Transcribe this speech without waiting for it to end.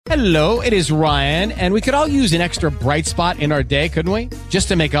Hello, it is Ryan, and we could all use an extra bright spot in our day, couldn't we? Just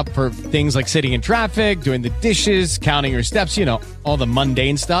to make up for things like sitting in traffic, doing the dishes, counting your steps, you know, all the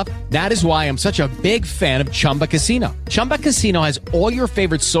mundane stuff. That is why I'm such a big fan of Chumba Casino. Chumba Casino has all your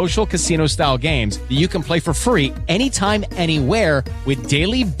favorite social casino-style games that you can play for free anytime, anywhere with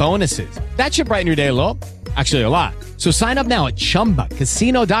daily bonuses. That should brighten your day a little. Actually, a lot. So sign up now at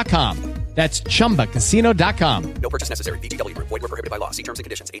ChumbaCasino.com. That's ChumbaCasino.com. No purchase necessary. VGW Group. Void where prohibited by law. See terms and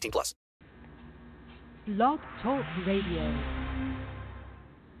conditions. 18+. Blog Talk Radio.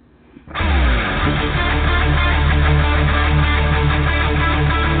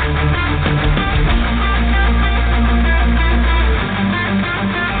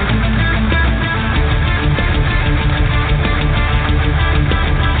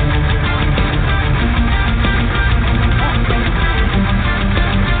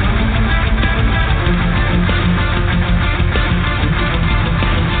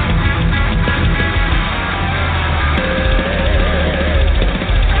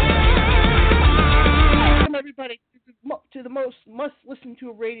 To the most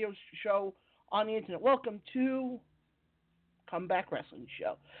must-listen-to radio show on the internet. Welcome to Comeback Wrestling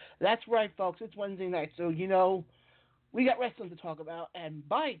Show. That's right, folks. It's Wednesday night, so you know we got wrestling to talk about, and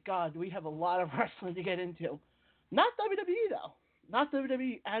by God, we have a lot of wrestling to get into. Not WWE, though. Not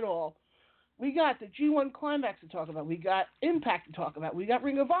WWE at all. We got the G1 Climax to talk about. We got Impact to talk about. We got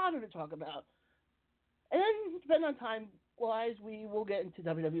Ring of Honor to talk about. And then, depending on time-wise, we will get into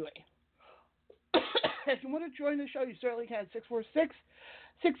WWE. If you want to join the show, you certainly can.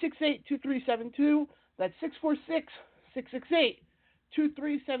 646-668-2372. That's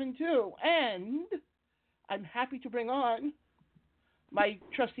 646-668-2372. And I'm happy to bring on my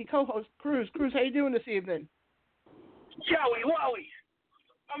trusty co-host, Cruz. Cruz, how you doing this evening? Yowie, wowie.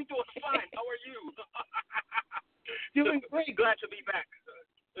 I'm doing fine. How are you? Doing great. Glad to be back.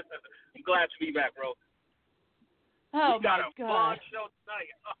 I'm glad to be back, bro. Oh, we got my a God. fun show tonight.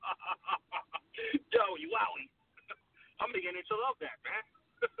 Yowie, wowie. I'm beginning to love that, man.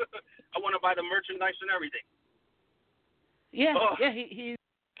 I want to buy the merchandise and everything. Yeah, yeah.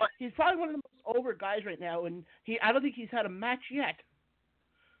 He's probably one of the most over guys right now, and I don't think he's had a match yet.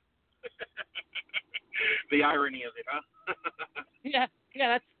 The irony of it, huh? yeah,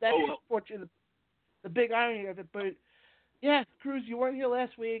 that's unfortunately the big irony of it. But yeah, Cruz, you weren't here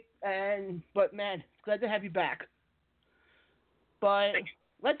last week, but man, glad to have you back. But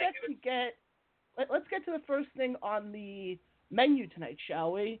let's get to the first thing on the menu tonight,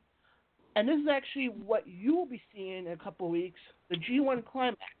 shall we? And this is actually what you will be seeing in a couple of weeks, the G1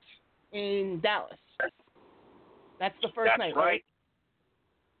 Climax in Dallas. That's the first night, right?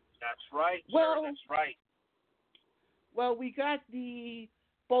 That's right. Well, sir. That's right. Well, we got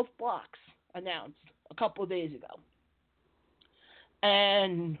both blocks announced a couple of days ago.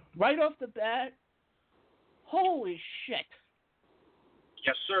 And right off the bat, holy shit.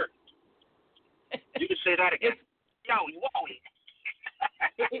 Yes, sir. You can say that again. Yowie, wowie.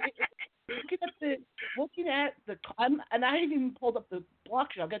 Looking at the, and I haven't even pulled up the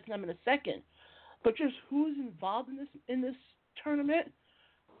block show. I'll get to them in a second. But just who's involved in this tournament?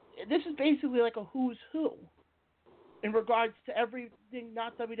 This is basically like a who's who in regards to everything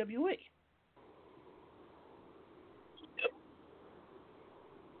not WWE.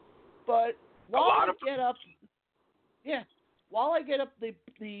 But while I get up the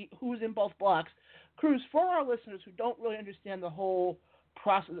who's in both blocks, Cruz, for our listeners who don't really understand the whole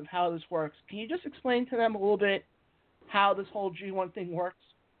process of how this works, can you just explain to them a little bit how this whole G1 thing works?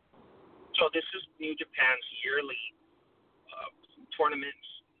 So this is New Japan's yearly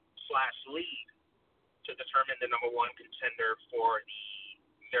tournament/league to determine the number one contender for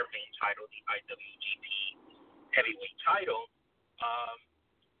their main title, the IWGP Heavyweight title.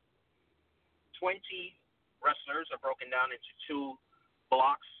 20 wrestlers are broken down into two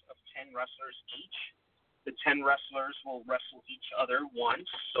blocks of 10 wrestlers each. The 10 wrestlers will wrestle each other once,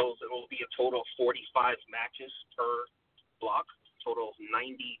 so there will be a total of 45 matches per block, total of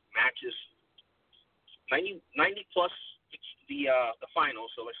 90 matches, 90 plus the final,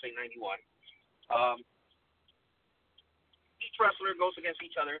 so let's say 91. Each wrestler goes against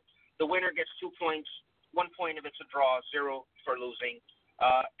each other. The winner gets 2 points. 1 point if it's a draw, 0 for losing.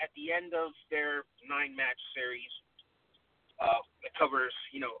 At the end of their 9-match series, it covers,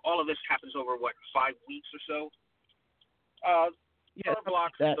 all of this happens over, 5 weeks or so? Per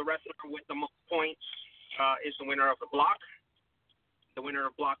block, the wrestler with the most points is the winner of the block. The winner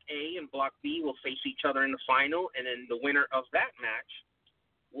of Block A and Block B will face each other in the final, and then the winner of that match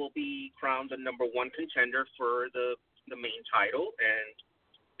will be crowned the number one contender for the main title, and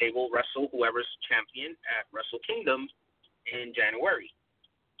they will wrestle whoever's champion at Wrestle Kingdom in January.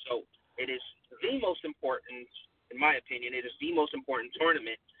 most important, in my opinion, it is the most important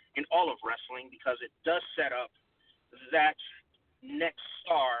tournament in all of wrestling because it does set up that next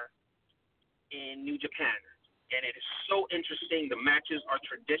star in New Japan. And it is so interesting. The matches are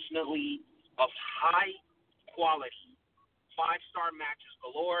traditionally of high quality, 5-star matches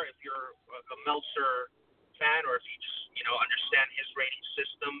galore. If you're a Meltzer fan or if you just, understand his rating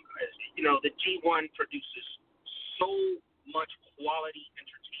system, the G1 produces so much quality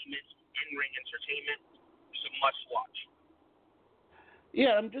entertainment, in-ring entertainment. It's a must-watch.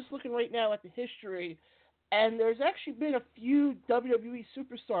 Yeah, I'm just looking right now at the history, and there's actually been a few WWE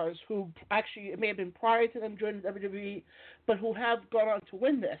superstars who actually, it may have been prior to them joining WWE, but who have gone on to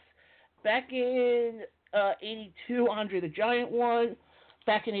win this. Back in 82, Andre the Giant won.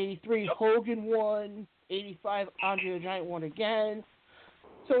 Back in 83, Hogan won. 85, Andre the Giant won again.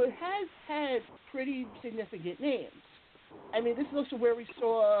 So it has had pretty significant names. I mean, this is also where we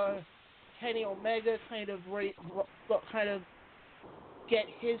saw Kenny Omega kind of get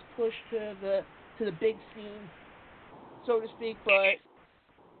his push to the big scene, so to speak. But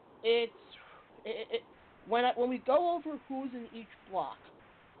when we go over who's in each block,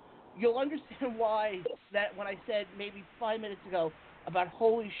 you'll understand why that when I said maybe 5 minutes ago about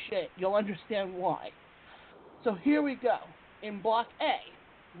holy shit, you'll understand why. So here we go. In Block A,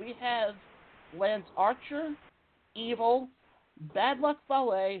 we have Lance Archer, Evil, Bad Luck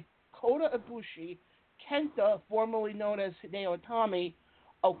Fale, Kota Ibushi, Kenta, formerly known as Hideo Itami,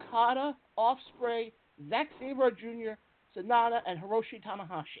 Okada, Ospreay, Zack Sabre Jr., Sonata, and Hiroshi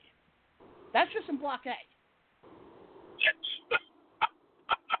Tanahashi. That's just in Block A.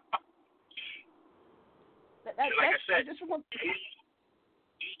 Like I said, each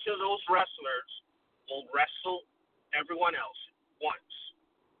of those wrestlers will wrestle everyone else once.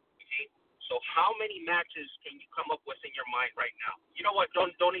 Okay? So how many matches can you come up with in your mind right now? You know what?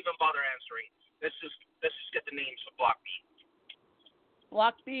 Don't even bother answering. Let's just get the names for Block B.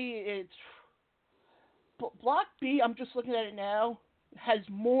 Block B, Block B, I'm just looking at it now, has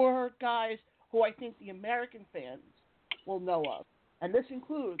more guys who I think the American fans will know of. And this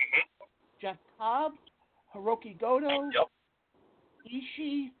includes Jeff Cobb, Hiroki Goto,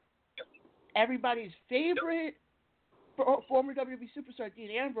 Ishii, everybody's favorite former WWE superstar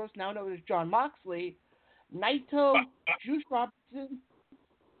Dean Ambrose, now known as Jon Moxley, Naito, Juice Robinson,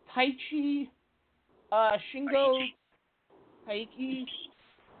 Taichi, Shingo, Taiki,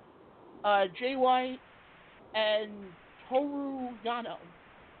 Jay White, and Toru Yano.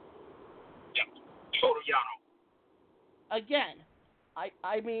 Yep, Toru Yano. Again, I've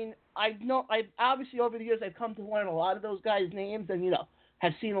obviously over the years I've come to learn a lot of those guys' names and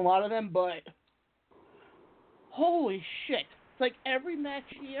have seen a lot of them, but holy shit! It's like every match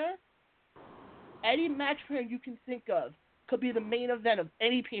here, any match plan you can think of could be the main event of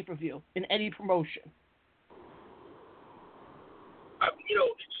any pay-per-view in any promotion.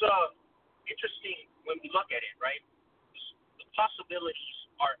 It's interesting when we look at it, right? The possibilities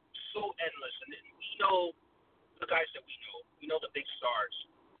are so endless, and we know the guys that we know. We know the big stars,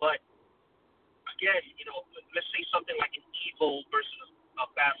 but again, let's say something like an Evil versus a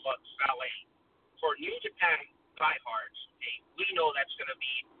Bad Luck Fale. For New Japan diehards, we know that's going to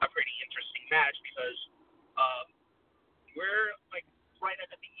be a pretty interesting match because we're like right at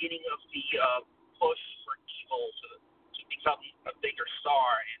the beginning of the push for Evil to become a bigger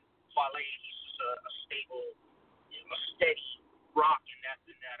star, and Fale, he's just a stable, a steady rock in that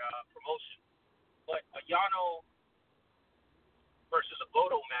promotion. But a Yano versus a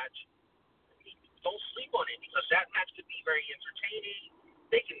Goto match, don't sleep on it because that match could be very entertaining.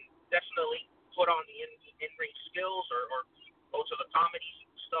 They can definitely put on the in-ring skills or go to the comedy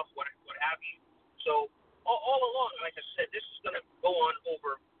stuff, what have you. So all along, like I said, this is going to go on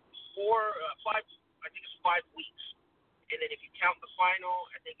over 5 weeks. And then if you count the final,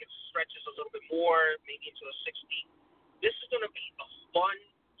 I think it stretches a little bit more, maybe into a 6 week. This is going to be a fun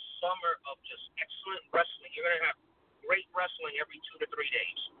summer of just excellent wrestling. You're going to have great wrestling every 2 to 3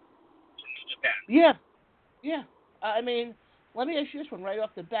 days from New Japan. Yeah. I mean, let me ask you this one right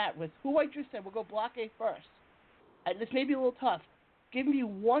off the bat. With who I just said, we'll go Block A first. And this may be a little tough. Give me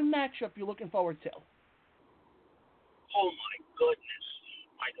one matchup you're looking forward to. Oh, my goodness.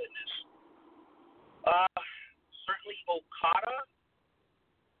 Certainly Okada.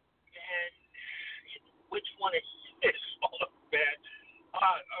 And which one is this? Oh, bad.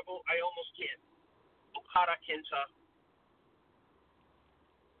 I almost can't. Okada, Kenta.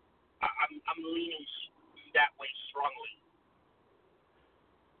 I'm leaning that way strongly.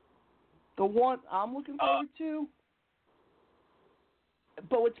 The one I'm looking forward to,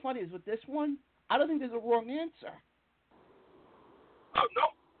 but what's funny is with this one, I don't think there's a wrong answer. Oh, no.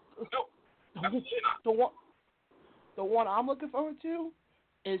 Absolutely not. The one I'm looking forward to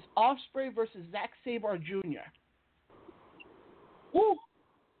is Ospreay versus Zack Sabre Jr. Woo!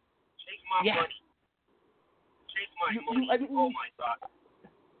 Take my money. Take my money. Oh my God.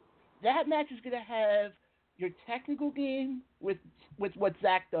 That match is gonna have your technical game with what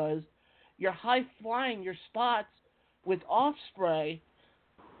Zack does, your high flying, your spots with Ospreay,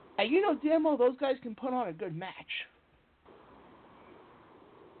 and you know damn well those guys can put on a good match.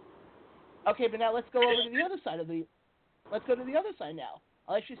 Okay, but now let's go over to the other side Let's go to the other side now.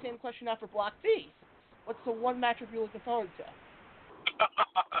 I'll ask you the same question now for Block B. What's the one matchup you're looking forward to?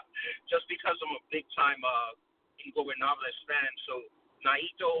 Just because I'm a big time Ingo Novelist fan, so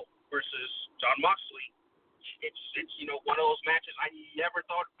Naito versus Jon Moxley, it's one of those matches I never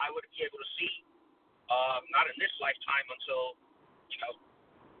thought I would be able to see, not in this lifetime until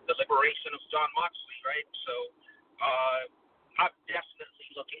the liberation of Jon Moxley, right? So I'm definitely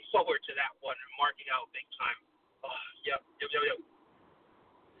looking forward to that one and marking out big time. Yep.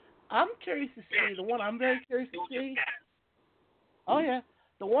 I'm curious to see the one I'm very curious to see. Oh yeah,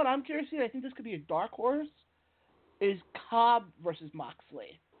 the one I'm curious to see. I think this could be a dark horse. Is Cobb versus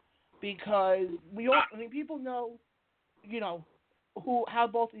Moxley, because people know, how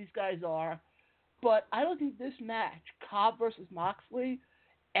both these guys are, but I don't think this match, Cobb versus Moxley,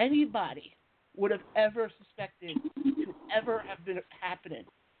 anybody would have ever suspected to ever have been happening,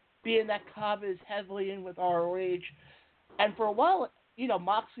 being that Cobb is heavily in with ROH, and for a while,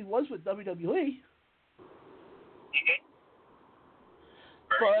 Moxley was with WWE. Mm-hmm.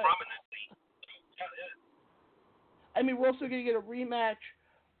 Very prominently. I mean, we're also going to get a rematch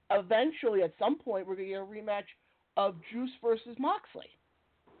eventually. At some point, we're going to get a rematch of Juice versus Moxley.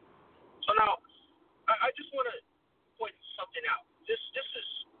 So now, I just want to point something out. This is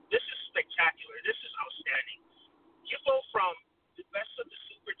spectacular. This is outstanding. You go from the best of the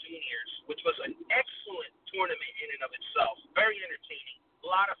Super Juniors, which was an excellent tournament in and of itself, very entertaining, a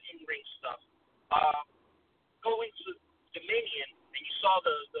lot of in-ring stuff. Going to Dominion, and you saw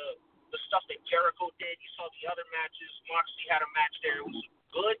the stuff that Jericho did. You saw the other matches. Moxley had a match there. It was a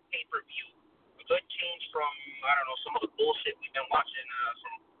good pay-per-view, a good change from, some of the bullshit we've been watching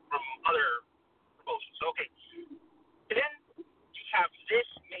from other promotions. Okay. Then you have this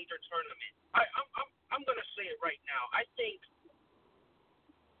major tournament. I'm going to say it right now. I think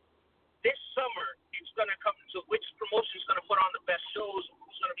this summer it's going to come to which promotion is going to put on the best shows,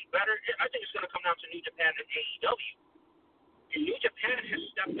 who's going to be better. I think it's going to come down to New Japan and AEW. And New Japan has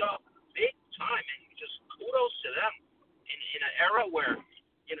stepped up big time, and just kudos to them in an era where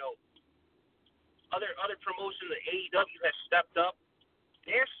other promotions, the AEW has stepped up.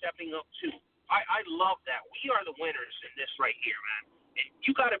 They're stepping up too. I love that. We are the winners in this right here, man. And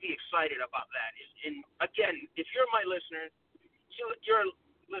you got to be excited about that. And again, if you're my listener, you're a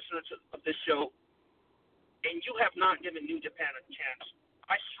listener of this show, and you have not given New Japan a chance,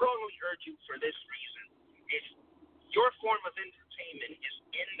 I strongly urge you for this reason. If your form of entertainment is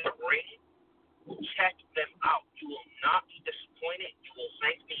in the ring, check them out. You will not be disappointed. You will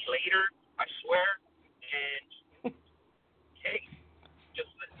thank me later, I swear. And hey,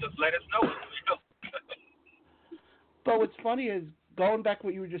 just let us know. But what's funny is, going back to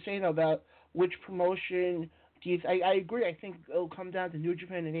what you were just saying about which promotion do you I agree. I think it'll come down to New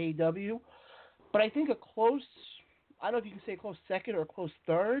Japan and AEW. But I think I don't know if you can say a close second or a close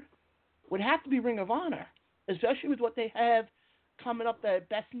third, would have to be Ring of Honor, especially with what they have coming up, the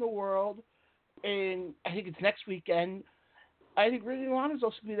Best in the World, and I think it's next weekend. I think Ring of Honor is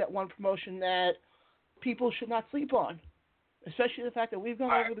also going to be that one promotion that people should not sleep on, especially the fact that we've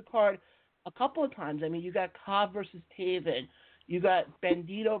gone over the card a couple of times. I mean, you got Cobb versus Taven. You got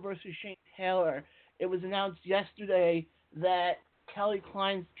Bandito versus Shane Taylor. It was announced yesterday that Kelly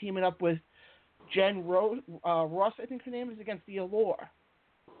Klein's teaming up with Jen Ross, I think her name is, against the Allure.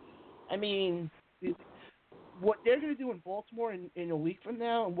 I mean, what they're going to do in Baltimore in a week from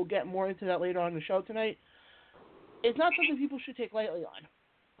now, and we'll get more into that later on in the show tonight, it's not something people should take lightly on.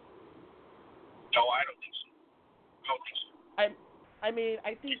 No, I don't think so.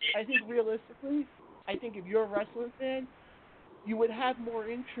 I think realistically, I think if you're a wrestling fan, you would have more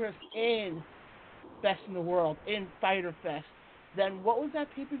interest in Best in the World, in Fyter Fest, than what was that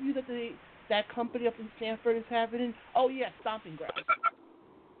pay-per-view that company up in Stanford is having? Oh yeah, Stomping Grounds.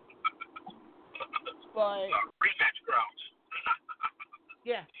 But rematch grounds.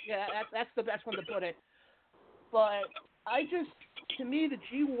 yeah, that's the best one to put it. But to me, the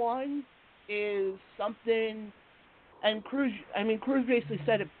G1 is something, and Cruz basically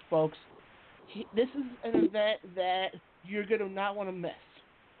said it, folks. This is an event that you're going to not want to miss,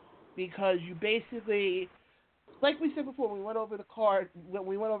 because you basically like we said before, when we went over the card, when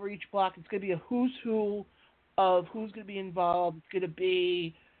we went over each block, it's going to be a who's who of who's going to be involved. It's going to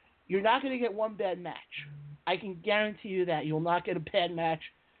be, you're not going to get one bad match. I can guarantee you that. You will not get a bad match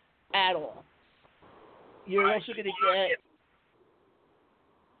at all. You're also going to get...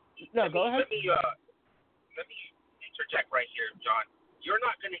 No, go ahead. Let me interject right here, John. You're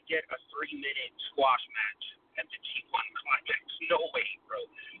not going to get a 3-minute squash match at the G1 Climax. No way, bro.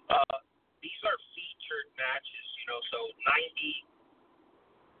 These are featured matches, so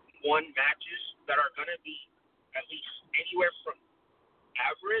 91 matches that are going to be at least anywhere from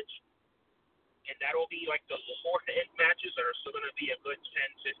average, and that'll be like the lower-end matches that are still going to be a good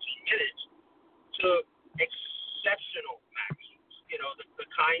 10, 15 minutes, to exceptional matches. The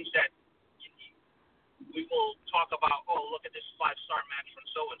kinds that we will talk about, look at this 5-star match from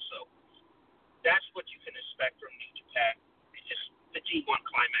so-and-so. That's what you can expect from New Japan. It's just the G1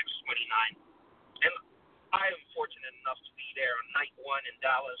 Climax 29. And I am fortunate enough to be there on night 1 in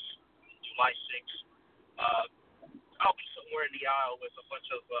Dallas, July 6th. I'll be somewhere in the aisle with a bunch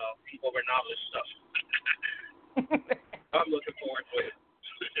of people over novelist stuff. I'm looking forward to it.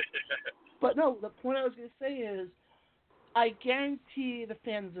 But no, the point I was going to say is, I guarantee the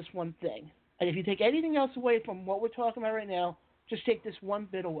fans this one thing. And if you take anything else away from what we're talking about right now, just take this one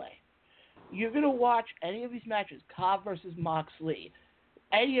bit away. You're going to watch any of these matches, Cobb versus Moxley,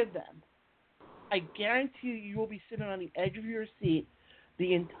 any of them. I guarantee you will be sitting on the edge of your seat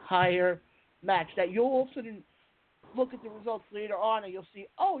the entire match. That you'll all of a sudden look at the results later on and you'll see, it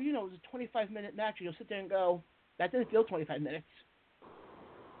was a 25-minute match. And you'll sit there and go, that didn't feel 25 minutes.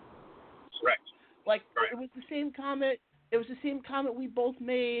 Correct. Like, it was the same comment. It was the same comment we both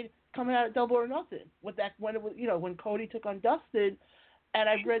made coming out of Double or Nothing with that when it was, when Cody took on Dustin, and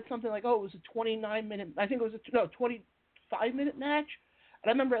I read something like, it was a 29-minute. I think it was a 25-minute match. And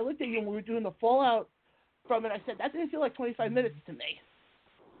I remember I looked at you when we were doing the fallout from it. I said that didn't feel like 25 minutes to me,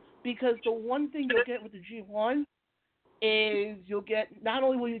 because the one thing you'll get with the G1 is you'll get, not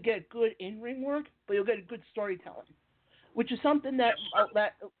only will you get good in-ring work, but you'll get good storytelling, which is something that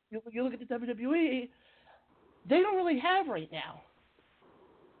you look at the WWE. They don't really have right now.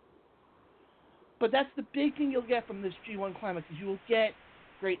 But that's the big thing you'll get from this G1 Climax, is you will get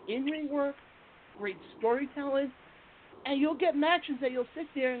great in-ring work, great storytelling, and you'll get matches that you'll sit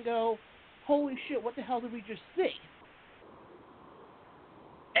there and go, holy shit, what the hell did we just see?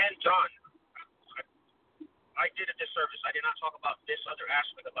 And John, I did a disservice. I did not talk about this other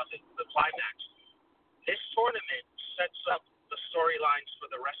aspect about the Climax. This tournament sets up the storylines for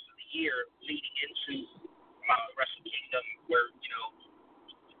the rest of the year leading into Wrestle Kingdom, where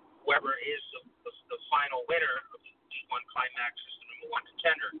whoever is the final winner of the G1 Climax is the number 1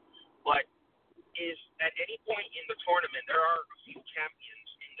 contender. But is at any point in the tournament, there are a few champions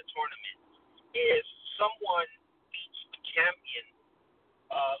in the tournament. If someone beats the champion,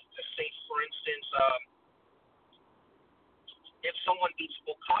 let's say for instance, if someone beats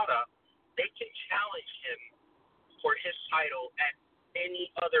Okada, they can challenge him for his title at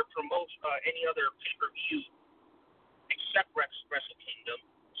any other any other pay-per-view except Wrestle Kingdom.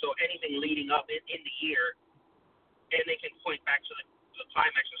 So anything leading up in the year, and they can point back to the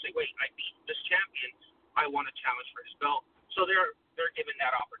Climax and say, wait, I beat this champion, I want to challenge for his belt. So they're given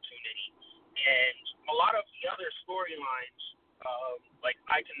that opportunity. And a lot of the other storylines, like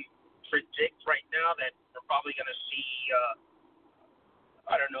I can predict right now that we're probably going to see,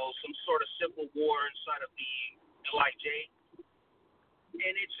 some sort of civil war inside of the LIJ.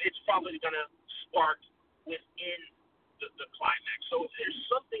 And it's probably going to spark within the Climax. So if there's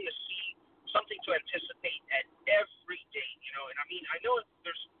something to see, something to anticipate at every date, and I mean, I know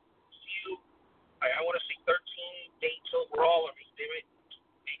there's few, I want to say 13 dates overall, or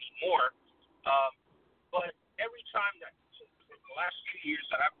maybe more, but every time that, for the last few years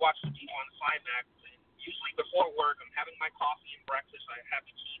that I've watched the G1 Climax, usually before work, I'm having my coffee and breakfast, I have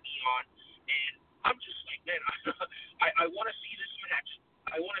the TV on, and I'm just like, man, I want to see this match.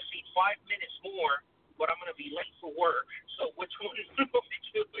 I want to see 5 minutes more, but I'm going to be late for work. So which one will we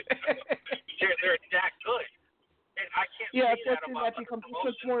do? They're that good. And I can't say that about that becomes so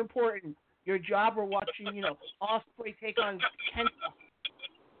much more important. Your job or watching, Ospreay take on Kenta.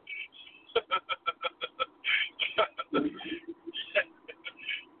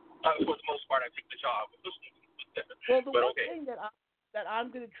 For the most part, I pick the job. Well, the one thing that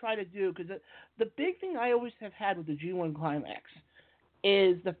I'm going to try to do, because the big thing I always have had with the G1 Climax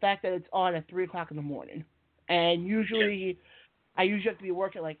is the fact that it's on at 3 o'clock in the morning. And usually, I have to be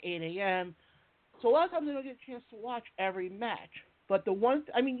working at like 8 a.m. So a lot of times I don't get a chance to watch every match. But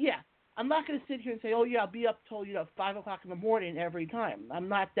I'm not going to sit here and say, I'll be up till, 5 o'clock in the morning every time. I'm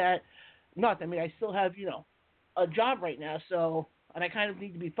not that nuts. I mean, I still have, a job right now, and I kind of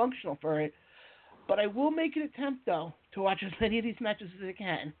need to be functional for it. But I will make an attempt, though, to watch as many of these matches as I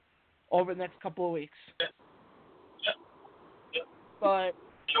can over the next couple of weeks. But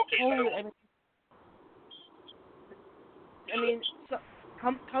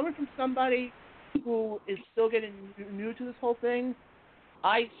coming from somebody who is still getting new to this whole thing,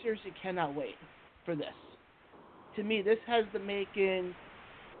 I seriously cannot wait for this. To me, this has the making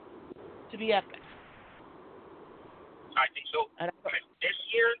to be epic. I think so. This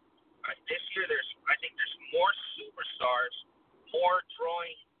year, I think there's more superstars, more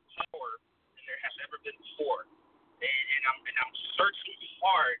drawing power than there has ever been before. And I'm searching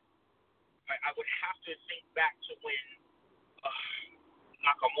hard. I would have to think back to when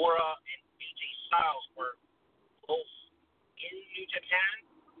Nakamura and BJ Styles were both in New Japan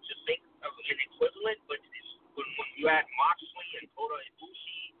to think of an equivalent, but when you add Moxley and Kota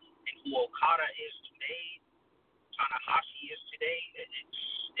Ibushi and who Okada is today, Tanahashi is today,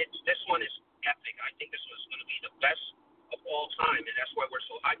 this one is epic. I think this one's going to be the best of all time, and that's why we're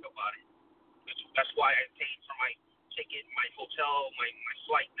so hyped about it. That's why I paid for my ticket, my hotel, my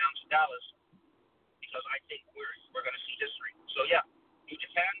flight down to Dallas, because I think we're going to see history. So yeah, New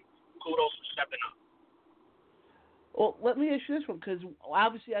Japan, kudos for stepping up. Well, let me ask you this one, because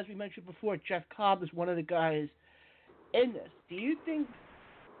obviously, as we mentioned before, Jeff Cobb is one of the guys in this. Do you think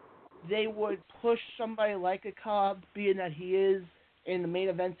they would push somebody like a Cobb, being that he is in the main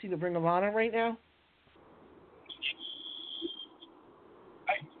event scene of Ring of Honor right now?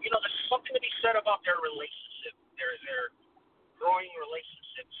 There's something to be said about their relationship, their growing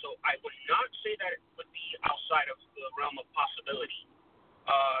relationship. So I would not say that it would be outside of the realm of possibility,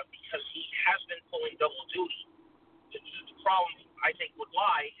 because he has been pulling double duty. The problem, I think, would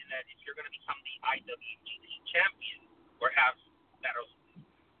lie in that if you're going to become the IWGP champion or have that,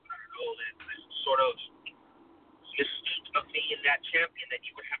 that sort of mystique of being that champion, that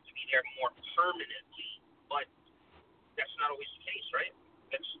you would have to be there more permanently. But that's not always the case, right?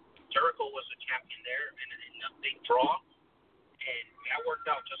 Jericho was a champion there in a big draw, and that worked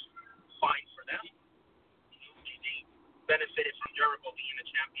out just fine for them. They benefited from Jericho being a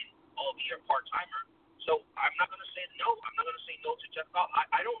champion, albeit a part-timer. So I'm not going to say no. I'm not going to say no to Jeff Cobb.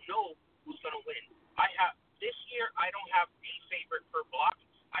 I don't know who's going to win. This year, I don't have a favorite per block.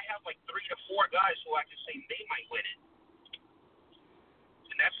 I have like 3 to 4 guys who I can say they might win it.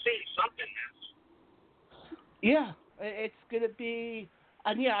 And that's saying something, man. Yeah, it's going to be...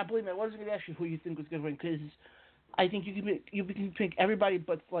 And yeah, I believe me, I wasn't going to ask you who you think was going to win, because I think you can pick everybody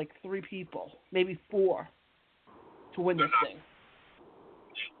but like 3 people, maybe 4, to win this thing.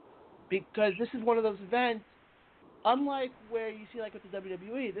 Because this is one of those events, unlike where you see like with the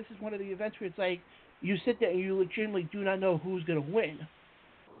WWE, this is one of the events where it's like you sit there and you legitimately do not know who's going to win.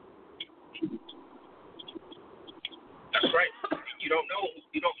 That's right. You don't know.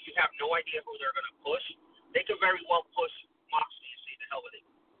 You have no idea who they're going to push. They could very well push Moxley and say, the hell with it.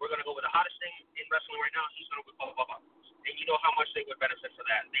 We're going to go with the hottest thing in wrestling right now. He's going to go blah, blah, blah. And you know how much they would benefit for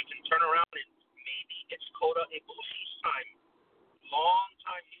that. They can turn around and maybe it's Kota Ibushi's time.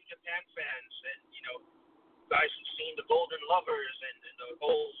 Long-time New Japan fans and, guys who've seen the Golden Lovers and the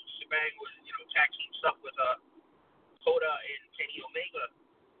whole shebang with, tag team stuff with Kota and Kenny Omega.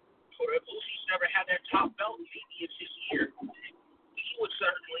 Kota Ibushi's never had that top belt. Maybe it's his year. He would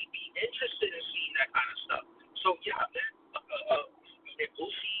certainly be interested in seeing that kind of stuff. So, yeah, man,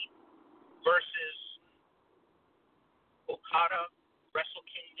 Ibushi versus Okada, Wrestle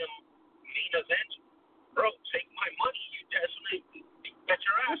Kingdom main event. Bro, take my money. You definitely bet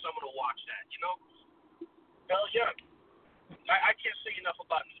your ass I'm going to watch that, Hell yeah. I can't say enough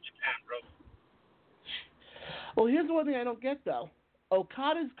about New Japan, bro. Well, here's the one thing I don't get, though.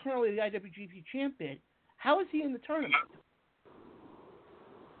 Okada's currently the IWGP champion. How is he in the tournament?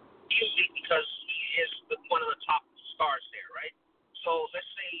 Usually because he is one of the top stars there, right? So let's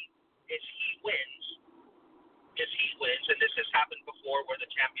say if he wins, and this has happened before where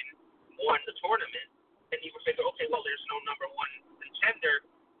the champion won the tournament, and you would figure, okay, well, there's no number 1 contender.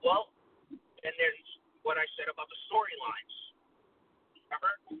 Well, and there's what I said about the storylines. Remember?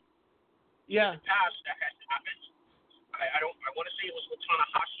 Yeah. In the past, that has happened. I want to say it was with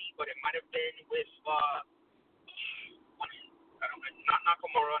Tanahashi, but it might have been with not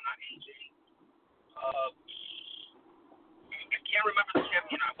Nakamura, not AJ. I can't remember the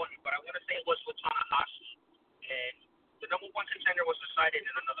champion I won, but I want to say it was with Tanahashi, and the number 1 contender was decided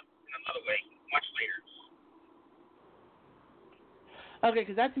in another way much later. Okay,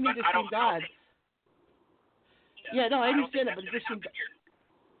 because that to me just seemed odd. Yeah, no, I understand it, but it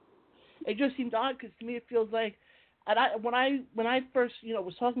just seemed odd because to me it feels like, and when I first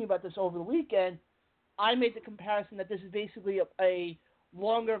was talking about this over the weekend, I made the comparison that this is basically a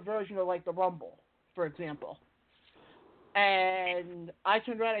longer version of like the Rumble, for example. And I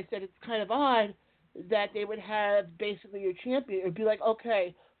turned around and I said it's kind of odd that they would have basically a champion. It would be like,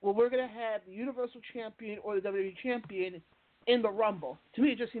 okay, well, we're going to have the Universal Champion or the WWE Champion in the Rumble. To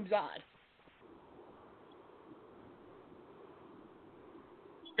me, it just seems odd.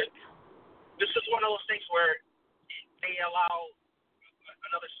 This is one of those things where they allow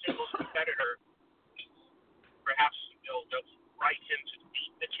another singles competitor, perhaps they'll write him to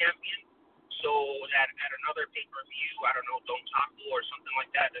beat the champion, so that at another pay-per-view, I don't know, Don't Taco or something like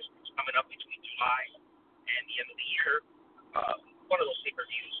that, that's coming up between July and the end of the year, one of those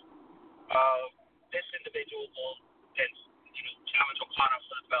pay-per-views, this individual will then, challenge Okada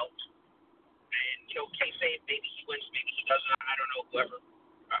for the belt. And, kayfabe, maybe he wins, maybe he doesn't, I don't know, whoever.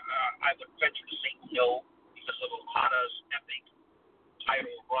 I would venture to say no because of Okada's epic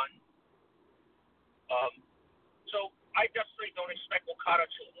title run. So I definitely don't expect Okada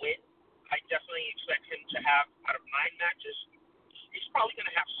to win. I definitely expect him to have, out of 9 matches, he's probably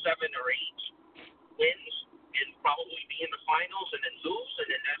going to have 7 or 8 wins and probably be in the finals and then lose, and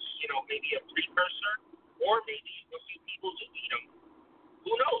then that's, maybe a precursor, or maybe a few people to beat him.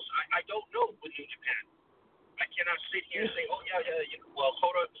 Who knows? I don't know with New Japan. I cannot sit here and say, oh, yeah, well,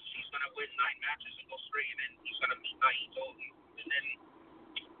 Kota Ibushi's going to win 9 matches and go straight, and then he's going to beat Naito, and then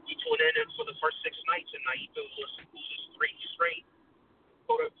you tune in for the first 6 nights, and Naito loses 3 straight.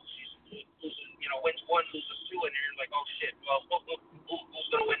 Kota Ibushi loses, wins 1, loses 2, and you're like, oh, shit, well, who's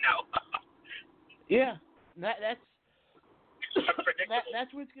going to win now? Yeah, that's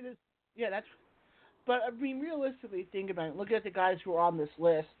what it's going to, but, I mean, realistically, think about it. Look at the guys who are on this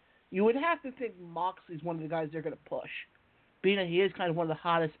list. You would have to think Moxley's one of the guys they're going to push, being that he is kind of one of the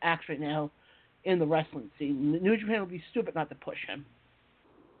hottest acts right now in the wrestling scene. New Japan would be stupid not to push him.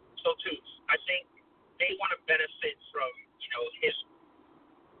 So, too, I think they want to benefit from, his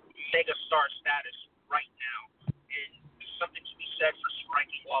megastar status right now. And there's something to be said for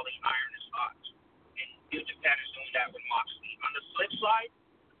striking while the iron is hot. And New Japan is doing that with Moxley. On the flip side,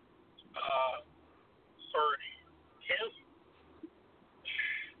 for him,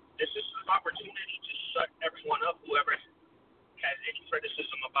 this is an opportunity to shut everyone up, whoever has any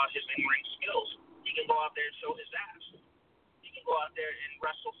criticism about his in-ring skills. He can go out there and show his ass. He can go out there and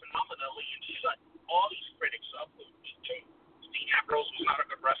wrestle phenomenally and shut all these critics up. Dean Ambrose was not a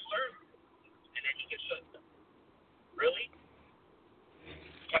good wrestler, and then he can shut them. Really?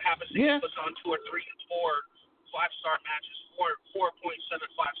 What happens if he puts on 2 or 3 or 4 5-star matches, 4.75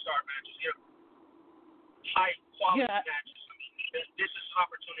 star matches, high quality matches? This is an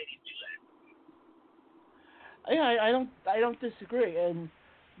opportunity to do that. Yeah, I don't disagree,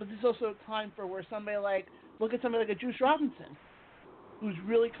 but there's also a time for where somebody look at somebody like a Juice Robinson, who's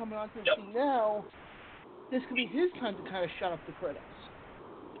really coming onto the scene now. This could be his time to kind of shut up the critics.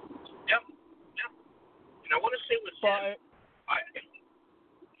 Yep. And I want to say with him,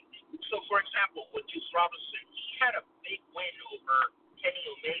 so for example, with Juice Robinson, he had a big win over Kenny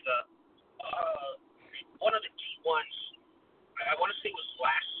Omega, one of the G1s. I want to say it was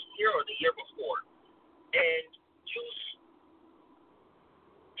last year or the year before. And Juice,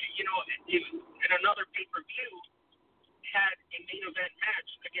 in another pay-per-view, had a main event match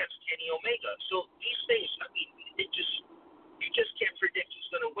against Kenny Omega. So these things, I mean, you just can't predict who's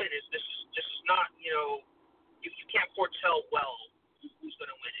going to win. This is not, you can't foretell well who's going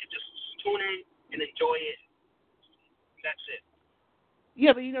to win. Just tune in and enjoy it. That's it.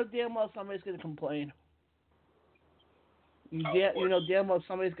 Yeah, but damn well somebody's going to complain. Damn well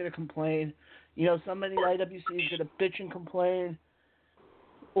somebody's going to complain. Somebody in the IWC is going to bitch and complain.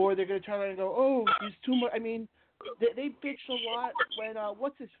 Or they're going to turn around and go, oh, he's too much. I mean, they bitched a lot when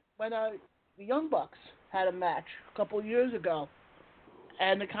the Young Bucks had a match a couple of years ago.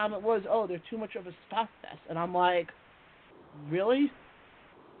 And the comment was, oh, they're too much of a spot fest. And I'm like, really?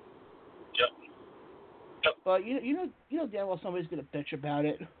 Yep. But you know damn well somebody's going to bitch about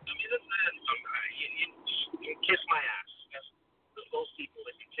it. I mean, you kiss my ass. Those people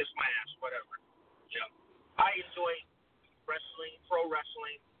that can kiss my ass, whatever. I enjoy wrestling, pro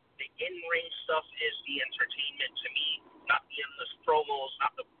wrestling. The in-ring stuff is the entertainment to me, not the endless promos,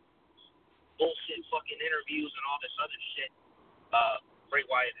 not the bullshit fucking interviews and all this other shit. Bray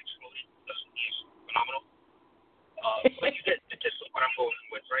Wyatt excluded. He's phenomenal. But you get the gist of what I'm going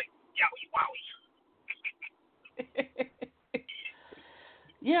with, right? Yowie wowie.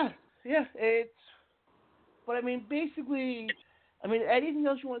 Yeah, but I mean, basically, anything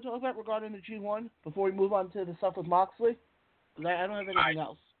else you want to talk about regarding the G1 before we move on to the stuff with Moxley? Because I don't have anything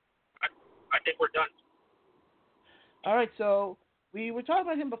else. I think we're done. All right, so we were talking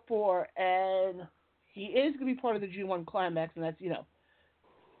about him before, and he is going to be part of the G1 Climax, and that's,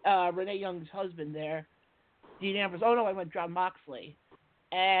 Renee Young's husband there, Dean Ambrose. Oh, no, I went Jon Moxley.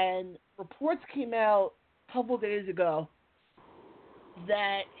 And reports came out a couple of days ago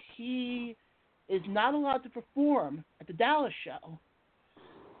that he is not allowed to perform at the Dallas show.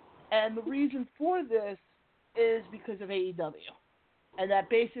 And the reason for this is because of AEW. And that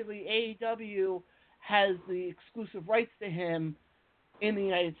basically AEW has the exclusive rights to him in the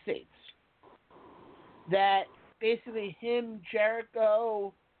United States. That basically him,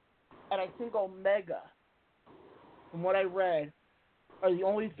 Jericho, and I think Omega, from what I read, are the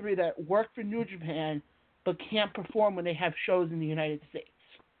only three that work for New Japan but can't perform when they have shows in the United States.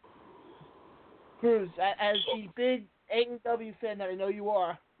 Cruz, as the big AEW fan that I know you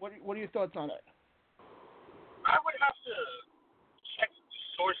are, what are your thoughts on it? I would have to check the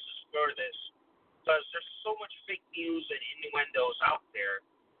sources for this because there's so much fake news and innuendos out there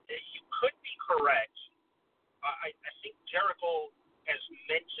that you could be correct. I think Jericho has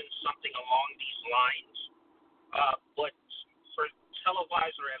mentioned something along these lines, but for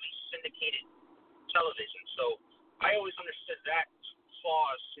televised or at least syndicated television. So I always understood that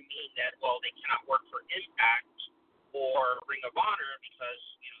clause to mean that, well, they cannot work for Impact or Ring of Honor because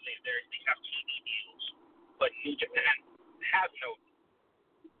they have TV deals, but New Japan has no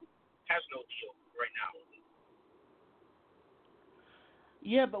deal right now.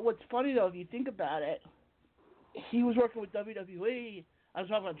 Yeah, but what's funny though, if you think about it, he was working with WWE. I was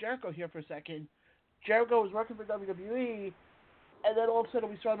talking about Jericho here for a second. Jericho was working for WWE, and then all of a sudden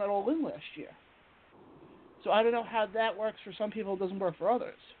we saw that All In last year. So I don't know how that works for some people. It doesn't work for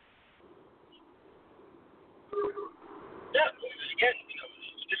others. Yeah, again,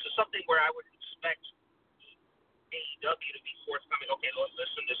 this is something where I would expect AEW to be forthcoming. Okay,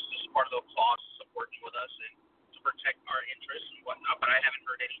 listen, this is part of the clause of working with us and to protect our interests and whatnot. But I haven't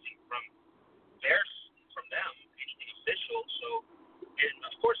heard anything from them, anything official. So, and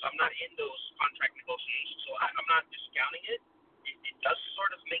of course, I'm not in those contract negotiations, so I'm not discounting it. It does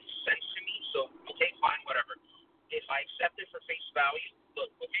sort of make sense to me. So, okay, fine, whatever. If I accept it for face value,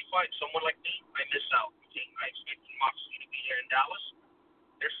 look, okay, fine. Someone like me, I miss out. Okay, I expected Moxley to be there in Dallas.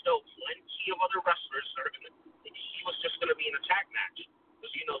 There's still plenty of other wrestlers that are gonna. He was just gonna be in a tag match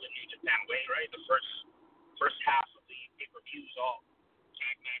because you know the New Japan way, right? The first half of the pay-per-view is all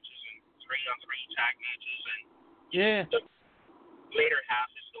tag matches and 3-on-3 tag matches, and the later half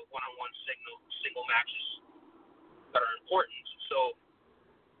is the one-on-one single matches that are important. So,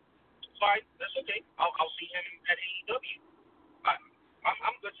 fine, that's okay. I'll see him at AEW.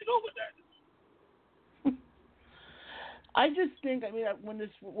 I'm good to go with that. I just think, when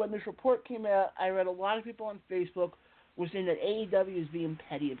this report came out, I read a lot of people on Facebook were saying that AEW is being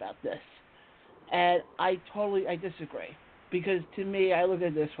petty about this, and I disagree, because to me, I look at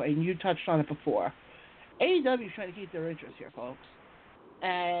it this way, and you touched on it before. AEW is trying to keep their interest here, folks,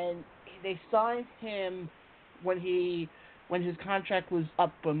 and they signed him when his contract was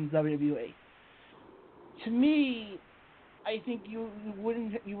up from WWE. To me, I think you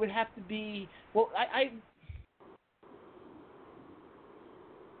would have to be, well,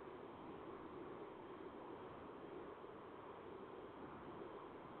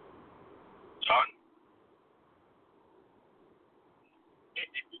 John,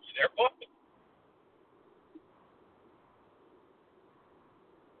 it's their fault.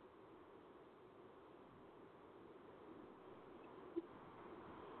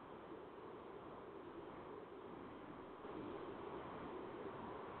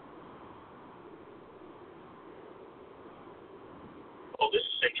 Oh, this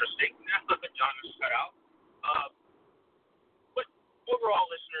is interesting. John is cut out. But overall,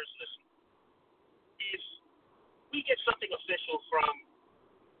 listeners, listen. If we get something official from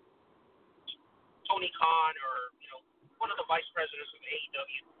Tony Khan or one of the vice presidents of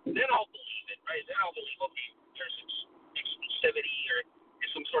AEW, then I'll believe it, right? Then I'll believe, okay, there's exclusivity or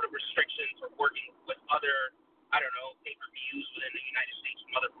there's some sort of restriction for working with other, I don't know, pay-per-views within the United States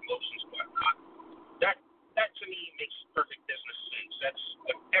from other promotions and whatnot. That to me makes perfect business sense. That's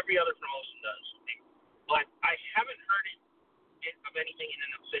what every other promotion does. Okay? But I haven't heard of anything in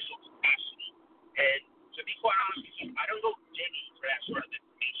an official capacity. And to be quite honest with you, I don't go digging for that sort of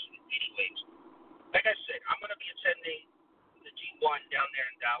information anyways. Like I said, I'm going to be attending the G1 down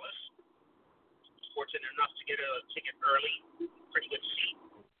there in Dallas. Fortunate enough to get a ticket early, pretty good seat.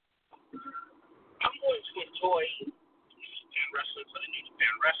 I'm going to enjoy New Japan Wrestling for the New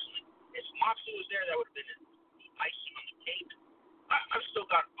Japan Wrestling. If Moxley was there, that would have been the icing on the cake. I've still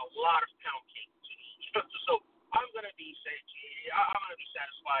got a lot of pound cake to eat. So I'm going to be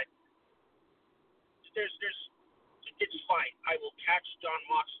satisfied. It's fine. I will catch Jon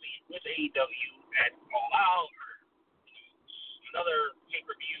Moxley with AEW at All Out or another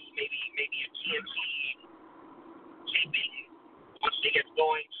pay-per-view, maybe a TNT taping once they get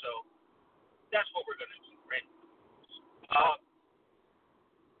going. So that's what we're gonna do, right?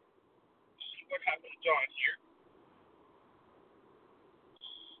 See what happened to Jon here.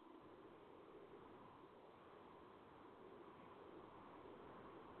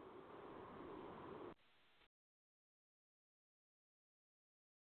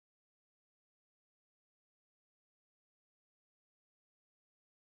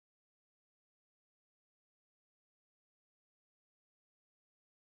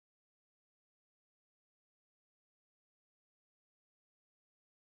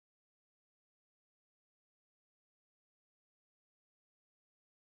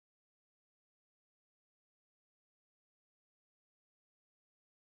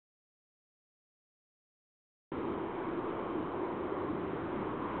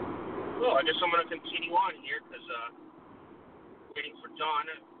 Well, I guess I'm going to continue on here because waiting for Jon.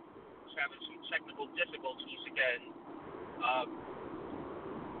 He's having some technical difficulties again.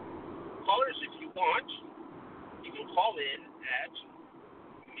 Callers, if you want, you can call in at,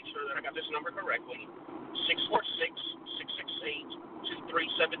 make sure that I got this number correctly,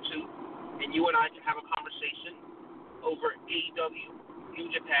 646-668-2372, and you and I can have a conversation over AEW, New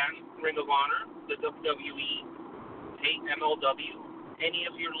Japan, Ring of Honor, the WWE, MLW, any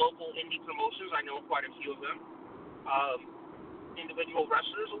of your local indie promotions. I know quite a few of them, individual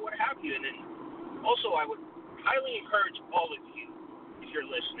wrestlers or what have you. And then also I would highly encourage all of you, if you're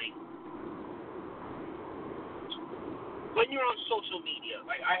listening, when you're on social media,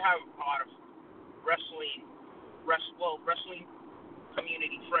 like I have a lot of wrestling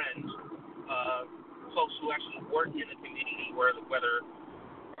community friends, folks who actually work in the community, whether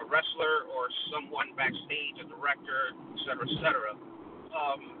a wrestler or someone backstage, a director, et cetera.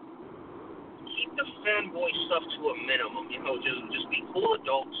 Keep the fanboy stuff to a minimum. Just be cool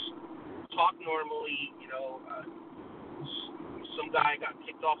adults, talk normally. Some guy got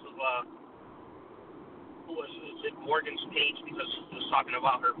kicked off of who was it, Morgan's page because he was talking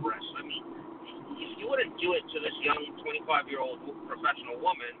about her breasts. I mean, if you wouldn't do it to this young 25-year-old professional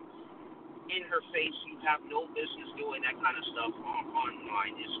woman in her face, you have no business doing that kind of stuff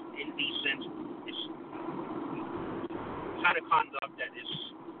online. It's indecent. It's kind of conduct that is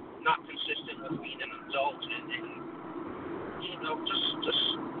not consistent with being an adult and just a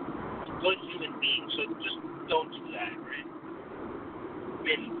good human being. So just don't do that, right?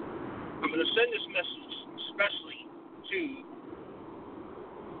 And I'm going to send this message especially to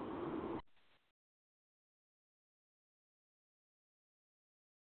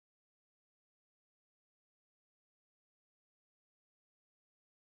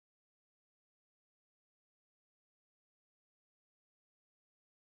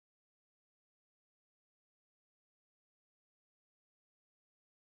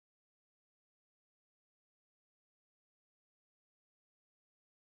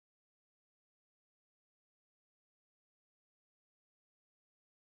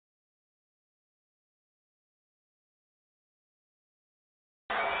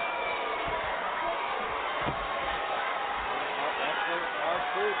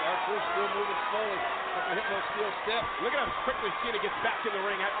Still moving slowly. Up the hip, no steel step. Look at how quickly Cena gets back in the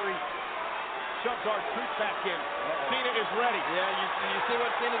ring after he shoves our truth back in. Cena is ready. Yeah, you see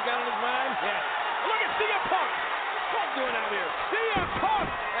what Cena's got on his mind? Yeah. Look at CM Punk. What's he doing out here? CM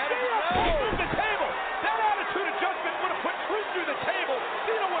Punk. CM Punk through the table. That attitude adjustment would have put truth through the table.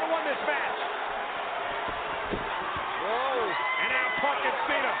 Cena would have won this match. Whoa. And now Punk and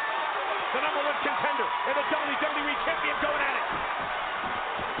Cena, the #1 contender and the WWE champion, going at it.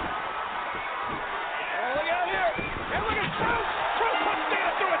 Look out here! And look at Truth! Truth puts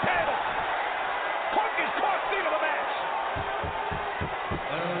Cena through a table! Punk has cost Cena the match!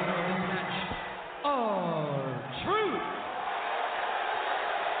 Truth!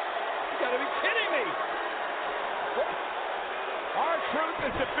 You gotta be kidding me! What? R-Truth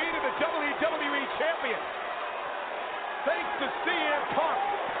has defeated the WWE champion! Thanks to CM Punk!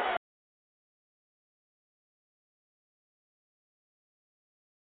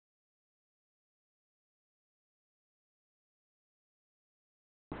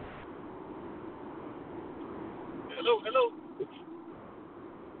 Hello.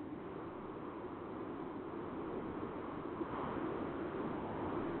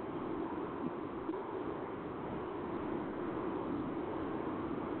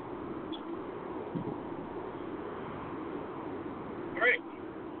 All right.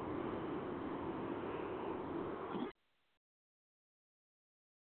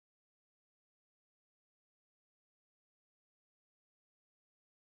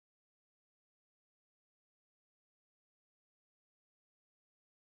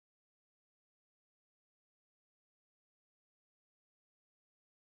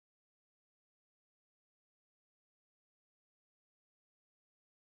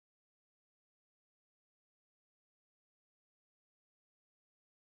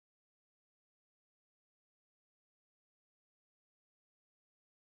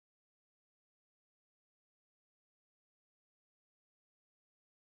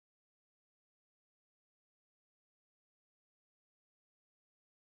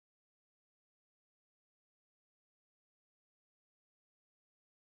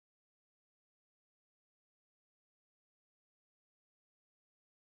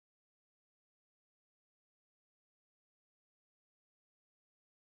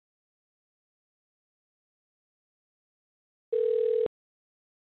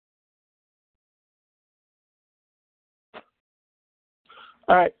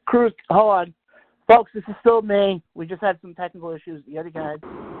 All right, Cruz, hold on. Folks, this is still me. We just had some technical issues yet again.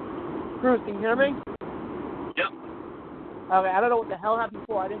 Cruz, can you hear me? Yep. Okay, I don't know what the hell happened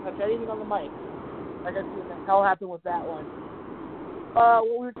before. I didn't touch anything on the mic. I guess what the hell happened with that one.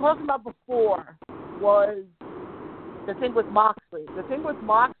 What we were talking about before was the thing with Moxley. The thing with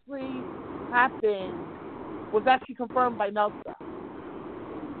Moxley happened was actually confirmed by Meltzer.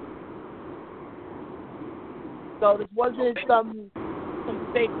 So this wasn't some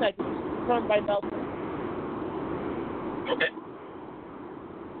fake site. This was confirmed by Meltzer. Okay.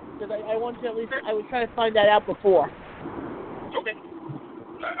 Because I wanted to at least, I was trying to find that out before. Okay.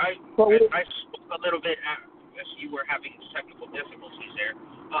 I spoke a little bit as you were having technical difficulties there.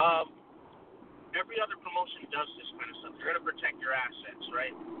 Every other promotion does this kind of stuff. You're going to protect your assets,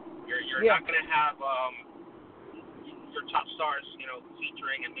 right? You're not going to have your top stars,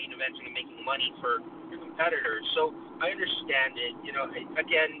 featuring and main eventing and making money for your competitors. So I understand it.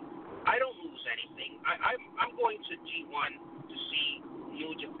 Again, I don't lose anything. I'm going to G1 to see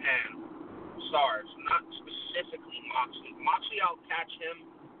New Japan stars, not specifically Moxley. Moxley, I'll catch him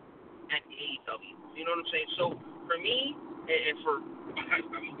at AEW. You know what I'm saying? So for me, and for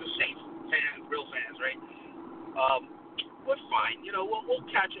I'm the same fans, real fans, right? We're fine. We'll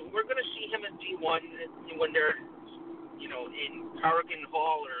catch him. We're gonna see him at G1 when they're, in Hurricane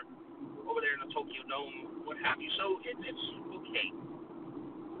Hall or over there in the Tokyo Dome, what have you. So it's okay.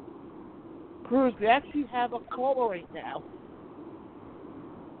 Cruz, we actually have a caller right now.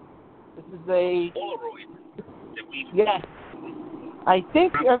 This is a Polaroid. Yes. I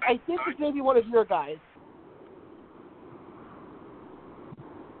think it's maybe one of your guys.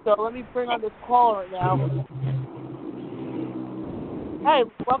 So let me bring on this caller right now. Hey,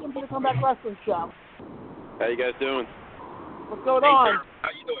 welcome to the Comeback Wrestling Show. How you guys doing? What's going on? Sir. How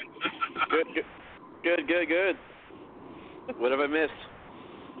you doing? Good. What have I missed?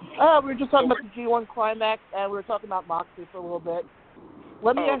 We were just talking about the G1 Climax, and we were talking about Moxley for a little bit.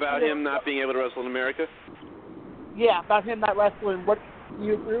 About him not being able to wrestle in America? Yeah, about him not wrestling. What,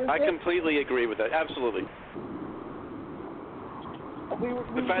 you agree with I it? completely agree with that. Absolutely.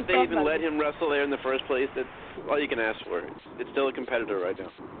 The fact they even let him wrestle there in the first place, that's all you can ask for. It's still a competitor right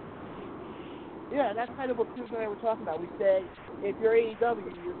now. Yeah, that's kind of what Cruz and I were talking about. We said if you're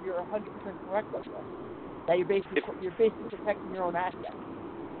AEW, you're 100% correct on that. That you're basically protecting your own assets.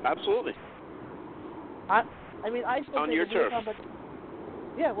 Absolutely. I still on think your turf.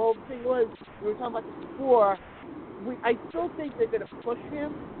 Yeah, well, the thing was, we were talking about this before. I still think they're going to push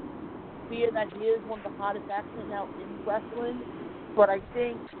him, being that he is one of the hottest acts right now in wrestling. But I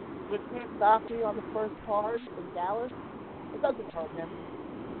think with him knocking on the first card in Dallas, it doesn't hurt him.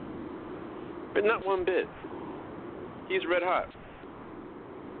 But not one bit. He's red hot.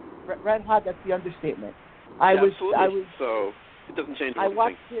 Red hot, that's the understatement. Absolutely. So it doesn't change anything. I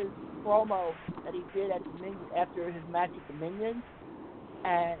watched his promo that he did at Dominion after his match at Dominion,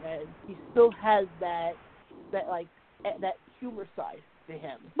 and he still has that humor side to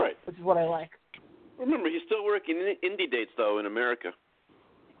him, right? Which is what I like. Remember, he's still working indie dates though in America,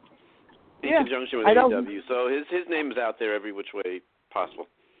 in conjunction with AEW. So his name is out there every which way possible.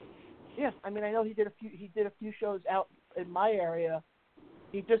 Yeah, I know he did a few shows out in my area.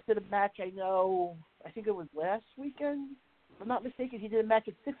 He just did a match. I think it was last weekend. If I'm not mistaken, he did a match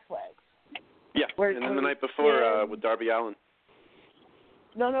at Six Flags. Yeah, and then the night before with Darby Allin.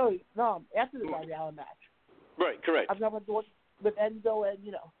 No, after the Darby Allin match. Right, correct. I'm talking about with Enzo and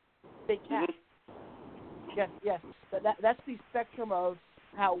Big Cat. Mm-hmm. Yes. That's the spectrum of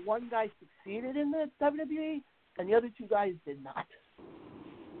how one guy succeeded in the WWE and the other two guys did not.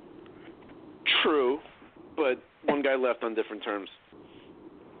 True, but one guy left on different terms.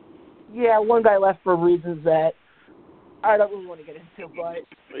 Yeah, one guy left for reasons that I don't really want to get into, but...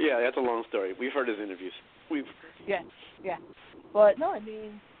 Yeah, that's a long story. We've heard his interviews. Yeah. But, no,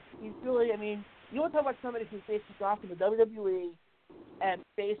 he's really, you want to talk about somebody who's basically gone from the WWE and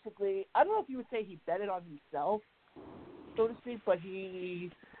basically, I don't know if you would say he betted on himself, so to speak, but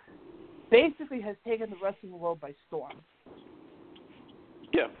he basically has taken the wrestling world by storm.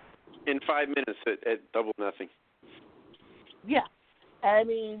 Yeah, in 5 minutes at double nothing. Yeah, I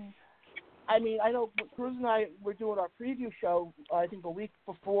know Cruz and I were doing our preview show, I think a week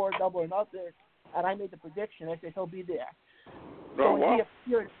before Double or Nothing, and I made the prediction. I said he'll be there. So when he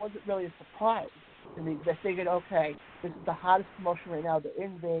appeared, it wasn't really a surprise to me. They figured, okay, this is the hottest promotion right now. They're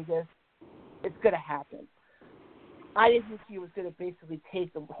in Vegas. It's going to happen. I didn't think he was going to basically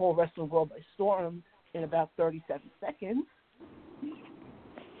take the whole wrestling world by storm in about 37 seconds.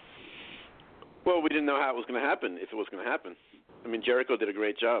 Well, we didn't know how it was going to happen, if it was going to happen. Jericho did a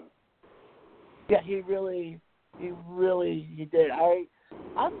great job. Yeah, he really did.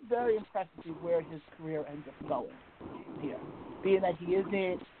 I'm very impressed to see where his career ends up going here, being that he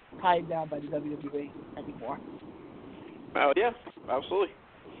isn't tied down by the WWE anymore. Oh, yeah, absolutely.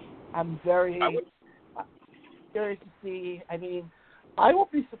 I'm very curious to see. I mean, I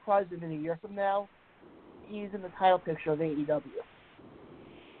won't be surprised if in a year from now he's in the title picture of AEW.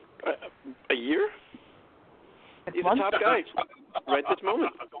 A year? He's a top guy right this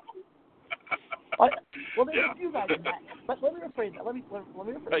moment. Well, there's a few guys in that. But let me rephrase that. Let me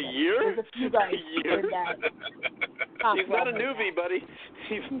rephrase that. A year? There's a few guys in that. He's not a newbie, buddy.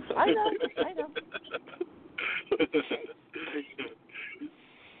 I know.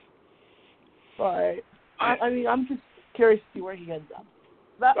 But I mean, I'm just curious to see where he ends up.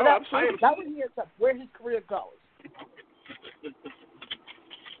 That where he ends up, where his career goes.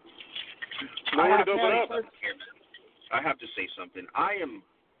 Nowhere to go but up. I have to say something. I am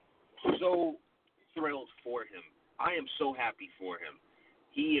so thrilled for him. I am so happy for him.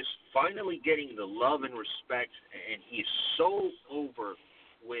 He is finally getting the love and respect, and he is so over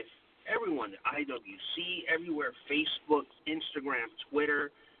with everyone, IWC, everywhere, Facebook, Instagram,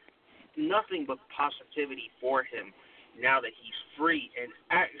 Twitter, nothing but positivity for him now that he's free, and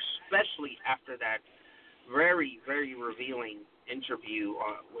especially after that very, very revealing interview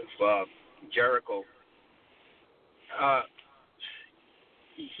with Jericho.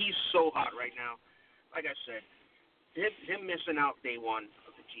 He's so hot right now. Like I said, him missing out day one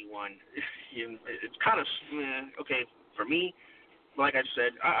of the G1, it's kind of okay for me. Like I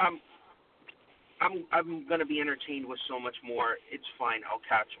said, I'm gonna be entertained with so much more. It's fine. I'll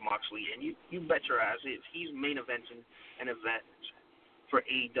catch Moxley, and you bet your ass if he's main eventing an event for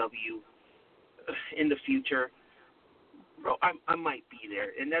AEW in the future, bro, I might be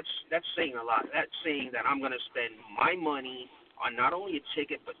there, and that's saying a lot. That's saying that I'm gonna spend my money on not only a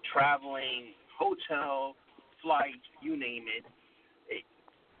ticket but traveling, hotel, flight, you name it,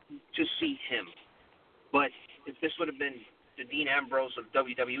 to see him. But if this would have been the Dean Ambrose of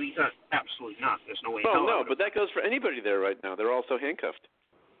WWE, absolutely not. There's no way. Oh, no, but that goes for anybody there right now. They're also handcuffed.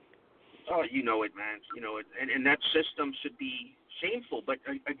 Oh, you know it, man. You know it. And that system should be shameful. But,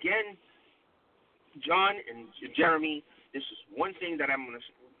 again, John and Jeremy, this is one thing that I'm going to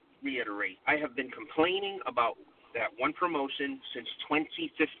reiterate. I have been complaining about that one promotion since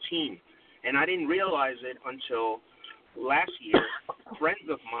 2015, and I didn't realize it until last year. Friends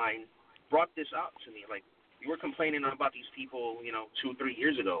of mine brought this out to me, like, you were complaining about these people, 2-3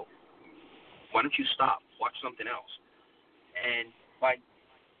 years ago. Why don't you stop? Watch something else. And by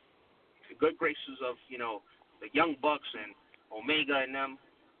the good graces of, the Young Bucks and Omega and them,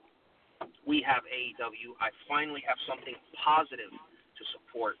 we have AEW. I finally have something positive to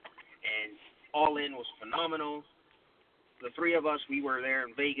support. And All In was phenomenal. The three of us, we were there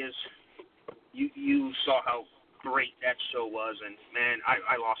in Vegas. You saw how great that show was, and man,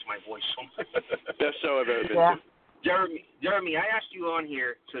 I lost my voice so much. Best show I've ever been to. Jeremy, I asked you on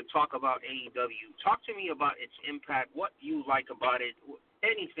here to talk about AEW. Talk to me about its impact, what you like about it,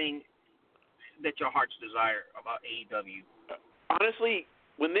 anything that your heart's desire about AEW. Honestly,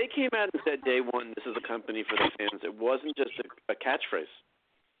 when they came out and said day one, this is a company for the fans, it wasn't just a catchphrase.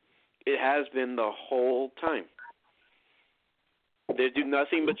 It has been the whole time. They do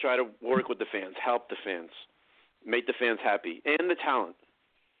nothing but try to work with the fans, help the fans, make the fans happy, and the talent.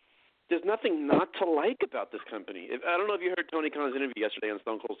 There's nothing not to like about this company. I don't know if you heard Tony Khan's interview yesterday on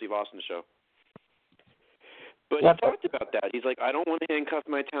Stone Cold Steve Austin's show. But he talked about that. He's like, I don't want to handcuff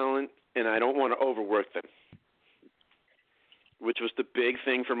my talent, and I don't want to overwork them, which was the big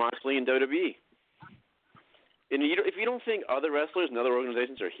thing for Moxley and WWE. And if you don't think other wrestlers and other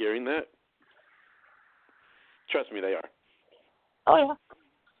organizations are hearing that, trust me, they are. Oh, yeah.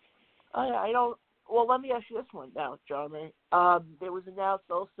 I don't. Well, let me ask you this one now, Jeremy. There was announced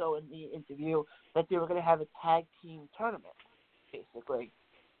also in the interview that they were going to have a tag team tournament, basically.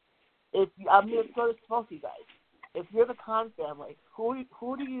 I'm going to throw this to both of you guys. If you're the Khan family, who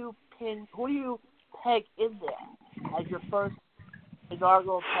do you peg in there as your first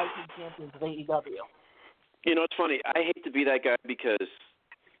inaugural tag team champions of AEW? You know, it's funny. I hate to be that guy because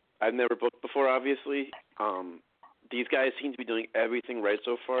I've never booked before, obviously. These guys seem to be doing everything right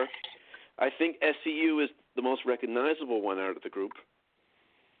so far. I think SCU is the most recognizable one out of the group.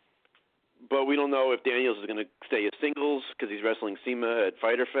 But we don't know if Daniels is going to stay as singles because he's wrestling SEMA at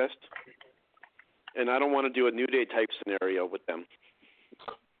Fyter Fest. And I don't want to do a New Day type scenario with them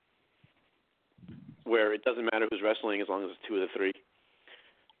where it doesn't matter who's wrestling as long as it's two of the three.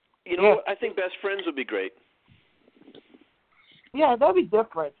 You know, I think Best Friends would be great. Yeah, that'd be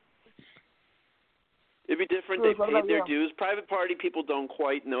different. It'd be different. They paid their dues. Private Party people don't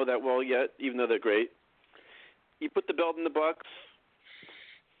quite know that well yet, even though they're great. You put the belt in the Bucks,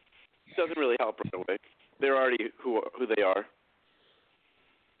 doesn't really help right away. They're already who they are.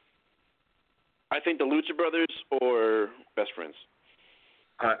 I think the Lucha Brothers or Best Friends.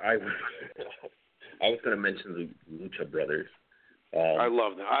 I was going to mention the Lucha Brothers. I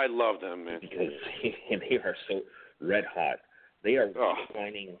love them. I love them, man. Because they are so red hot. They are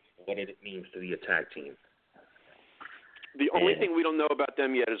defining what it means to be a tag team. The only thing we don't know about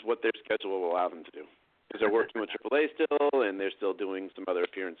them yet is what their schedule will allow them to do. Because they're working with AAA still, and they're still doing some other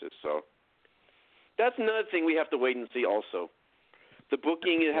appearances. So that's another thing we have to wait and see also. The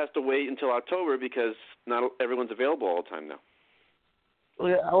booking, it has to wait until October because not everyone's available all the time now.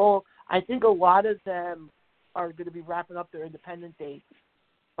 Well, I think a lot of them are going to be wrapping up their independent dates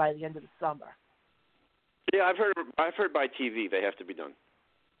by the end of the summer. Yeah, I've heard by TV they have to be done.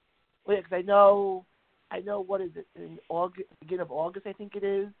 Well, yeah, because I know, what is it, in August, beginning of August, I think it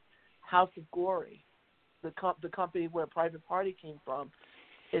is, House of Glory, the company where Private Party came from,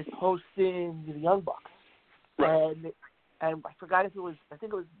 is hosting the Young Bucks. Right. And I forgot if it was, I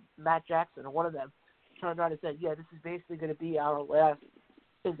think it was Matt Jackson or one of them turned around and said, yeah, this is basically going to be our last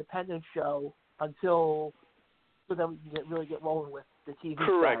independent show so that we can really get rolling with the TV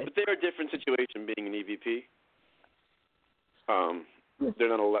Correct, side. but they're a different situation being an EVP. They're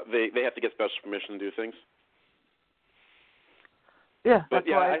not allowed, they have to get special permission to do things. Yeah, but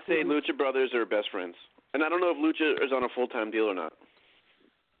yeah, I say Lucha Brothers are Best Friends. And I don't know if Lucha is on a full-time deal or not.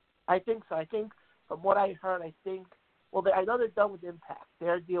 I think so. I think from what I heard, I know they're done with Impact.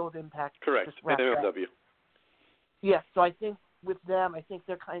 Their deal with Impact. Correct, NJPW. Yeah, so I think with them, I think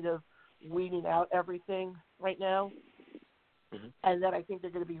they're kind of weeding out everything right now. Mm-hmm. And then I think they're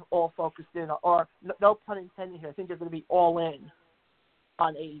going to be all focused in, or no pun intended here, I think they're going to be all in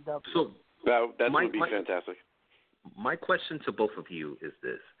on AEW. So that would be fantastic. My question to both of you is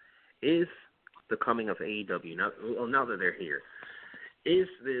this. Is the coming of AEW, now that they're here, is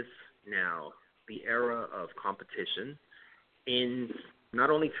this now the era of competition in not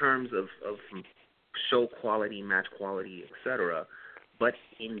only terms of show quality, match quality, etc., but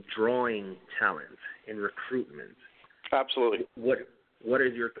in drawing talent, in recruitment? Absolutely. What are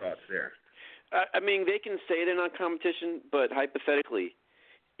your thoughts there? I mean, they can say they're not competition, but hypothetically,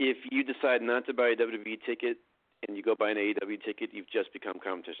 if you decide not to buy a WWE ticket and you go buy an AEW ticket, you've just become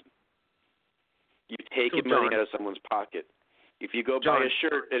competition. You've taken money out of someone's pocket. If you go buy a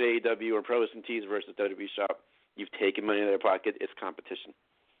shirt at AEW or Pros and Tees versus WWE shop, you've taken money out of their pocket. It's competition.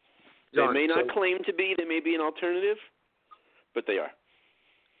 John, they may not claim to be. They may be an alternative, but they are.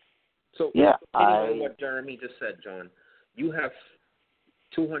 So, on what Jeremy just said, John, you have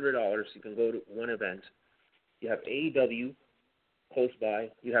 $200. You can go to one event. You have AEW close by.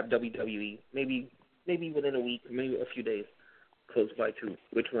 You have WWE, maybe within a week, maybe a few days, close by too.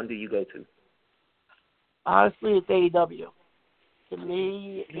 Which one do you go to? Honestly, it's AEW. To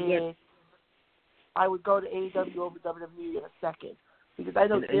me, I would go to AEW over WWE in a second. Because I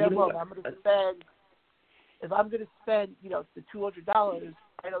know damn well if I'm going to spend, the $200,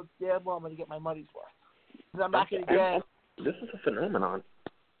 I know damn well I'm going to get my money's worth. Because I'm not going to get... This is a phenomenon.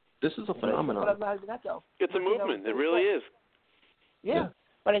 But I'm not even that, though. It's a movement. It really is. Yeah.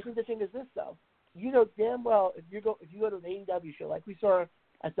 But I think the thing is this, though. You know damn well if you go to an AEW show, like we saw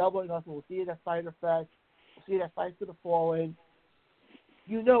at Double or Nothing, we'll see it at Fighter Fest, we'll see it at Fight for the Fallen.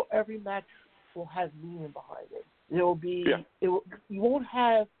 Every match will have meaning behind it. There will be, you won't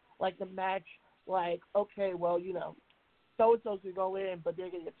have like the match like, okay, well, so-and-so's going to go in, but they're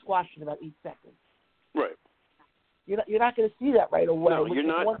going to get squashed in about 8 seconds. Right. You're not going to see that right away. No, you're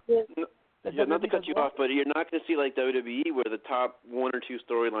not. Not to cut you off, but you're not going to see like WWE where the top 1 or 2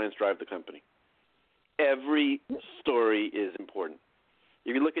 storylines drive the company. Every story is important.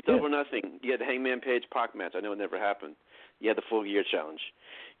 If you look at Double or Nothing, you had the Hangman Page Pac match. I know it never happened. You had the Full Gear Challenge.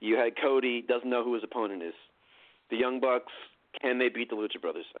 You had Cody doesn't know who his opponent is. The Young Bucks, can they beat the Lucha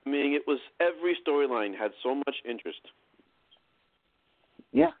Brothers? I mean, it was every storyline had so much interest.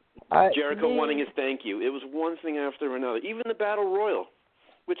 Yeah. Jericho wanting his thank you. It was one thing after another. Even the Battle Royal,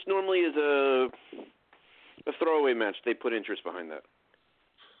 which normally is a throwaway match, they put interest behind that.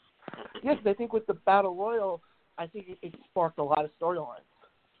 Yes, I think with the Battle Royal, I think it sparked a lot of storylines.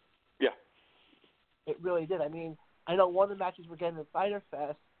 Yeah. It really did. I mean, I know one of the matches we're getting at Fighter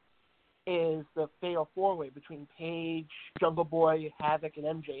Fest is the Fatal 4-Way between Paige, Jungle Boy, Havoc,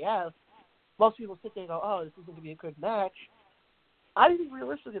 and MJF. Most people sit there and go, oh, this isn't going to be a good match. I think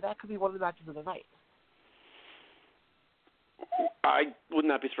realistically that could be one of the matches of the night. I would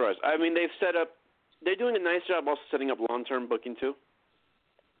not be surprised. I mean, they're doing a nice job also setting up long-term booking too,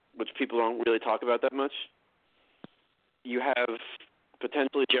 which people don't really talk about that much. You have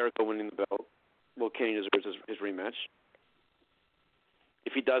potentially Jericho winning the belt. Well, Kenny deserves his rematch.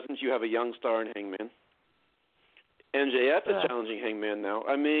 If he doesn't, you have a young star in Hangman. NJF is challenging Hangman now.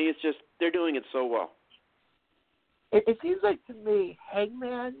 I mean, it's just they're doing it so well. It seems like to me,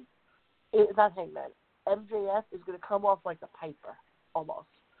 MJF is going to come off like the Piper, almost.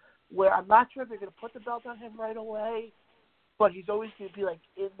 Where I'm not sure if they're going to put the belt on him right away, but he's always going to be like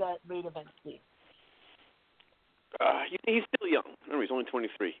in that main event scene. He's still young. Remember, he's only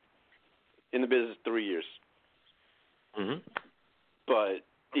 23. In the business 3 years. Mm-hmm. But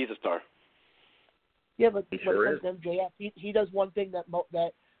he's a star. Yeah, but he when sure it comes to MJF, he does one thing that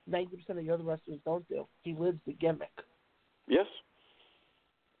 90% of the other wrestlers don't do. He lives the gimmick. Yes.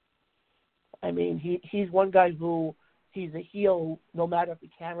 I mean, he's one guy who he's a heel no matter if the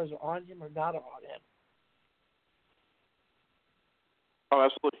cameras are on him or not on him. Oh,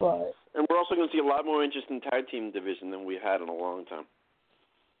 absolutely. But, and we're also going to see a lot more interest in tag team division than we've had in a long time.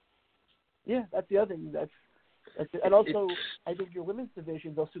 Yeah, that's the other thing. And also, I think your women's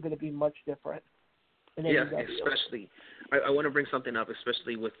division is also going to be much different. Yeah, especially. I want to bring something up,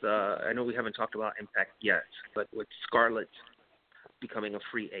 especially with, I know we haven't talked about Impact yet, but with Scarlett becoming a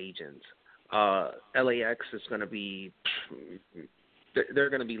free agent, LAX is going to be, they're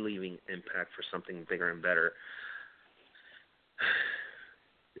going to be leaving Impact for something bigger and better.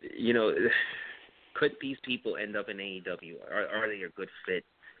 You know, could these people end up in AEW? Are they a good fit?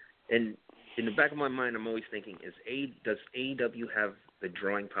 And in the back of my mind, I'm always thinking, does AEW have the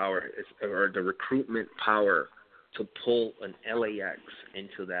drawing power or the recruitment power to pull an LAX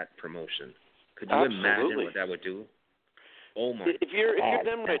into that promotion? Could you imagine what that would do? Oh my! If you're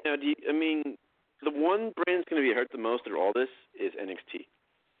them right now, the one brand's going to be hurt the most through all this is NXT.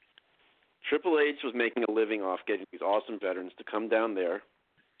 Triple H was making a living off getting these awesome veterans to come down there,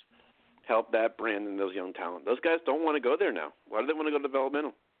 help that brand and those young talent. Those guys don't want to go there now. Why do they want to go to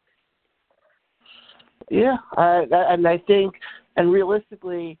developmental? Yeah, and I think, and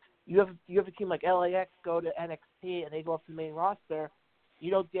realistically, you have a team like LAX go to NXT and they go up to the main roster.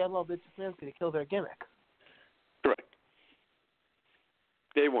 You know damn well Vince McMahon's going to kill their gimmick. Correct.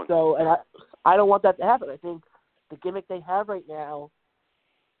 Day one. So, and I don't want that to happen. I think the gimmick they have right now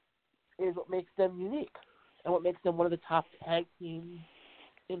is what makes them unique and what makes them one of the top tag teams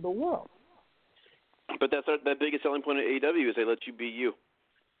in the world. But that's that biggest selling point of AEW is they let you be you.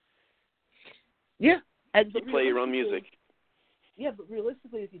 Yeah. And you play your own music. Yeah, but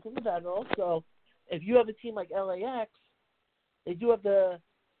realistically, if you think about it also, if you have a team like LAX, they do have the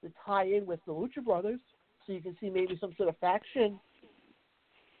tie-in with the Lucha Brothers, so you can see maybe some sort of faction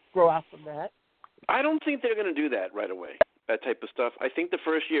grow out from that. I don't think they're going to do that right away, that type of stuff. I think the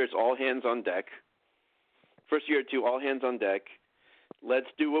first year it's all hands on deck. First year or two, all hands on deck. Let's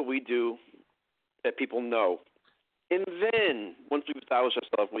do what we do that people know. And then, once we've established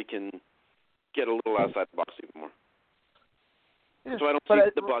ourselves, we can get a little outside the box even more. Yeah, so I don't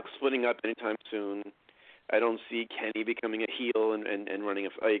see the Bucks splitting up anytime soon. I don't see Kenny becoming a heel and running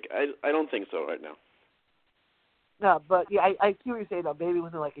I don't think so right now. No, but yeah, I see what you're saying though. Maybe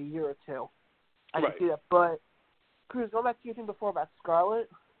within like a year or two, I can see that. But Cruz, going back to your thing before about Scarlett,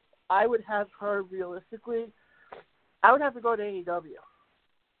 I would have her realistically. I would have to go to AEW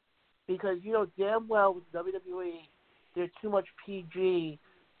because you know damn well with WWE, there's too much PG.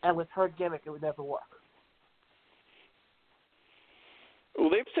 And with her gimmick, it would never work.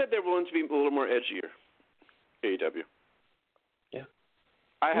 Well, they've said they're willing to be a little more edgier, AEW. Yeah.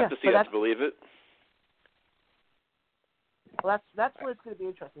 I have to see that to believe it. Well, that's where it's going to be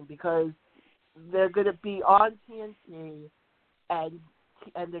interesting because they're going to be on TNT and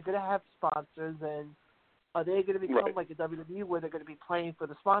they're going to have sponsors. And are they going to become like a WWE where they're going to be playing for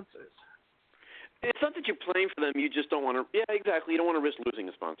the sponsors? It's not that you're playing for them. You just don't want to. Yeah, exactly. You don't want to risk losing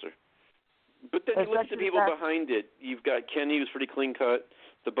a sponsor. But then you look at the people behind it. You've got Kenny, who's pretty clean cut.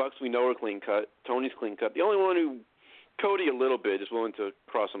 The Bucks, we know, are clean cut. Tony's clean cut. The only one who, Cody, a little bit, is willing to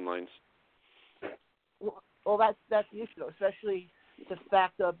cross some lines. Well, that's the issue, especially the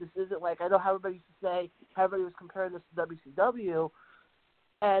fact of this isn't like I know how everybody used to say. How everybody was comparing this to WCW,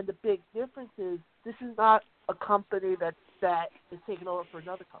 and the big difference is this is not a company that is taking over for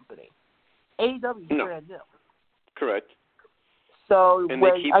another company. AEW is brand new. Correct. So and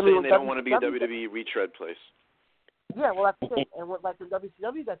they keep saying they don't want to be a WWE retread place. Yeah, well, that's the thing. And when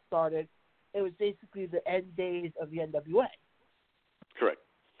WCW got started, it was basically the end days of the NWA. Correct.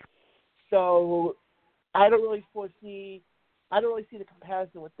 So I don't really see the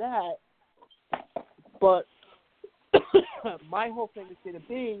comparison with that. But my whole thing is going to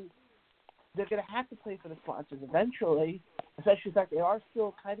be they're going to have to play for the sponsors eventually, especially the fact they are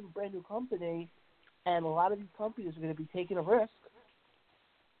still kind of a brand new company, and a lot of these companies are going to be taking a risk.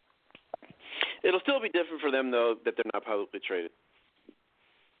 It'll still be different for them, though, that they're not publicly traded.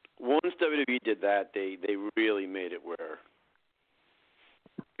 Once WWE did that, they really made it where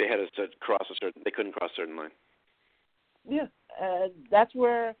they had to cross they couldn't cross a certain line. Yeah, and that's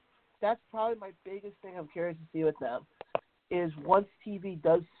probably my biggest thing I'm curious to see with them is once TV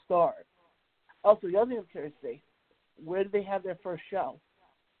does start. Also, the other thing I'm curious to see, where do they have their first show?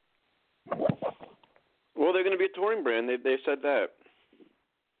 Well, they're going to be a touring brand. They said that.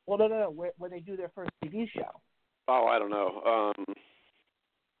 Well, no. Where they do their first TV show. Oh, I don't know.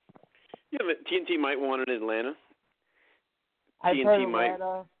 Yeah, but TNT might want it in Atlanta. I've heard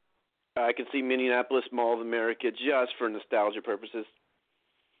Atlanta. I can see Minneapolis, Mall of America, just for nostalgia purposes.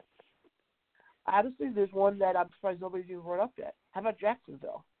 Honestly, there's one that I'm surprised nobody's even brought up yet. How about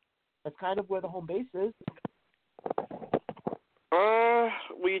Jacksonville? That's kind of where the home base is.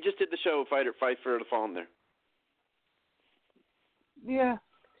 We just did the show Fight for the Fallen there. Yeah.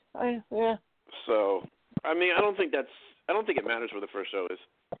 Yeah. So, I mean, I don't think it matters where the first show is.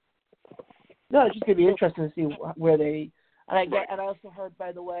 No, it's just gonna be interesting to see where they. And I also heard,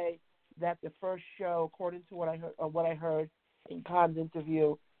 by the way, that the first show, according to what I heard in Khan's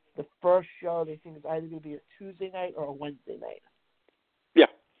interview, the first show they think is either going to be a Tuesday night or a Wednesday night. Yeah.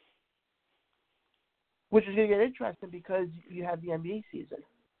 Which is going to get interesting because you have the NBA season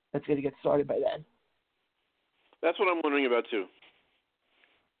that's going to get started by then. That's what I'm wondering about too.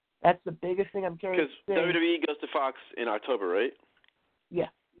 That's the biggest thing I'm curious. Because WWE goes to Fox in October, right? Yeah.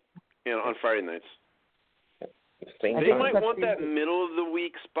 On Friday nights. They might want that middle of the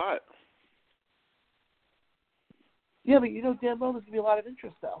week spot. Yeah, but you know damn well there's going to be a lot of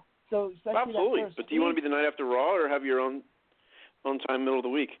interest, though. So absolutely. But do you want to be the night after Raw or have your own time middle of the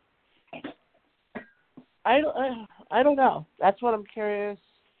week? I don't know. That's what I'm curious.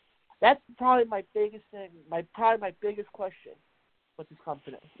 That's probably my biggest thing. My biggest question with this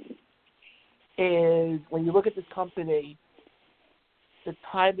company is when you look at this company, the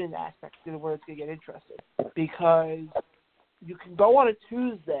timing aspect is where it's going to get interesting because you can go on a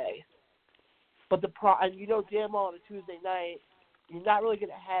Tuesday, but and you know damn well on a Tuesday night you're not really going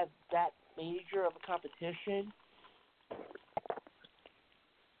to have that major of a competition.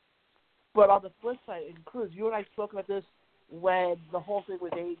 But on the flip side, and Cruz, you and I spoke about this when the whole thing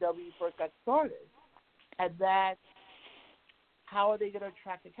with AEW first got started, and that how are they going to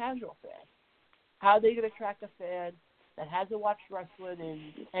attract a casual fan? How are they going to attract a fan that hasn't watched wrestling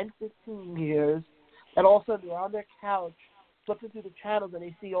in 10, 15 years, that all of a sudden they're on their couch, flipping through the channels, and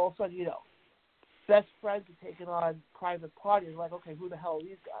they see all of a sudden, best friends are taking on private parties. Like, okay, who the hell are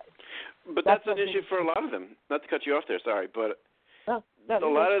these guys? But that's an issue for a lot of them. Not to cut you off there, sorry, but a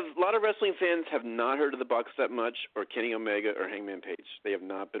lot of wrestling fans have not heard of the Bucks that much, or Kenny Omega, or Hangman Page. They have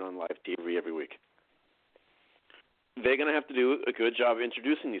not been on live TV every week. They're going to have to do a good job of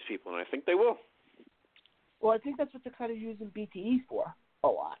introducing these people, and I think they will. Well, I think that's what they're kind of using BTE for a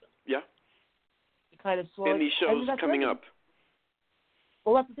lot. Yeah. To kind of and these shows coming up.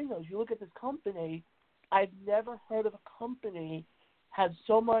 Well, that's the thing, though. Is you look at this company, I've never heard of a company have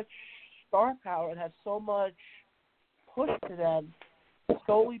so much star power and have so much push to them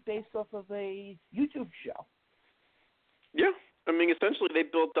solely based off of a YouTube show. Yeah. I mean, essentially, they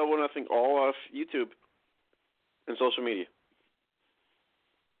built Double or Nothing all off YouTube and social media.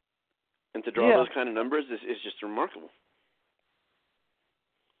 And to draw those kind of numbers is just remarkable.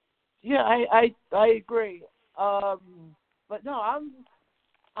 Yeah, I agree. But no,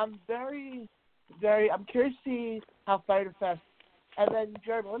 I'm very, very. I'm curious to see how Fyter Fest. And then,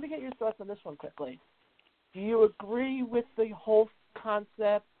 Jeremy, let me get your thoughts on this one quickly. Do you agree with the whole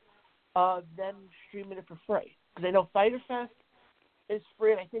concept of them streaming it for free? Because I know Fyter Fest is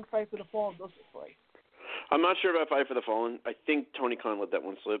free, and I think Fight for the Fallen goes for free. I'm not sure about Fight for the Fallen. I think Tony Khan let that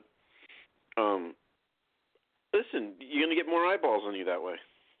one slip. Listen, you're going to get more eyeballs on you that way.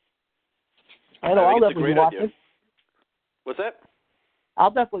 I know, I'll definitely be watching. Idea. What's that?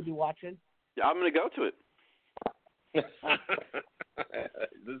 I'll definitely be watching. Yeah, I'm going to go to it.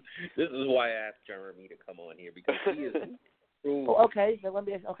 This is why I asked Jeremy to come on here, because he is true. Oh, okay, then I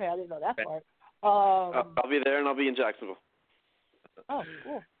didn't know that part. I'll be there, and I'll be in Jacksonville. Oh,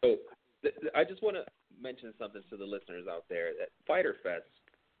 cool. So, I just want to mention something to the listeners out there, that Fyter Fest,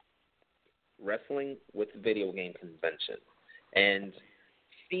 wrestling with video game convention, and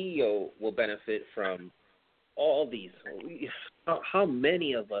CEO will benefit from all these. How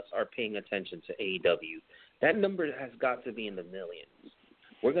many of us are paying attention to AEW? That number has got to be in the millions.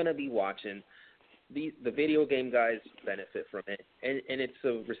 We're going to be watching. The video game guys benefit from it, and it's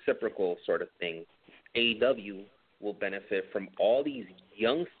a reciprocal sort of thing. AEW will benefit from all these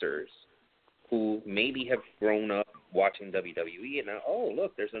youngsters who maybe have grown up watching WWE, and now, oh,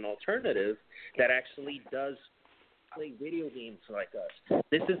 look, there's an alternative that actually does play video games like us.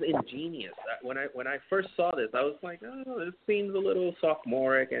 This is ingenious. When I first saw this, I was like, oh, this seems a little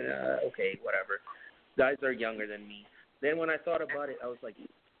sophomoric and okay, whatever. Guys are younger than me. Then when I thought about it, I was like,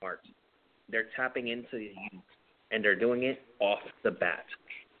 smart. They're tapping into the youth, and they're doing it off the bat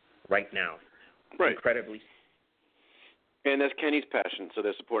right now. Right. Incredibly. And that's Kenny's passion, so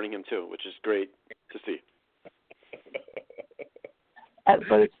they're supporting him too, which is great to see.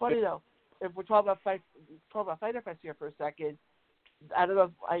 But it's funny though. If we're talking about Fyter Fest here for a second, I don't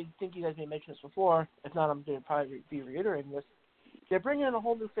know. I think you guys may have mentioned this before. If not, I'm going to probably be reiterating this. They're bringing in a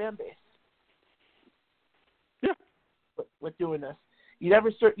whole new fan base. Yeah. With doing this, you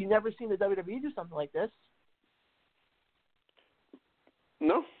never seen the WWE do something like this.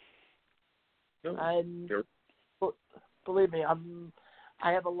 No. And believe me,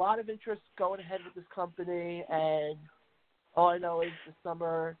 I have a lot of interest going ahead with this company, and all I know is the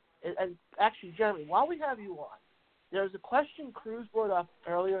summer. And actually, Jeremy, while we have you on, there's a question Cruz brought up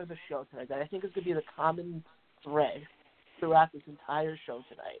earlier in the show tonight that I think is going to be the common thread throughout this entire show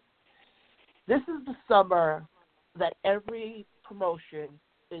tonight. This is the summer that every promotion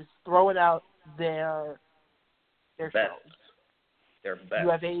is throwing out their best. shows. Their best. You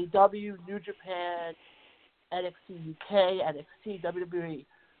have AEW, New Japan, NXT UK, NXT, WWE.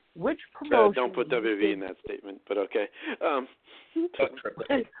 Which promotion? Don't put WWE in that statement, but okay.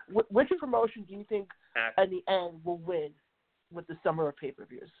 Which promotion do you think, in the end, will win with the summer of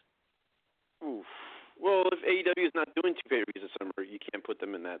pay-per-views? Oof. Well, if AEW is not doing 2 pay-per-views this summer, you can't put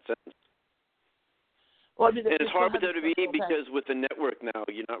them in that sentence. Well, I mean, and it's hard with WWE because with the network now,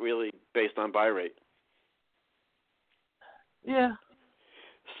 you're not really based on buy rate. Yeah.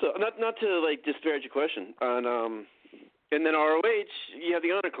 So not to disparage your question on and then ROH, you have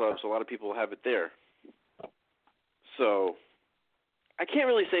the Honor Club, so a lot of people have it there. So I can't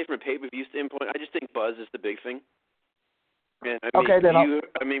really say from a pay-per-view standpoint. I just think buzz is the big thing. And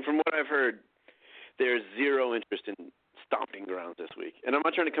I mean, from what I've heard, there's zero interest in Stomping Grounds this week. And I'm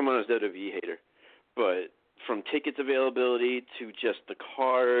not trying to come on as a WWE hater, but from tickets availability to just the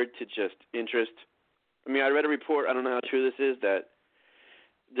card to just interest. I mean, I read a report, I don't know how true this is, that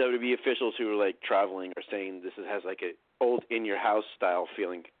WWE officials who are traveling are saying this has a old in-your-house style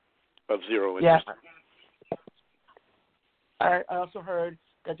feeling of zero interest. Yeah. I also heard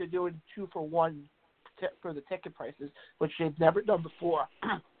that they're doing 2-for-1 for the ticket prices, which they've never done before.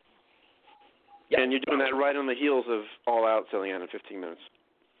 And you're doing that right on the heels of All Out selling out in 15 minutes.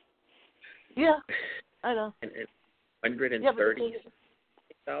 Yeah, I know. And 130,000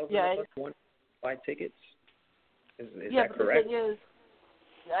 of us want to buy tickets? Is that correct? The thing is,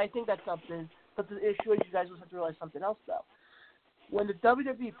 I think that's something. But the issue is you guys also have to realize something else, though. When the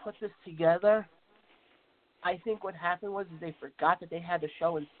WWE put this together, I think what happened was they forgot that they had a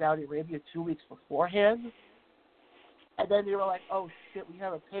show in Saudi Arabia 2 weeks beforehand. And then they were like, oh, shit, we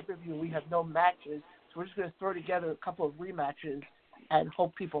have a pay-per-view. We have no matches. So we're just going to throw together a couple of rematches and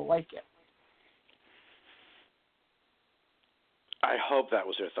hope people like it. I hope that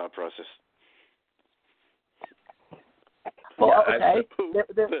was their thought process. Well, okay.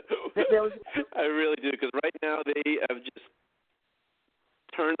 I really do, because right now they have just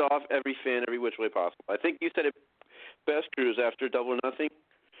turned off every fan every which way possible. I think you said it best, Cruz, after Double or Nothing.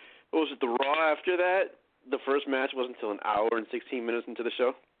 What was it, the Raw after that? The first match wasn't until an hour and 16 minutes into the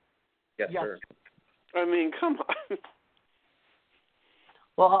show? Yes, sir. I mean, come on.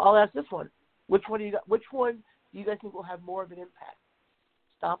 Well, I'll ask this one. Which one do you guys think will have more of an impact?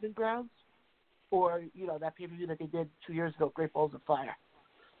 Stomping Grounds? Or, that pay-per-view that they did 2 years ago, Great Balls of Fire?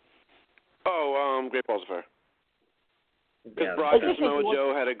 Oh, Great Balls of Fire. Because Brock and Samoa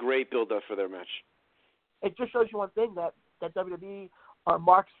Joe had a great build-up for their match. It just shows you one thing, that WWE are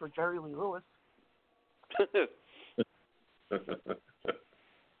marks for Jerry Lee Lewis. There's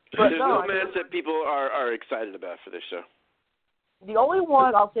no match that people are excited about for this show. The only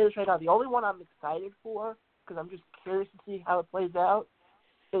one, I'll say this right now, the only one I'm excited for, because I'm just curious to see how it plays out,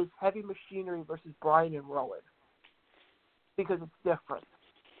 is Heavy Machinery versus Bryan and Rowan. Because it's different.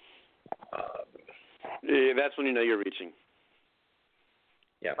 Yeah, that's when you know you're reaching.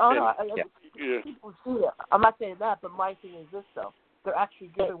 Yeah. Oh, no, people see it. I'm not saying that, but my thing is this, though. They're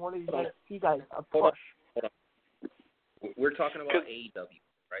actually giving one of these guys a push. Hold on. We're talking about AEW,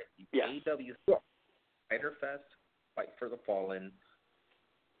 right? Yeah. AEW, Fyter Fest, Fight for the Fallen,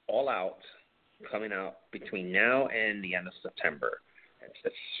 All Out, coming out between now and the end of September.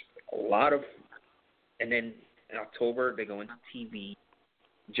 It's a lot of, and then in October they go into TV.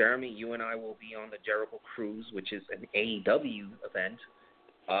 Jeremy, you and I will be on the Jericho Cruise, which is an AEW event.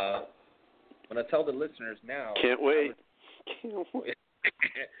 I'm going to tell the listeners now. Can't wait. You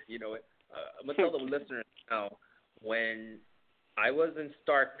know it. I'm going to tell the listeners now when I was in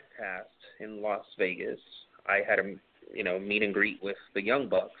StarCast in Las Vegas, I had a meet and greet with the Young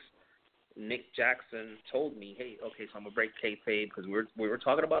Bucks. Nick Jackson told me, "Hey, okay, so I'm gonna break kayfabe because we were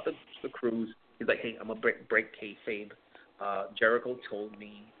talking about the cruise." He's like, "Hey, I'm gonna break kayfabe." Jericho told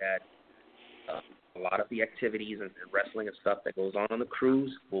me that a lot of the activities and wrestling and stuff that goes on the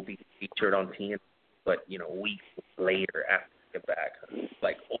cruise will be featured on TNT, but weeks later after we get back.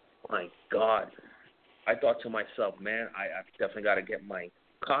 Like, oh my God! I thought to myself, man, I definitely got to get my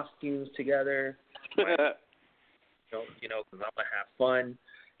costumes together, because I'm gonna have fun.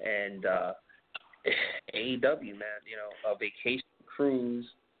 And AEW, man, a vacation cruise.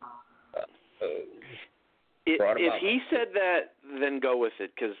 If he said that, then go with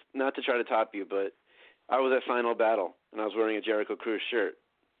it, because not to try to top you, but I was at Final Battle, and I was wearing a Jericho Cruise shirt.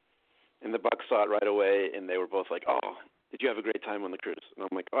 And the Bucks saw it right away, and they were both like, "Oh, did you have a great time on the cruise?" And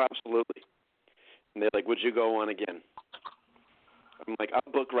I'm like, "Oh, absolutely." And they're like, "Would you go on again?" I'm like,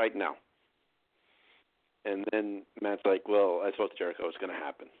 "I'll book right now." And then Matt's like, "Well, I spoke to Jericho. It's going to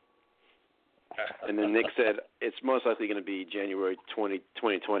happen." And then Nick said, "It's most likely going to be January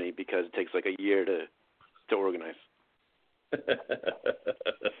 2020 because it takes like a year to organize."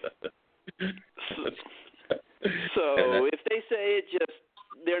 So if they say it,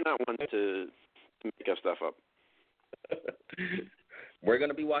 they're not one to make up stuff up. We're going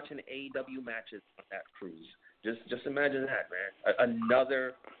to be watching AEW matches on that cruise. Just imagine that, man.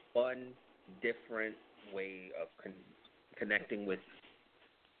 Another fun, different way of connecting with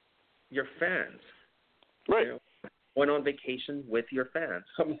your fans. Right. Going on vacation with your fans.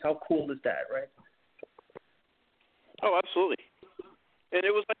 I mean, how cool is that, right? Oh, absolutely. And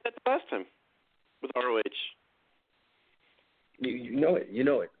it was like that the last time with ROH. You know it.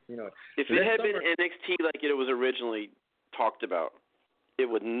 If it had been NXT like it was originally talked about, it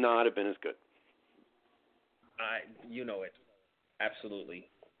would not have been as good. You know it. Absolutely.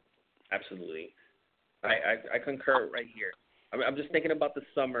 I concur right here. I'm just thinking about the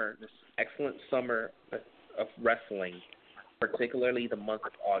summer, this excellent summer of wrestling, particularly the month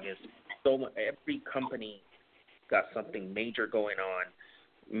of August. Every company got something major going on.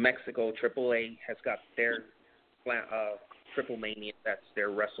 Mexico AAA has got their Triple Mania. That's their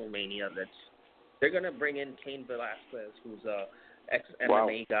WrestleMania. They're gonna bring in Cain Velasquez, who's a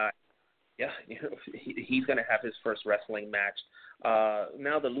ex-MMA guy. Yeah, he's gonna have his first wrestling match.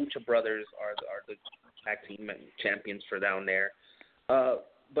 Now the Lucha Brothers are the tag team champions for down there.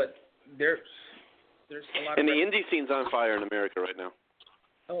 But there's a lot. And the indie scene's on fire in America right now.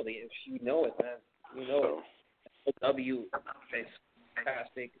 Oh, you know it, man. You know it. W is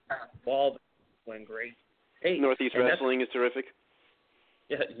fantastic. Evolve went great. Hey, Northeast Wrestling is terrific.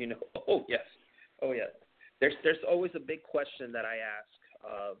 Yeah, Oh yes. There's always a big question that I ask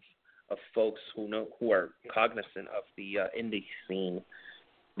of folks who are cognizant of the indie scene.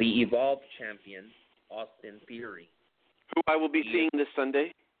 The Evolve champion, Austin Theory, who I will be seeing this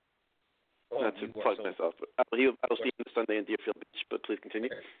Sunday. Not to plug myself, but I'll see him this Sunday in Deerfield Beach. But please continue.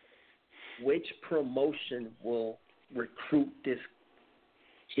 Which promotion will recruit this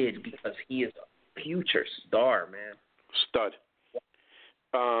kid, because he is a future star, man? Stud.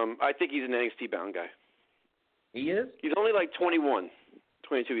 I think he's an NXT bound guy. He is? He's only like 21,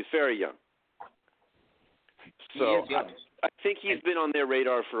 22. He's very young. So he is young. I think he's been on their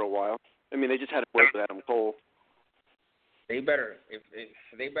radar for a while. I mean, they just had to work with Adam Cole. They better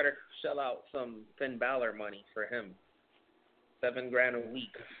shell out some Finn Balor money for him. $7,000 a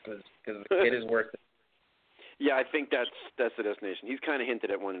week, because the kid is worth it. Yeah, I think that's the destination. He's kind of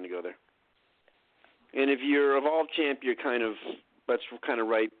hinted at wanting to go there. And if you're Evolve champ, that's kind of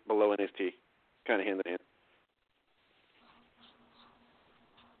right below NXT, kind of hand in hand.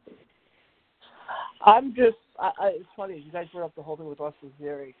 It's funny, you guys brought up the whole thing with Austin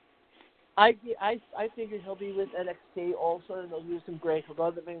Theory. I figured he'll be with NXT also, and they'll use him great. He'll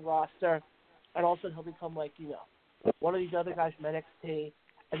go to the main roster, and also he'll become one of these other guys from NXT,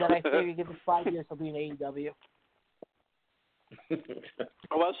 and then I figure give him 5 years, he'll be in AEW.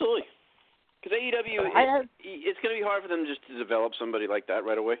 Oh, absolutely. Because AEW, it's going to be hard for them just to develop somebody like that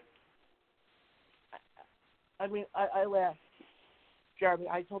right away. I mean, I laughed. Jeremy,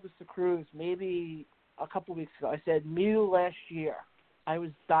 I told this to Cruz maybe a couple weeks ago. I said, me last year, I was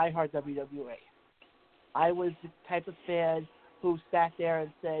diehard WWE. I was the type of fan who sat there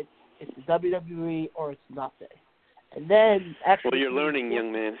and said, it's the WWE or it's nothing. And then actually... Well, you're learning,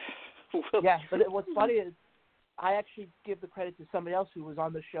 young man. Yeah, but what's funny is I actually give the credit to somebody else who was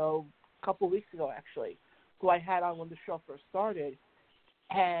on the show a couple of weeks ago, actually, who I had on when the show first started.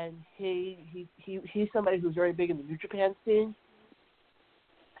 And he's somebody who's very big in the New Japan scene.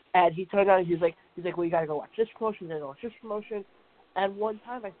 And he turned around and he's like, well, you got to go watch this promotion, then watch this promotion. And one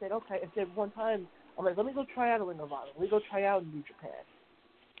time I said, okay. I'm like, let me go try out a Ring of Honor. Let me go try out New Japan.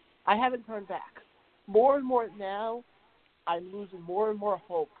 I haven't turned back. More and more now, I'm losing more and more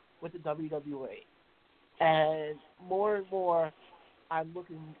hope with the WWE. And more, I'm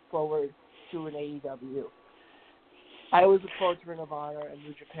looking forward to an AEW. I always look forward to Ring of Honor and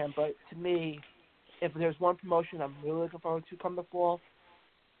New Japan, but to me, if there's one promotion I'm really looking forward to come the fall,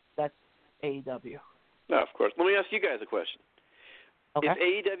 that's AEW. No, of course. Let me ask you guys a question. Okay.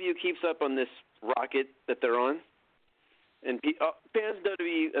 If AEW keeps up on this rocket that they're on, and fans of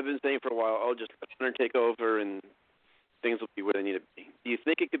WWE have been saying for a while, "Oh, just let Hunter take over and things will be where they need to be." Do you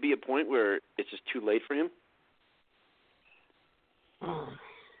think it could be a point where it's just too late for him?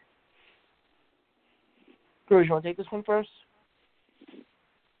 Bruce, you want to take this one first?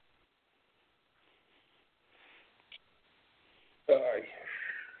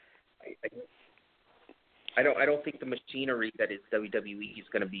 I don't think the machinery that is WWE is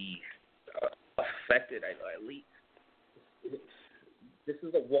going to be affected. At least this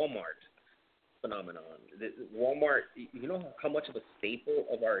is a Walmart phenomenon. Walmart, you know how much of a staple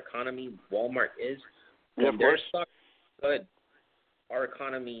of our economy Walmart is. Yeah, when their stock is good, our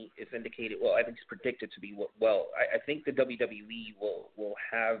economy is indicated. Well, I think it's predicted to be well. I think the WWE will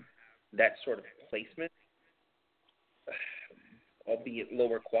have that sort of placement, albeit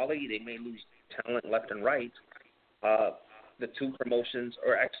lower quality. They may lose talent left and right. The two promotions,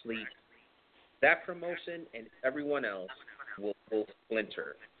 or actually that promotion and everyone else, will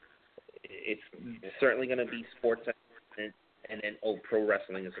splinter. It's certainly going to be sports entertainment, and then pro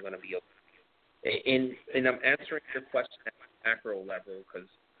wrestling is going to be okay. And I'm answering your question at the macro level because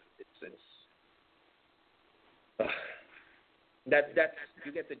that's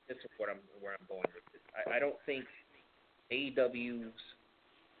you get the gist of where I'm going with this. I don't think AEW's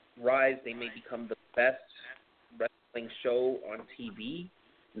rise, they may become the best wrestling show on TV.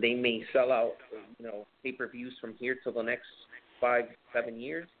 They may sell out, pay-per-views from here till the next 5-7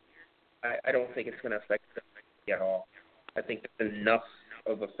 years. I don't think it's going to affect them at all. I think it's enough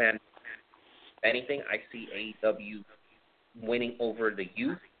of a fan. If anything, I see AEW winning over the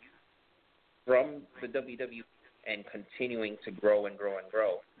youth from the WWE and continuing to grow and grow and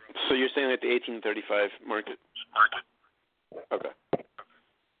grow. So you're saying that the 18-35 market? Okay.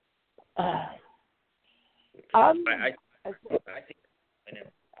 I think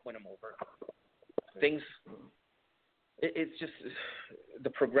win them over. Things. It's just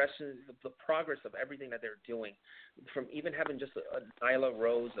the progression, the progress of everything that they're doing, from even having just a Nyla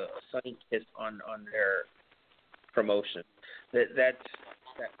Rose, a Sunny Kiss on their promotion. That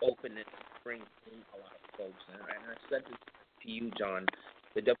openness brings in a lot of folks. And I said this to you, John.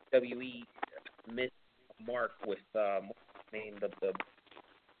 The WWE missed the mark with the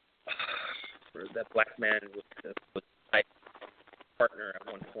black man with my partner at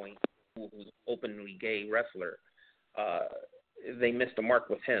one point, who was an openly gay wrestler. They missed the mark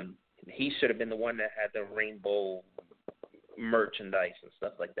with him. He should have been the one that had the rainbow merchandise and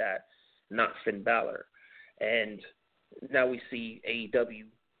stuff like that, not Finn Balor. And now we see AEW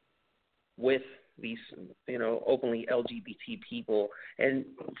with these, openly LGBT people and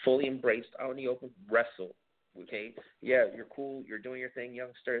fully embraced out in the open wrestle. Okay, yeah, you're cool, you're doing your thing,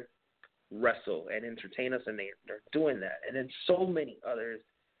 youngster. Wrestle and entertain us, and they're doing that. And then so many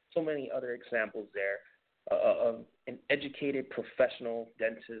other examples there of an educated professional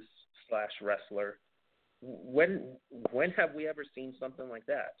dentist / wrestler. When have we ever seen something like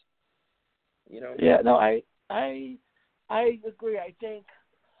that? Yeah, no, I agree. I think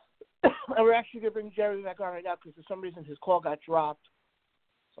we're actually going to bring Jeremy back on right now because for some reason his call got dropped.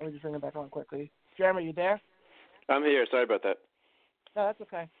 So let me just bring him back on quickly. Jeremy, you there? I'm here. Sorry about that. No, that's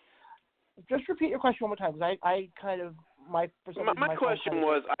okay. Just repeat your question one more time, because I kind of my question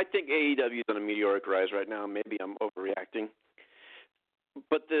was, I think AEW is on a meteoric rise right now. Maybe I'm overreacting,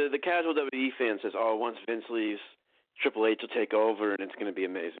 but the casual WWE fan says, "Oh, once Vince leaves, Triple H will take over, and it's going to be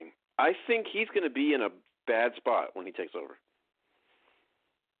amazing." I think he's going to be in a bad spot when he takes over.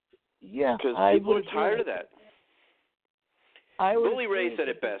 Yeah, because people are tired of that. Bully Ray said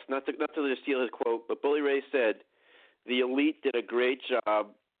it best. Not to just steal his quote, but Bully Ray said, "The Elite did a great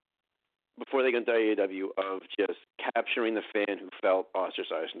job before they got into AEW of just capturing the fan who felt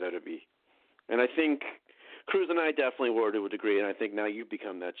ostracized in WWE." And I think Cruz and I definitely were to a degree, and I think now you've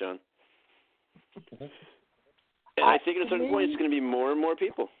become that, John. And I think at a certain point it's going to be more and more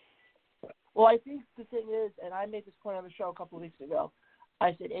people. Well, I think the thing is, and I made this point on the show a couple of weeks ago,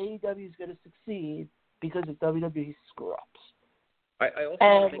 I said AEW is going to succeed because of WWE screw-ups. I also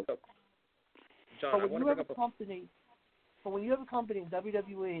want to think of, John, but when you have a company, But when you have a company in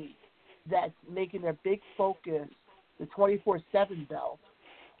WWE that's making their big focus the 24/7 belt,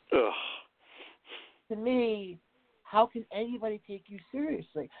 Ugh. to me, how can anybody take you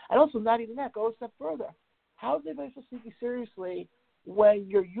seriously? And also, not even that, go a step further. How is anybody supposed to take you seriously when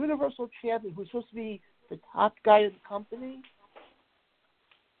your Universal Champion, who's supposed to be the top guy in the company,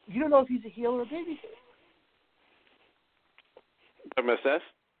 you don't know if he's a heel or a babyface? MSF?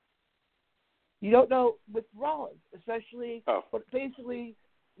 You don't know with Rollins, especially. Oh. But basically,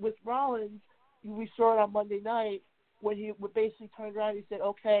 with Rollins, we saw it on Monday night when he would basically turn around and he said,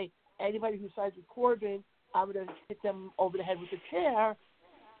 okay, anybody who sides with Corbin, I'm going to hit them over the head with a chair.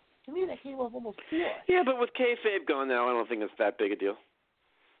 To me, that came off almost pure. Yeah, but with kayfabe gone now, I don't think it's that big a deal.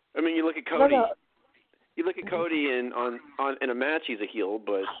 I mean, you look at Cody. No. You look at Cody, and in a match, he's a heel,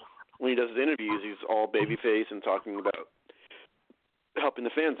 but when he does his interviews, he's all babyface and talking about helping the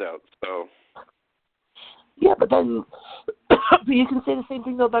fans out. So. Yeah, but then you can say the same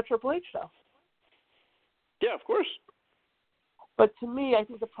thing though about Triple H, though. Yeah, of course. But to me, I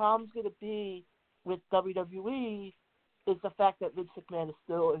think the problem's going to be with WWE is the fact that Vince McMahon is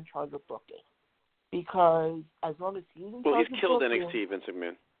still in charge of booking. Because as long as he's in charge he's killed booking, NXT, Vince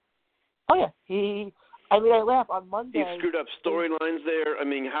McMahon. Oh, yeah. I laugh on Monday. He screwed up storylines there. I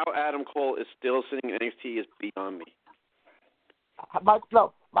mean, how Adam Cole is still sitting in NXT is beyond me.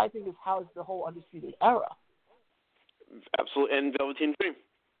 My thing is, how is the whole Undisputed Era? Absolutely. And Velveteen Dream.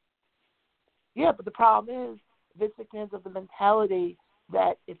 Yeah, but the problem is, Vince McMahon's of the mentality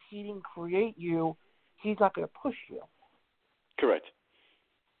that if he didn't create you, he's not going to push you. Correct.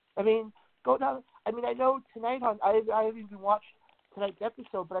 I mean, go down. I mean, I know tonight I haven't even watched tonight's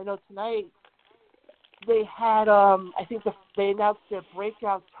episode, but I know tonight they had I think they announced their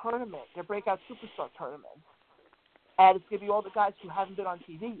breakout tournament, their breakout superstar tournament, and it's going to be all the guys who haven't been on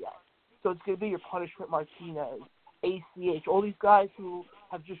TV yet. So it's going to be your Punishment Martinez, ACH, all these guys who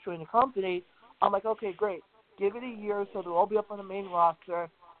have just joined the company. I'm like, okay, great. Give it a year so they'll all be up on the main roster,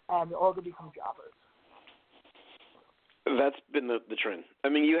 and they're all going to become jobbers. That's been the trend. I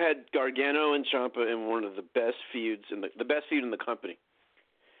mean, you had Gargano and Ciampa in one of the best feuds the best feud in the company,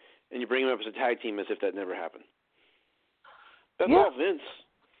 and you bring them up as a tag team as if that never happened. That's all Vince.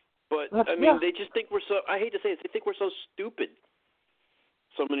 But they just think we're so. I hate to say it, they think we're so stupid.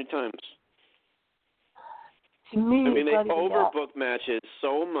 So many times. To me, I mean, they overbook matches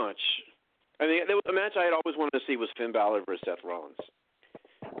so much. I mean, there was a match I had always wanted to see was Finn Balor versus Seth Rollins.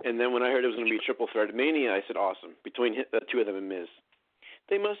 And then when I heard it was going to be a triple threat Mania, I said, awesome, between the two of them and Miz.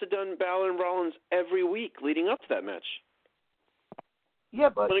 They must have done Balor and Rollins every week leading up to that match. Yeah,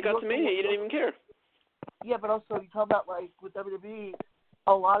 but when it got to Mania, you didn't even care. Yeah, but also you talk about, like, with WWE,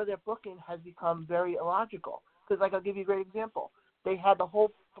 a lot of their booking has become very illogical. Because, like, I'll give you a great example. They had the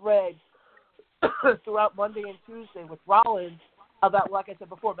whole thread throughout Monday and Tuesday with Rollins about, like I said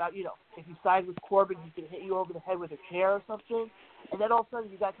before, about, you know, if you side with Corbin, he can hit you over the head with a chair or something. And then all of a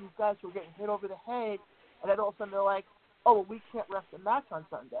sudden you got these guys who are getting hit over the head, and then all of a sudden they're like, oh, well, we can't ref the match on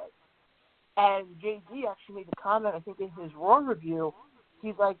Sunday. And JD actually made a comment, I think, in his Raw review.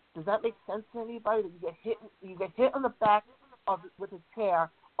 He's like, does that make sense to anybody that you get hit on the back with a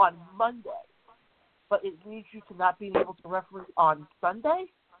chair on Monday, but it leads you to not being able to referee on Sunday?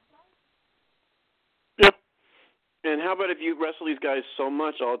 Yep. And how about if you wrestle these guys so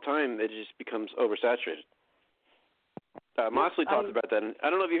much all the time that it just becomes oversaturated? Moxley talked about that. And I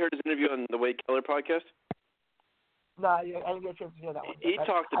don't know if you heard his interview on the Wade Keller podcast. No, I didn't get a chance to hear that one. He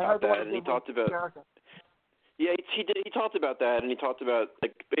talked about that, and he talked about... Jericho. Yeah, he did. He talked about that, and he talked about,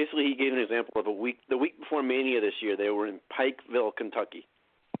 like, basically he gave an example of the week before Mania this year, they were in Pikeville, Kentucky.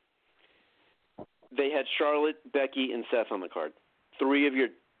 They had Charlotte, Becky, and Seth on the card. 3 of your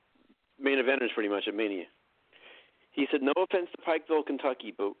main eventers pretty much at Mania. He said, no offense to Pikeville,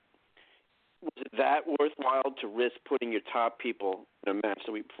 Kentucky, but was it that worthwhile to risk putting your top people in a match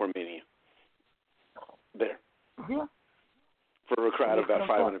the week before Mania? There. Yeah. For a crowd of about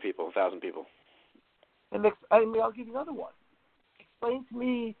 500 people, 1,000 people. And I'll give you another one. Explain to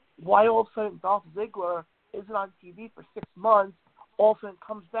me why all of a sudden Dolph Ziggler isn't on TV for 6 months, all of a sudden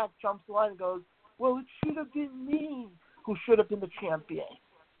comes back, jumps the line, and goes, well, it should have been me who should have been the champion.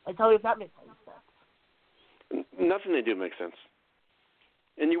 I tell you if that makes any sense. Nothing they do makes sense.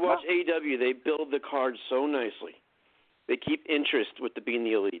 And you watch AEW, they build the card so nicely. They keep interest with the Being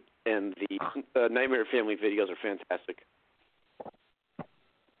the Elite, and the Nightmare Family videos are fantastic.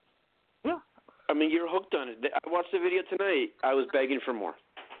 Yeah. I mean, you're hooked on it. I watched the video tonight. I was begging for more.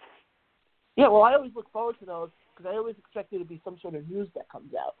 Yeah, well, I always look forward to those because I always expect there to be some sort of news that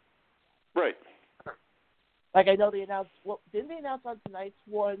comes out. Right. Like I know they announced, didn't they announce on tonight's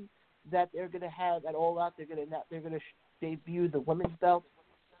one that they're going to have at All Out? They're going to debut the women's belt.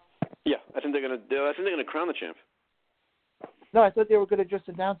 Yeah, I think they're gonna crown the champ. No, I thought they were going to just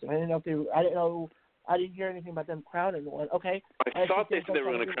announce it. I didn't know. I didn't hear anything about them crowning one. Okay. I thought they said they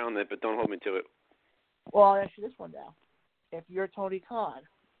were going to crown it, but don't hold me to it. Well, I'll ask you this one now. If you're Tony Khan,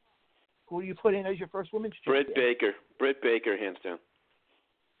 who do you put in as your first women's champion? Britt Baker, hands down.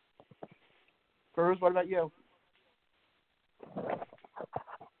 Cruz, what about you?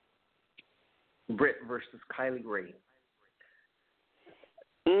 Britt versus Kylie Ray.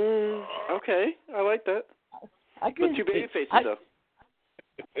 Okay, I like that. But two baby faces, though.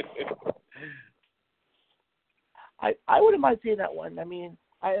 I wouldn't mind seeing that one. I mean,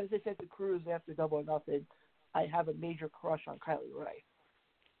 as I said to Cruz after Double or Nothing, I have a major crush on Kylie Ray.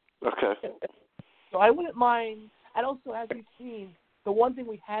 Okay. So I wouldn't mind. And also, as we've seen, the one thing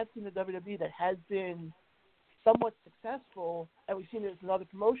we have seen in WWE that has been somewhat successful, and we've seen it in other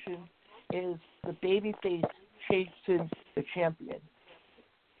promotions, is the babyface chasing the champion.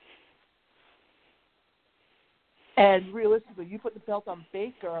 And realistically, you put the belt on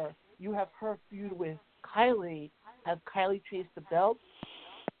Baker, you have her feud with Kylie, have Kylie chase the belt.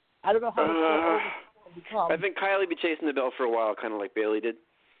 I don't know how it's going to become. I think Kylie be chasing the belt for a while, kind of like Bayley did.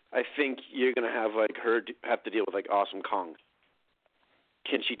 I think you're going to have like her have to deal with like Awesome Kong.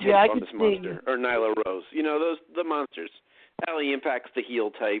 Can she take on this monster? Or Nyla Rose. You know, the monsters. Allie Impact's the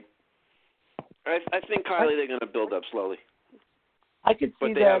heel type. I think Kylie they're going to build up slowly. I could see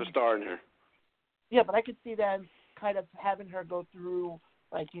but they have a star in her. Yeah, but I could see them kind of having her go through,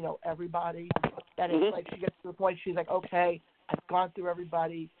 like, you know, everybody. That it's like she gets to the point she's like, okay, I've gone through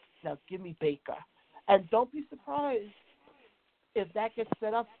everybody. Now give me Baker. And don't be surprised if that gets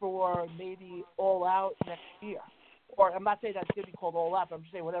set up for maybe All Out next year. Or I'm not saying that's going to be called All Out, but I'm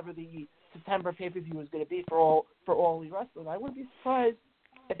just saying whatever the September pay-per-view is going to be for all these wrestlers. I wouldn't be surprised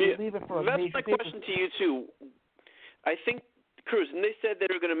if they leave it for a major That's my question to you, too. I think, Cruz, and they said they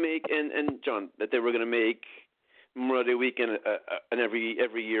were going to make, and John, that they were going to make Memorial Day weekend an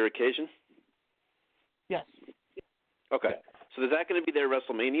every year occasion? Yes. Okay. So is that going to be their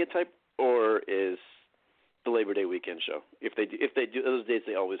WrestleMania type, or is the Labor Day weekend show? If they do those dates,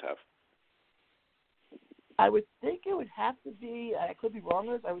 they always have. I would think it would have to be. I could be wrong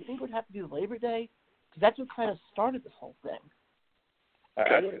with this. I would think it would have to be Labor Day because that's what kind of started this whole thing.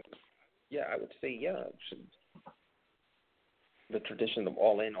 I would say the tradition of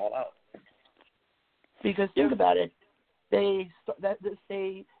all in, all out. Because think about it, they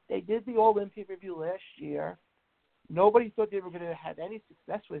did the All In pay-per-view last year. Nobody thought they were going to have any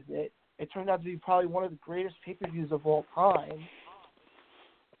success with it. It turned out to be probably one of the greatest pay-per-views of all time.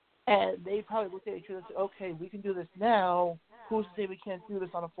 And they probably looked at each other and said, okay, we can do this now. Who's to say we can't do this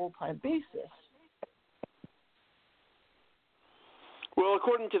on a full-time basis? Well,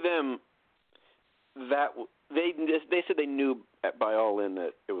 according to them, that they said they knew by All In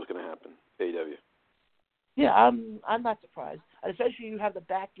that it was going to happen, AEW. Yeah, I'm not surprised. And especially you have the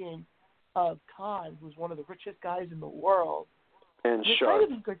backing of Khan, who's one of the richest guys in the world. And He's Sharp.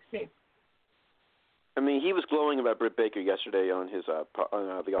 kind of in good shape. I mean, he was glowing about Britt Baker yesterday on his on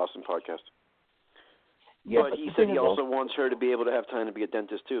the Awesome podcast. Yeah, but he said he also wants her to be able to have time to be a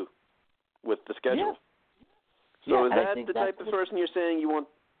dentist too, with the schedule. Yeah. So is that the type of person you're saying you want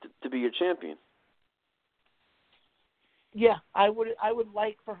to be your champion? Yeah, I would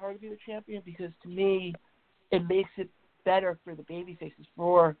like for her to be the champion because to me, it makes it better for the baby faces,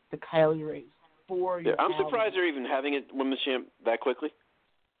 for the Kylie Rays, for your I'm Callie. surprised they're even having it women's champ that quickly.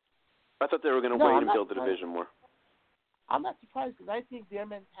 I thought they were going to wait and build the division more. I'm not surprised because I think their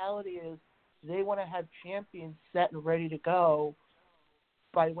mentality is they want to have champions set and ready to go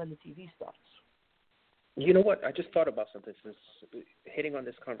by when the TV starts. You know what? I just thought about something. Since hitting on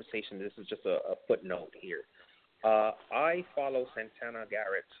this conversation, this is just a footnote here. I follow Santana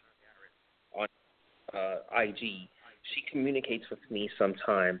Garrett on IG. She communicates with me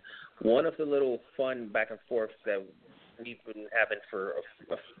sometime. One of the little fun back and forth that we've been having for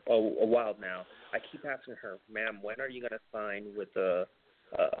a while now, I keep asking her, ma'am, when are you going to sign with a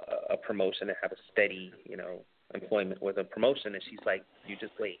promotion and have a steady, employment with a promotion? And she's like, you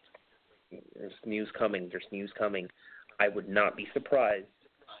just wait. There's news coming. I would not be surprised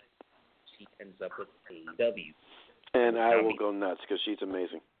if she ends up with AEW. And I will go nuts because she's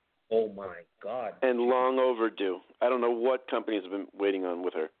amazing. Oh, my God. And long overdue. I don't know what companies have been waiting on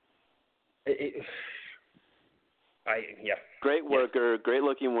with her. Great worker,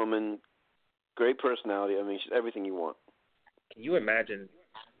 great-looking woman, great personality. I mean, she's everything you want. Can you imagine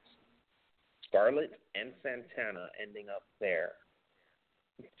Scarlett and Santana ending up there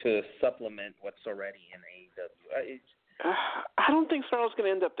to supplement what's already in AEW? I don't think Scarlett's going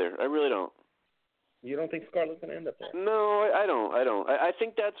to end up there. I really don't. You don't think Scarlett's going to end up there? No, I don't. I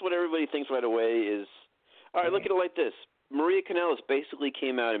think that's what everybody thinks right away is, all right, look at it like this. Maria Kanellis basically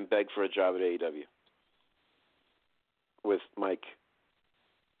came out and begged for a job at AEW with Mike.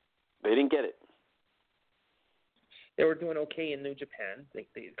 They didn't get it. They were doing okay in New Japan. They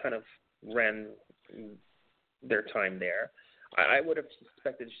kind of ran their time there. I would have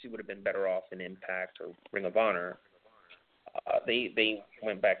suspected she would have been better off in Impact or Ring of Honor. They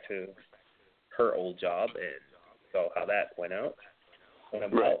went back to her old job and saw how that went out.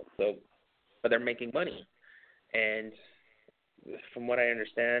 Right. So, but they're making money. And from what I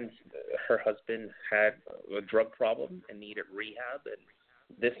understand, her husband had a drug problem and needed rehab,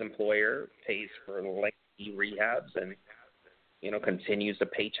 and this employer pays for lengthy rehabs and, continues the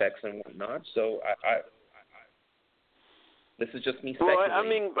paychecks and whatnot. So this is just me speculating. Well, I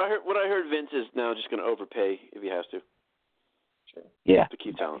mean, what I heard, Vince is now just going to overpay if he has to. Sure. Yeah. To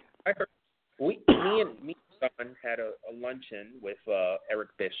keep talent. I heard me and Don had a luncheon with Eric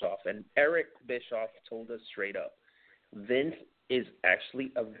Bischoff, and Eric Bischoff told us straight up, Vince is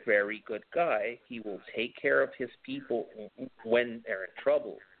actually a very good guy. He will take care of his people when they're in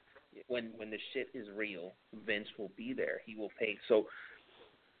trouble. When the shit is real, Vince will be there. He will pay. So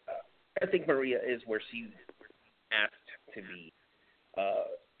I think Maria is where she asked to be.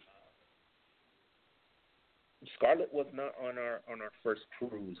 Scarlett was not on our first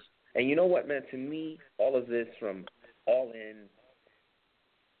cruise. And you know what, man? To me, all of this from All In,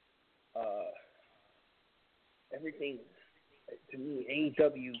 everything, to me,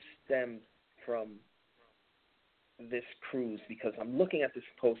 AEW stems from this cruise because I'm looking at this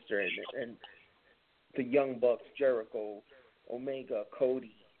poster and the Young Bucks, Jericho, Omega,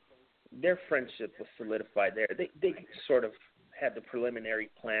 Cody, their friendship was solidified there. They sort of had the preliminary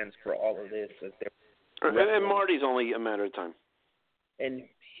plans for all of this. As and Marty's only a matter of time. And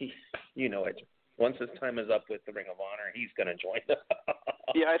he, it. Once his time is up with the Ring of Honor, he's going to join them.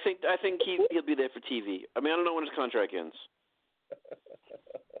 Yeah, I think he'll be there for TV. I mean, I don't know when his contract ends.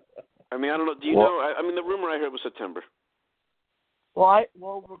 I mean, I don't know. Do you know? I mean, the rumor I heard was September. Well,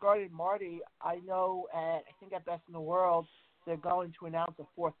 regarding Marty, I know I think at Best in the World, they're going to announce a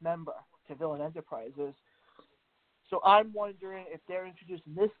fourth member to Villain Enterprises. So I'm wondering if they're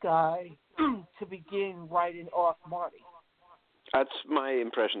introducing this guy to begin writing off Marty. That's my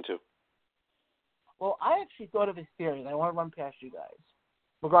impression, too. Well, I actually thought of a theory, and I want to run past you guys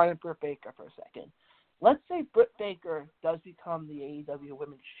regarding Britt Baker for a second. Let's say Britt Baker does become the AEW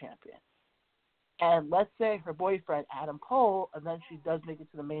Women's Champion. And let's say her boyfriend, Adam Cole, eventually does make it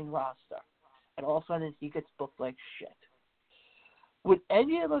to the main roster. And all of a sudden, he gets booked like shit. Would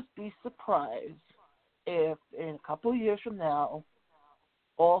any of us be surprised if in a couple of years from now,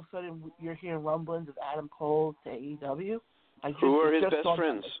 all of a sudden you're hearing rumblings of Adam Cole to AEW? Who are his best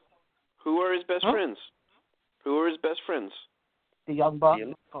friends? Who are his best friends? Who are his best friends? The Young Bucks,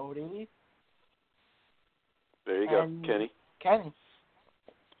 Cody. There you go, Kenny.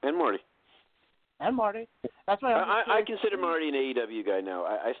 And Marty. That's why I consider Marty an AEW guy now.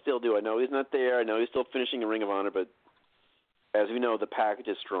 I still do. I know he's not there. I know he's still finishing a Ring of Honor, but as we know, the package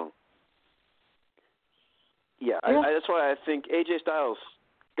is strong. Yeah. That's why I think AJ Styles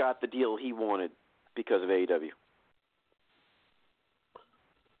got the deal he wanted because of AEW.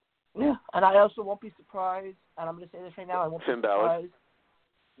 Yeah, and I also won't be surprised, and I'm going to say this right now, I won't be surprised.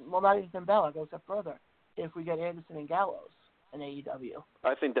 Well, not even Finn Balor, I'll go a step further. If we get Anderson and Gallows in AEW.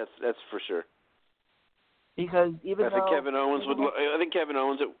 I think that's for sure. Because I think Kevin Owens would. I think Kevin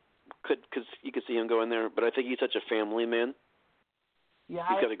Owens could, because you could see him going there. But I think he's such a family man. Yeah,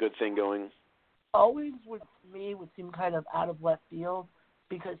 he's got a good thing going. Owens would seem kind of out of left field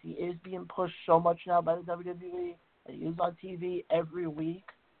because he is being pushed so much now by the WWE, and he is on TV every week.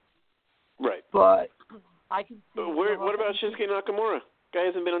 Right. But I can see. What about Shinsuke Nakamura? Guy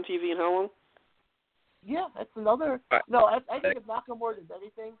hasn't been on TV in how long? Yeah, that's another. No, I think if Nakamura does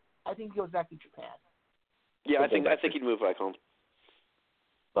anything, I think he goes back to Japan. Yeah, I think he'd move back home.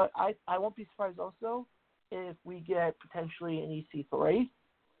 But I won't be surprised also if we get potentially an EC3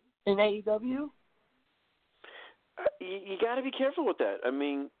 in AEW. You got to be careful with that. I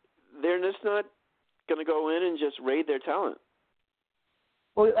mean, they're just not going to go in and just raid their talent.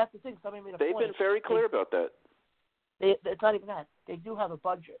 Well, that's the thing. Somebody made a point. They've been very clear about that. It's not even that. They do have a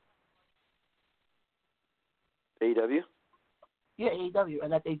budget. AEW? Yeah, AEW.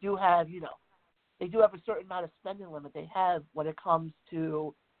 And that they do have, they do have a certain amount of spending limit they have when it comes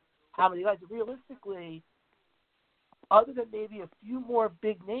to how many guys. Realistically, other than maybe a few more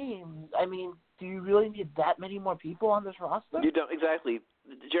big names, I mean, do you really need that many more people on this roster? You don't exactly.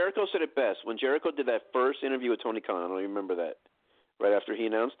 Jericho said it best when Jericho did that first interview with Tony Khan. I don't even remember that. Right after he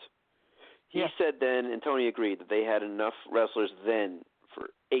announced, he said then, and Tony agreed that they had enough wrestlers then for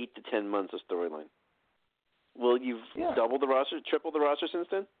 8 to 10 months of storyline. Well, you've doubled the roster, tripled the roster since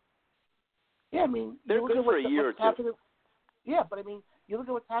then. Yeah, I mean, they're good for a year or two. Yeah, but I mean, you look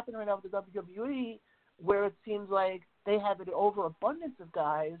at what's happening right now with the WWE, where it seems like they have an overabundance of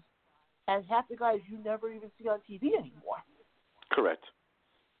guys, and half the guys you never even see on TV anymore. Correct.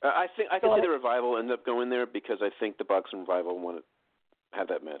 I can see the Revival end up going there because I think the Bucks and Revival want to have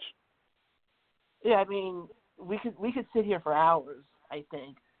that match. Yeah, I mean, we could sit here for hours, I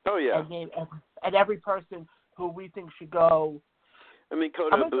think. Oh yeah. And name and every person who we think should go. I mean,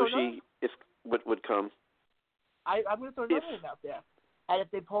 Kota Ibushi would come. I'm going to throw another name out there. And if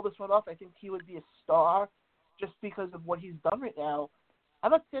they pull this one off, I think he would be a star just because of what he's done right now. How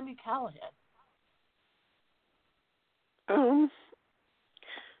about Sami Callihan?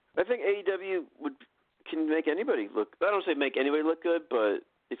 I think AEW can make anybody look. I don't say make anybody look good, but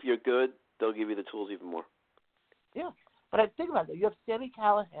if you're good, they'll give you the tools even more. Yeah, but I think about it. You have Sami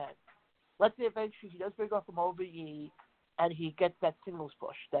Callihan. Let's say eventually he does break off from OVE and he gets that singles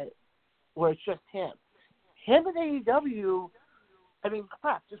push where it's just him. Him and AEW. I mean,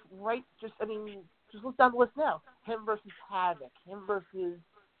 crap. Just look down the list now. Him versus Havoc. Him versus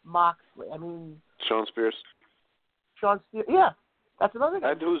Moxley. I mean, Shawn Spears. Yeah, that's another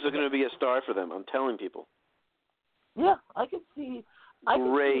guy. Who's going to be a star for them? I'm telling people. Yeah, I could see.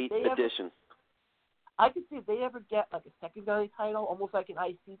 Great addition. I could see if they ever get like a secondary title, almost like an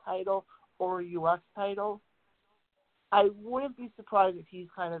IC title or a US title. I wouldn't be surprised if he's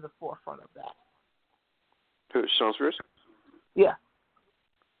kind of the forefront of that. Who, Shawn Spears? Yeah.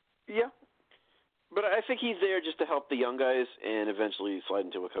 Yeah. But I think he's there just to help the young guys and eventually slide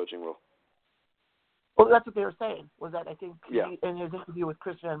into a coaching role. Well, that's what they were saying, was that I think in his interview with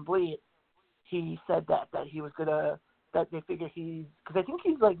Chris Van Vliet, he said that he was going to, that they figure because I think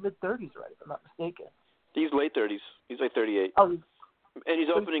he's like mid-30s, right, if I'm not mistaken. He's late 30s. He's like 38. Oh, and he's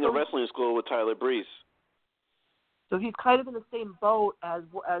opening a wrestling school with Tyler Breeze. So he's kind of in the same boat as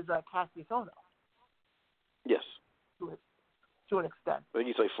Cassius Ohno. Yes. To an extent. I think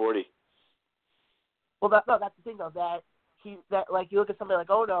he's like 40. Well, that's the thing, though, that like you look at somebody like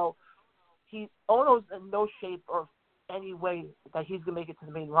Ohno's in no shape or any way that he's going to make it to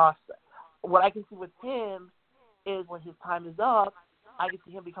the main roster. What I can see with him is when his time is up, I can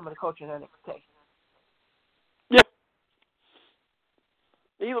see him becoming a coach in NXT. Yeah.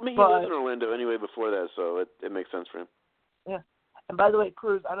 He lives in Orlando anyway before that, so it makes sense for him. Yeah. And by the way,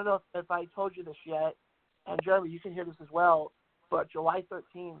 Cruz, I don't know if I told you this yet, and Jeremy, you can hear this as well, but July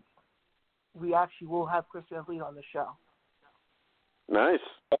 13th, we actually will have Chris Van Vliet on the show. Nice.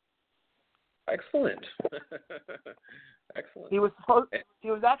 Excellent. Excellent. He was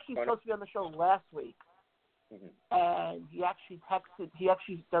actually supposed to be on the show last week, and he actually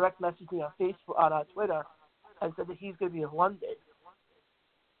direct messaged me on Facebook, on Twitter, and said that he's going to be in London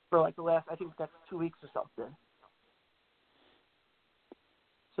for like the last, I think that's 2 weeks or something.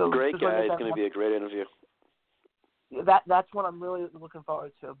 So great guy. It's going to be a great interview. That's what I'm really looking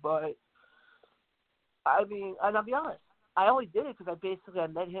forward to. But I mean, and I'll be honest, I only did it because I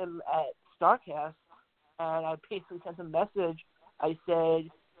met him at StarCast, and I basically sent him a message. I said,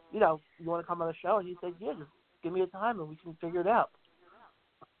 you want to come on the show? And he said, yeah, just give me a time and we can figure it out.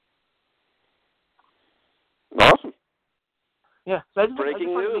 Awesome. Yeah. So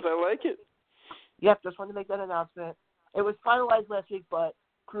breaking news. I like it. Yep, just wanted to make that announcement. It was finalized last week, but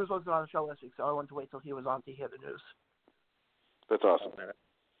Cruz wasn't on the show last week, so I wanted to wait till he was on to hear the news. That's awesome.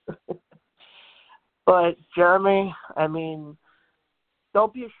 But, Jeremy, I mean,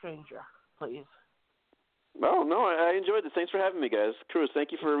 don't be a stranger, please. No, I enjoyed it. Thanks for having me, guys. Cruz,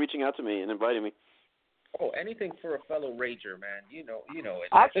 thank you for reaching out to me and inviting me. Oh, anything for a fellow rager, man. You know it.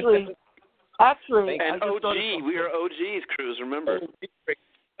 Actually, and OG, we are OGs, Cruz, remember.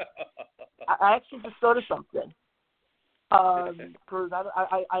 I actually just thought of something. Cruz, I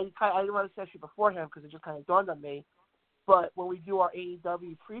didn't want to say you beforehand because it just kind of dawned on me. But when we do our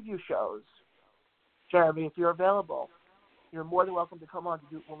AEW preview shows, Jeremy, if you're available, you're more than welcome to come on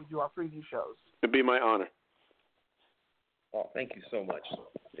when we do our preview shows. It'd be my honor. Oh, thank you so much.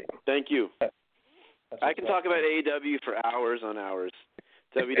 Thank you. I can talk about AEW for hours on hours.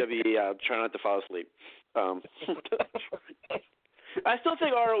 WWE, I'll try not to fall asleep. I still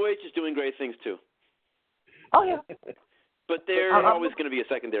think ROH is doing great things, too. Oh, yeah. But they're always going to be a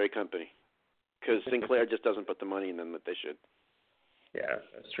secondary company because Sinclair just doesn't put the money in them that they should. Yeah,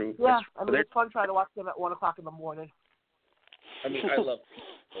 that's true. Yeah, that's true. I mean, it's fun trying to watch them at 1 o'clock in the morning. I mean, I love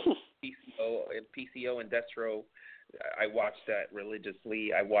PCO and Destro. I watch that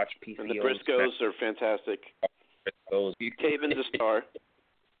religiously. I watch PCO. And the Briscoes are fantastic. Taven's a star.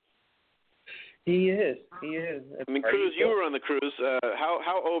 He is. I mean, Cruz, you were on the cruise.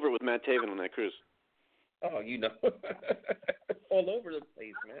 How over was Matt Taven on that cruise? Oh, all over the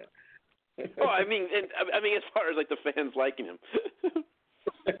place, man. Oh, I mean, as far as like the fans liking him.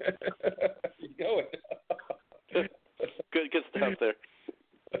 Going. Good stuff there.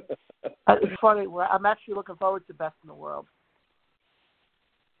 It's funny. I'm actually looking forward to Best in the World.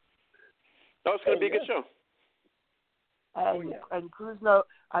 Oh, it's going to be a good show. And Cruz,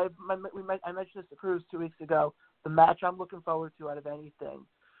 I mentioned this to Cruz 2 weeks ago. The match I'm looking forward to out of anything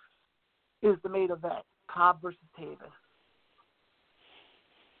is the main event, Cobb versus Taven.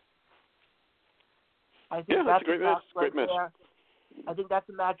 I think that's a great match. Great match. I think that's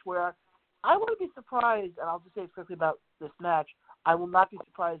a match where I wouldn't be surprised, and I'll just say quickly about this match, I will not be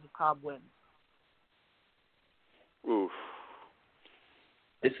surprised if Cobb wins. Oof.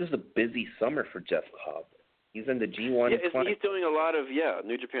 This is a busy summer for Jeff Cobb. He's in the G1. Yeah, he's doing a lot of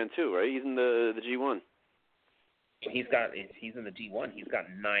New Japan too, right? He's in the G1. He's in the G1. He's got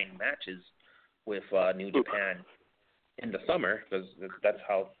 9 matches with New Japan in the summer because that's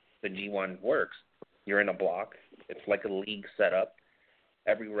how the G1 works. You're in a block. It's like a league setup.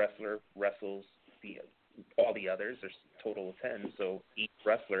 Every wrestler wrestles all the others. There's a total of 10, so each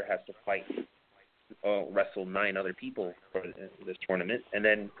wrestler has to wrestle 9 other people for this tournament, and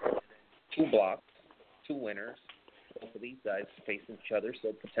then 2 blocks, 2 winners. Both of these guys face each other,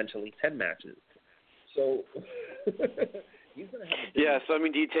 so potentially 10 matches. So he's gonna have. So I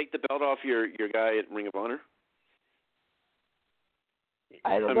mean, do you take the belt off your guy at Ring of Honor?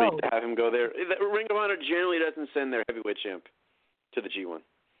 I don't know. To have him go there. Ring of Honor generally doesn't send their heavyweight champ to the G1.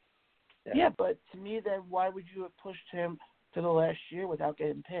 Yeah, but to me, then why would you have pushed him to the last year without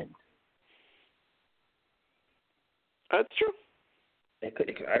getting pinned? That's true. It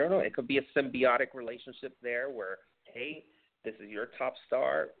could, I don't know. It could be a symbiotic relationship there where, hey, this is your top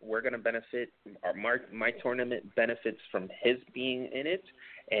star. We're going to benefit. My tournament benefits from his being in it,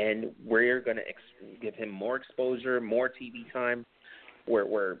 and we're going to give him more exposure, more TV time.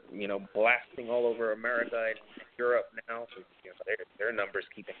 We're blasting all over America and Europe now. So, their numbers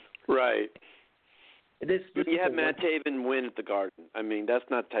keeping right. This you had Matt Taven win at the Garden. I mean, that's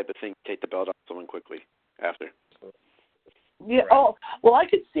not the type of thing to take the belt off someone quickly after. Yeah. Right. Oh, well, I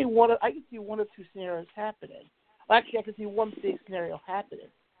could see one of 2 scenarios happening. Actually, I could see one big scenario happening.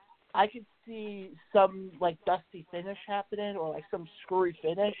 I could see some dusty finish happening, or some screwy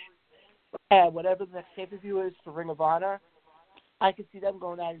finish, and whatever the next pay-per-view is for Ring of Honor, I could see them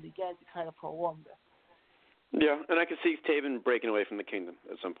going at it again to kind of prolong this. Yeah, and I could see Taven breaking away from the Kingdom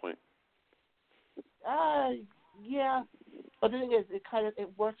at some point. Yeah, but the thing is, it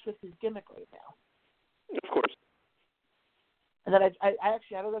works with his gimmick right now. Of course. And then I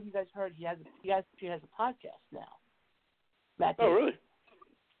actually, I don't know if you guys heard, he actually has a podcast now. Matt Taven. Oh, really?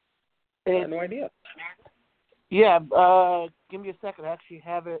 I had no idea. Yeah, give me a second. I actually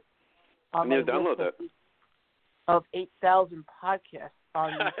have it on my download that. Of 8,000 podcasts.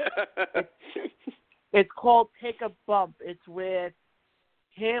 It's called Take a Bump. It's with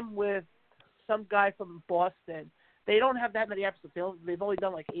him with some guy from Boston. They don't have that many episodes. They've only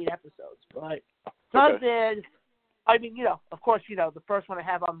done 8 episodes, but something. I mean, of course, the first one I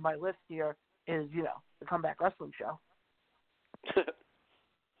have on my list here is, the Comeback Wrestling Show.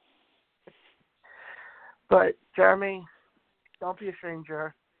 But, Jeremy, don't be a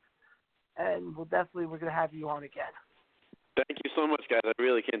stranger, and we're going to have you on again. Thank you so much, guys. I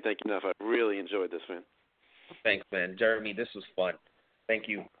really can't thank you enough. I really enjoyed this, man. Thanks, man. Jeremy, this was fun. Thank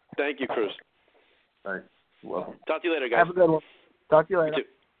you. Thank you, Cruz. All right. Well, talk to you later, guys. Have a good one. Talk to you later. You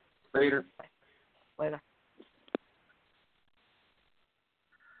too. Later. Later.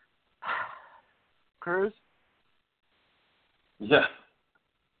 Cruz? Yeah.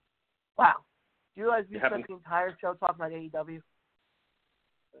 Wow. Do you realize we spent the entire show talking about AEW?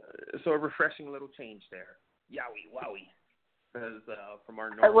 So a refreshing little change there. Yowie, wowie. Because from our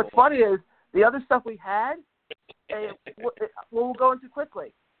normal... What's funny is, the other stuff we had, we'll go into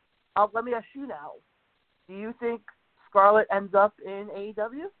quickly. Let me ask you now. Do you think Scarlet ends up in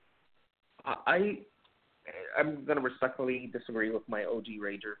AEW? I'm going to respectfully disagree with my OG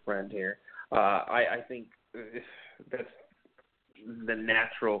Rager friend here. I think that's the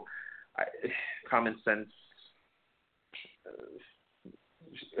natural, common sense.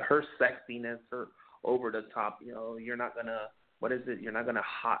 Her sexiness, her over the top. You're not gonna. What is it? You're not gonna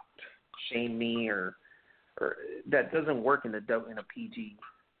hot shame me or that doesn't work in a PG.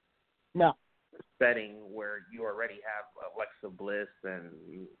 No. setting where you already have Alexa Bliss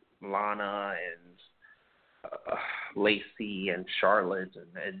and Lana and Lacey and Charlotte,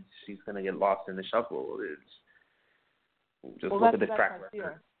 and she's going to get lost in the shuffle. Look at the track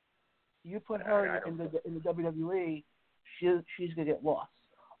record. You put her in the WWE, she's going to get lost.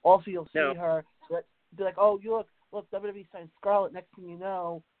 Also, you'll see her be like, oh, you look, WWE signed Scarlett. Next thing you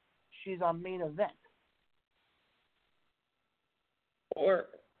know, she's on main event. Or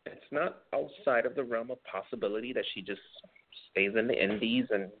it's not outside of the realm of possibility that she just stays in the indies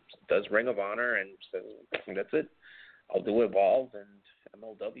and does Ring of Honor and says, that's it. I'll do Evolve and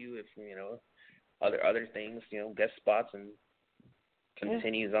MLW if, other things, guest spots, and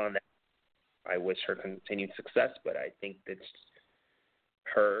continues on that. I wish her continued success, but I think that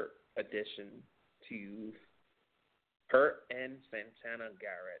her addition to her and Santana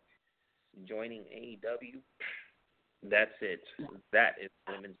Garrett joining AEW, that's it. That is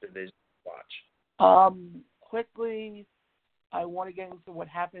women's division to watch. Quickly, I want to get into what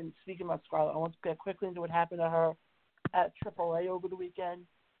happened. Speaking about Scarlett, I want to get quickly into what happened to her at AAA over the weekend.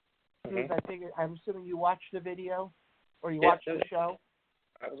 Because I'm assuming you watched the video or you watched the show.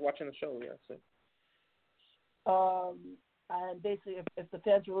 I was watching the show, yes. And basically, if the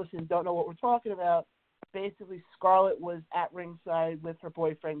fans who are listening don't know what we're talking about, basically Scarlett was at ringside with her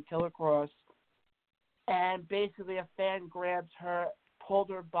boyfriend Killer Cross, and basically a fan grabbed her, pulled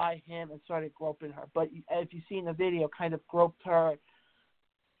her by him, and started groping her. But if you see in the video, kind of groped her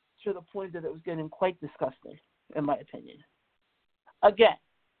to the point that it was getting quite disgusting, in my opinion. Again,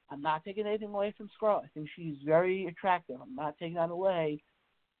 I'm not taking anything away from Scarlett. I think she's very attractive. I'm not taking that away.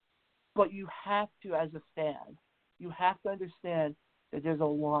 But you have to, as a fan, you have to understand that there's a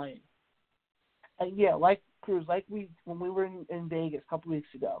line. And yeah, like Cruz, when we were in Vegas a couple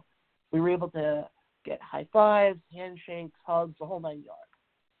weeks ago, we were able to get high fives, handshakes, hugs, the whole 9 yards.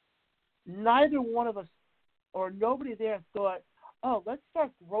 Neither one of us or nobody there thought, oh, let's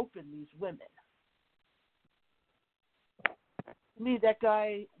start groping these women. To me, that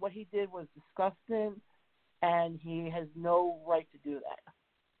guy, what he did was disgusting, and he has no right to do that.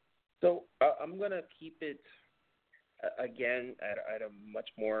 So I'm going to keep it, again, at a much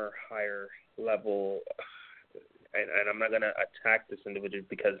more higher level, and I'm not going to attack this individual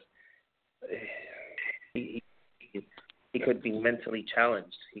because he could be mentally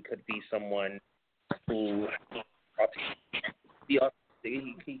challenged. He could be someone who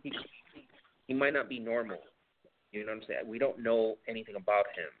he might not be normal. You know what I'm saying? We don't know anything about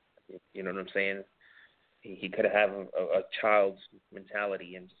him. You know what I'm saying? He could have a child's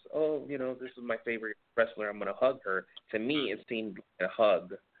mentality and just, this is my favorite wrestler, I'm going to hug her. To me, it seemed like a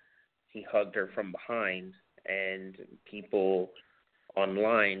hug. He hugged her from behind, and people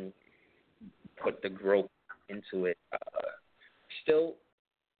online put the grope into it. Still,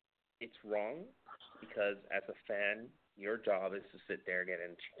 it's wrong because as a fan, your job is to sit there, get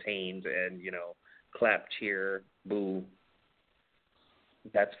entertained, and, clap, cheer, boo.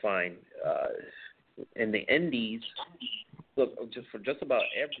 That's fine. In the indies, look, just about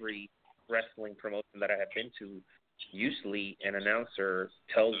every wrestling promotion that I have been to, usually an announcer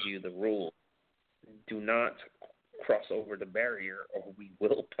tells you the rule. Do not cross over the barrier or we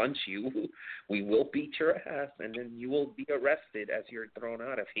will punch you. We will beat your ass, and then you will be arrested as you're thrown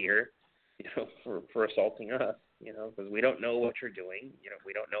out of here, for assaulting us, because we don't know what you're doing.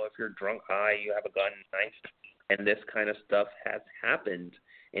 We don't know if you're drunk, high, you have a gun, knife, and this kind of stuff has happened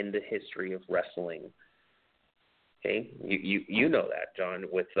in the history of wrestling. Okay, you know that, John,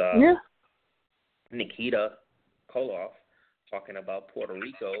 with Nikita Koloff talking about Puerto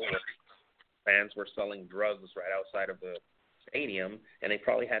Rico, where fans were selling drugs right outside of the stadium, and they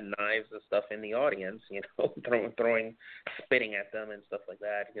probably had knives and stuff in the audience, throwing, spitting at them and stuff like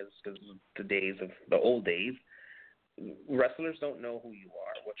that, because the old days. Wrestlers don't know who you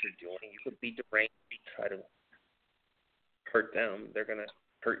are, what you're doing. You could be deranged, try to hurt them, they're going to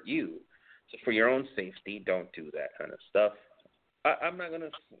hurt you. So for your own safety, don't do that kind of stuff. I'm not going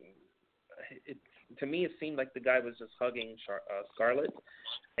to... To me, it seemed like the guy was just hugging Scarlett,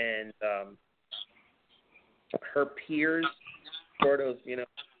 and her peers sort of,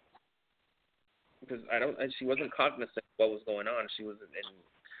 because she wasn't cognizant of what was going on. She was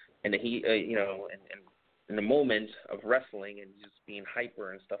in the moment of wrestling and just being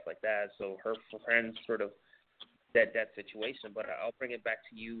hyper and stuff like that. So her friends sort of that situation. But I'll bring it back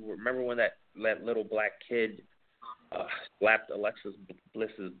to you. Remember when that little black kid slapped Alexa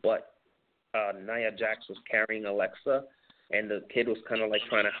Bliss's butt? Nia Jax was carrying Alexa, and the kid was kind of like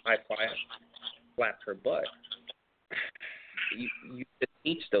trying to slap her butt. You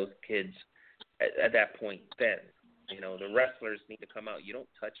teach those kids at that point then. The wrestlers need to come out. You don't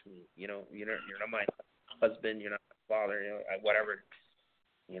touch me. You're not my husband. You're not my father. Whatever.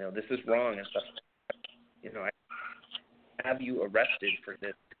 This is wrong and stuff. I have you arrested for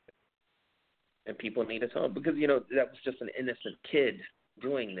this, and people need to tell him because that was just an innocent kid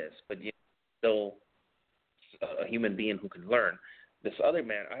doing this, but still a human being who can learn. This other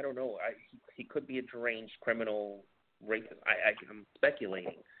man, I don't know. He could be a deranged criminal rapist. I'm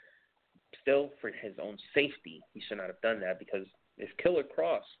speculating. Still, for his own safety, he should not have done that because if Killer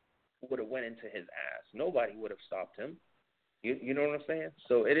Cross would have went into his ass, nobody would have stopped him. You know what I'm saying?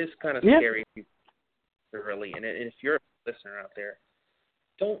 So it is kind of scary early. And if you're a listener out there,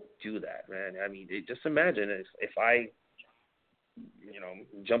 don't do that, man. I mean, just imagine if I,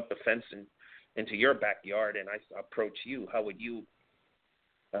 jump the fence into your backyard and I approach you, how would you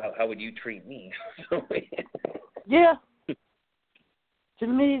treat me? Yeah. To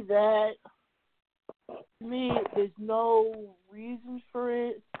me, there's no reason for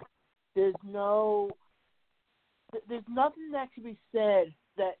it. There's nothing that can be said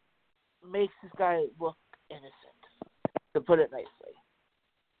that makes this guy look innocent, to put it nicely.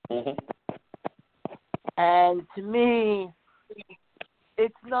 Mm-hmm. And to me,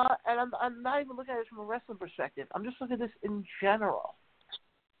 it's not, and I'm not even looking at it from a wrestling perspective. I'm just looking at this in general.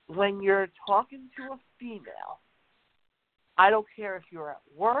 When you're talking to a female, I don't care if you're at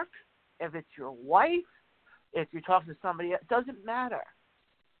work, if it's your wife, if you're talking to somebody, it doesn't matter.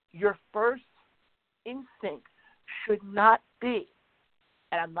 Your first instinct should not be,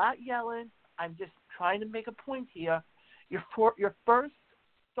 and I'm not yelling, I'm just trying to make a point here, your first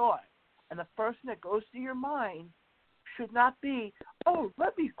thought and the first thing that goes through your mind should not be, oh,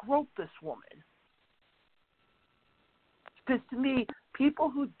 let me grope this woman. Because to me, people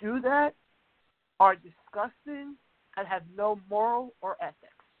who do that are disgusting and have no moral or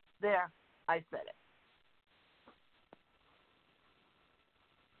ethics. There, I said it.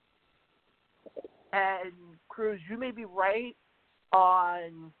 And, Cruz, you may be right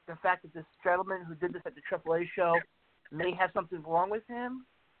on the fact that this gentleman who did this at the AAA show may have something wrong with him.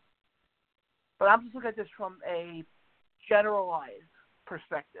 But I'm just looking at this from a generalized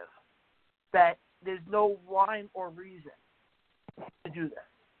perspective, that there's no rhyme or reason to do this.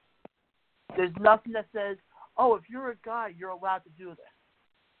 There's nothing that says, oh, if you're a guy, you're allowed to do this.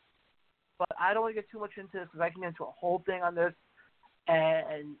 But I don't want to get too much into this because I can get into a whole thing on this,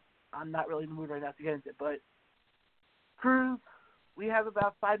 and I'm not really in the mood right now to get into it. But, Cruz, we have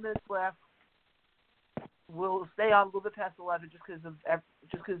about 5 minutes left. We'll stay on a little bit past 11 just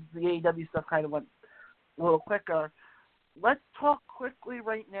because the AEW stuff kind of went a little quicker. Let's talk quickly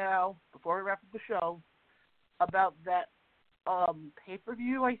right now, before we wrap up the show, about that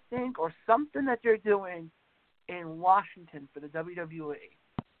pay-per-view, I think, or something that they're doing in Washington for the WWE.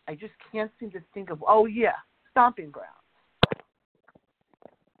 I just can't seem to think of, Stomping Grounds.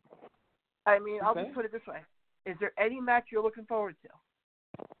 I mean, I'll just put it this way. Is there any match you're looking forward to?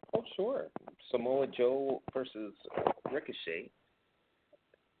 Oh, sure. Samoa Joe versus Ricochet.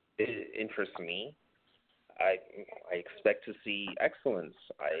 It interests me. I expect to see excellence.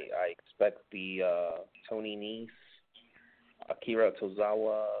 I expect the Tony Nese, Akira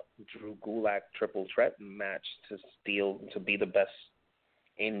Tozawa, Drew Gulak triple threat match to be the best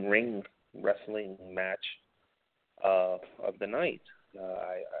in-ring wrestling match of the night.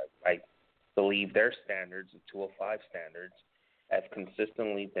 I believe their standards, the 205 standards, have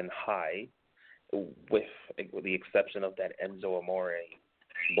consistently been high, with the exception of that Enzo Amore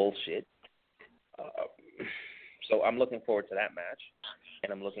bullshit. So I'm looking forward to that match,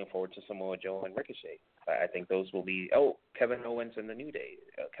 and I'm looking forward to Samoa Joe and Ricochet. I think those will be, Kevin Owens and the New Day,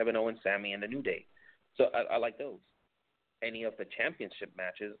 Kevin Owens, Sammy, and the New Day. So I like those. Any of the championship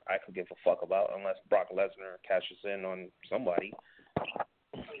matches I could give a fuck about, unless Brock Lesnar cashes in on somebody,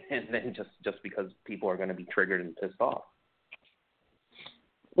 and then just because people are going to be triggered and pissed off.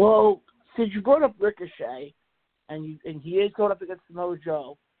 Well, since you brought up Ricochet, and he is going up against Samoa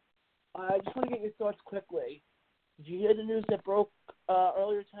Joe, I just want to get your thoughts quickly. Did you hear the news that broke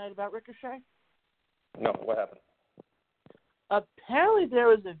earlier tonight about Ricochet? No, what happened? Apparently there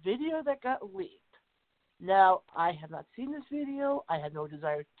was a video that got leaked. Now, I have not seen this video. I had no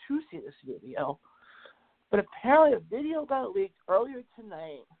desire to see this video. But apparently a video got leaked earlier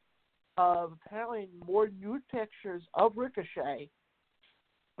tonight of apparently more nude pictures of Ricochet.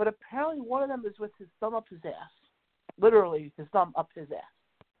 But apparently one of them is with his thumb up his ass. Literally, his thumb up his ass.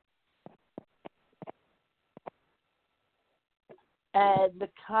 And the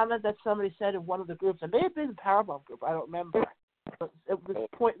comment that somebody said in one of the groups, it may have been the Paramount group, I don't remember. But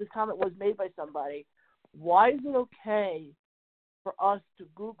this comment was made by somebody. Why is it okay for us to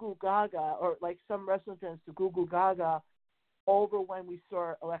goo gaga, or like some wrestling fans to goo gaga over when we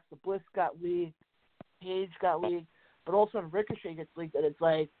saw Alexa Bliss got leaked, Paige got leaked, but also when Ricochet gets leaked, that it's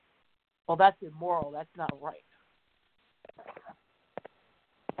like, well, that's immoral. That's not right.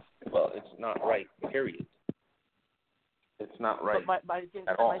 Well, it's not right, period. It's not right. But my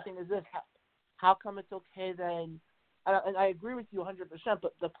thing is this: how come it's okay then? And I agree with you 100%.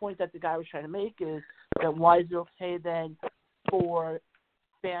 But the point that the guy was trying to make is that why is it okay then for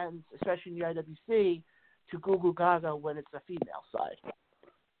fans, especially in the IWC, to goo gaga when it's a female side?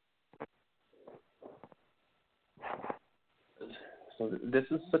 So this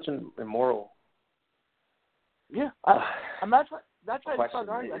is such an immoral. Yeah, I'm not trying to start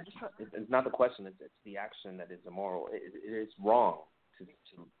arguing. It's not the question. It's the action that is immoral. It is wrong to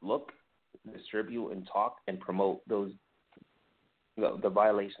look, distribute, and talk and promote those the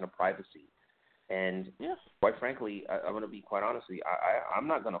violation of privacy. And quite frankly, I'm going to be quite honest with you. I'm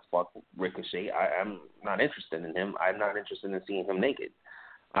not going to fuck Ricochet. I'm not interested in him. I'm not interested in seeing him naked.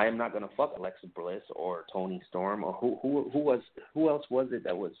 I am not going to fuck Alexa Bliss or Toni Storm or who else was it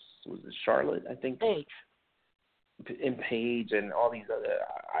that was it Charlotte, I think? Paige. And Paige and all these other,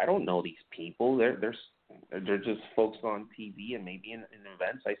 I don't know these people. They're just folks on TV and maybe in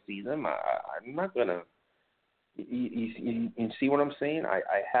events I see them. I'm not going to, you see what I'm saying? I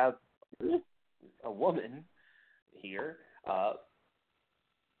have a woman here.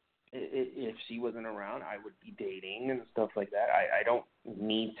 If she wasn't around, I would be dating and stuff like that. I don't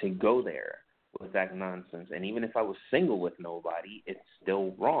need to go there with that nonsense. And even if I was single with nobody, it's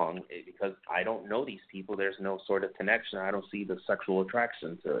still wrong because I don't know these people. There's no sort of connection. I don't see the sexual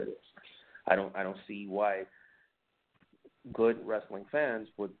attraction to it. I don't see why good wrestling fans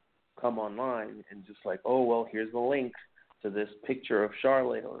would come online and just like, oh, well, here's the link to this picture of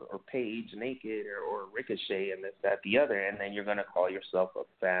Charlotte or Paige naked or Ricochet and this, that, the other, and then you're going to call yourself a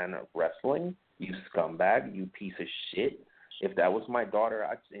fan of wrestling? You scumbag, you piece of shit. If that was my daughter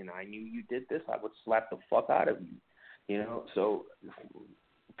and I knew you did this, I would slap the fuck out of you. You know, so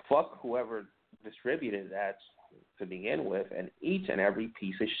fuck whoever distributed that to begin with and each and every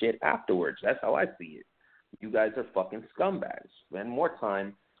piece of shit afterwards. That's how I see it. You guys are fucking scumbags. Spend more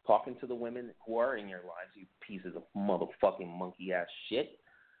time talking to the women who are in your lives, you pieces of motherfucking monkey-ass shit.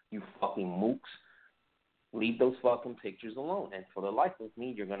 You fucking mooks. Leave those fucking pictures alone. And for the life of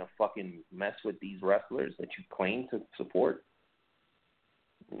me, you're going to fucking mess with these wrestlers that you claim to support?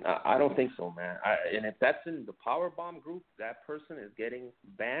 I don't think so, man. And if that's in the Powerbomb group, that person is getting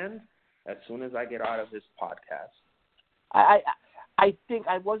banned as soon as I get out of this podcast. I think,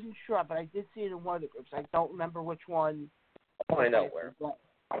 I wasn't sure, but I did see it in one of the groups. I don't remember which one. I'll find out where.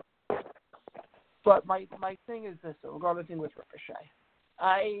 But my thing is this, regarding the thing with Ricochet.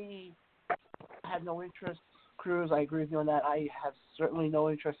 I have no interest, Cruz. I agree with you on that. I have certainly no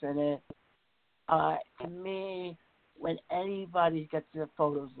interest in it. To me, when anybody gets their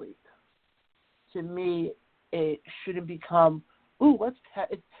photos leaked, to me, it shouldn't become, ooh, let's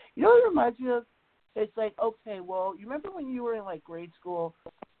you know what it reminds me of? It's like, okay, well, you remember when you were in, like, grade school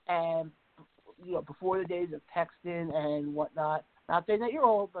and, you know, before the days of texting and whatnot, not saying that you're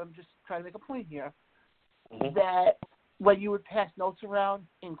old, but I'm just trying to make a point here, that when you would pass notes around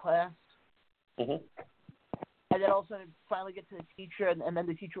in class, and then all of a sudden finally get to the teacher, and then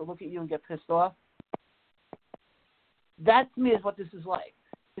the teacher will look at you and get pissed off. That, to me, is what this is like.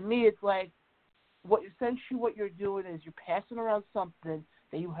 To me, it's like, what you're doing is you're passing around something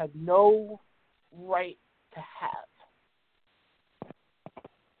that you have no right to have.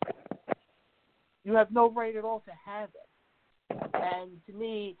 You have no right at all to have it. And to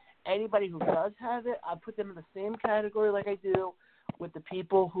me, anybody who does have it, I put them in the same category like I do with the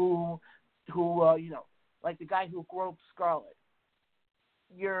people who you know, like the guy who groped Scarlett.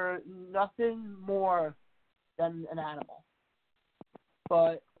 You're nothing more than an animal.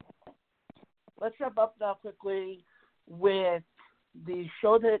 But let's wrap up now quickly with the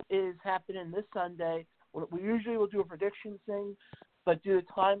show that is happening this Sunday. We usually will do a prediction thing, but due to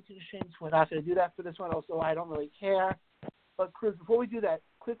time conditions, we're not going to do that for this one. Also, I don't really care. But, Chris, before we do that,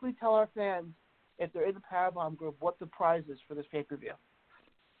 quickly tell our fans, if they're in the Powerbomb group, what the prize is for this pay-per-view.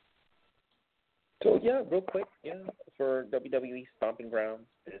 So, yeah, real quick, for WWE Stomping Grounds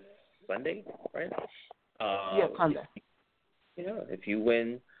is Sunday, right? Sunday. Yeah, if you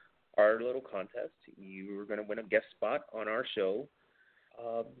win our little contest, you're going to win a guest spot on our show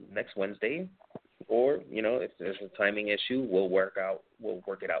next Wednesday. Or, you know, if there's a timing issue, we'll work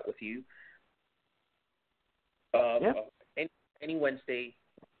it out with you. Any Wednesday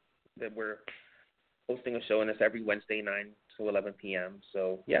that we're hosting a show, and it's every Wednesday, 9 to 11 p.m.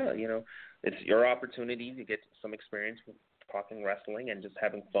 So, yeah, you know, it's your opportunity to get some experience with talking wrestling and just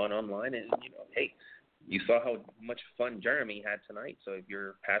having fun online. And, hey, you saw how much fun Jeremy had tonight. So if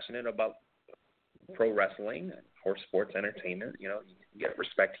you're passionate about pro wrestling or sports entertainment, you get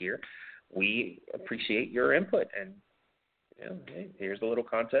respect here. We appreciate your input. And, hey, here's a little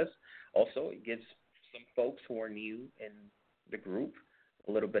contest. Also, it gives some folks who are new in the group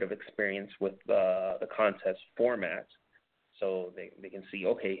a little bit of experience with the contest format. So they can see,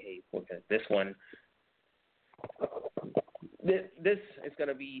 okay, hey, look at this one. This is going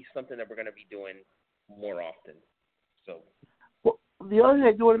to be something that we're going to be doing more often. So, well, the other thing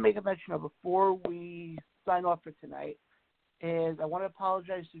I do want to make a mention of before we sign off for tonight is I want to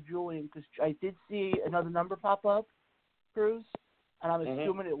apologize to Julian because I did see another number pop up, Cruz, and I'm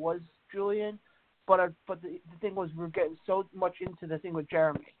assuming it was Julian. But the thing was, we were getting so much into the thing with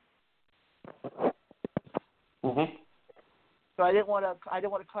Jeremy. So I didn't want to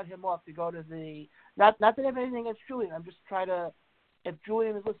cut him off to go to the not that I have anything against Julian. I'm just trying to. If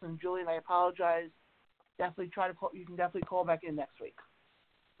Julian is listening, Julian, I apologize. Definitely try to call. You can definitely call back in next week.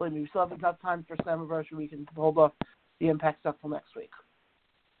 Believe me, we still have enough time for Slammiversary. We can hold off the Impact stuff till next week.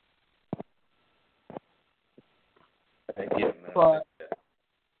 Thank you, man.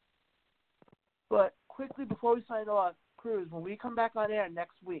 But quickly before we sign off, Cruz, when we come back on air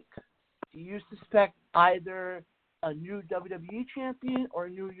next week, do you suspect either a new WWE champion or a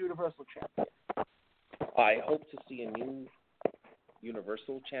new Universal champion? I hope to see a new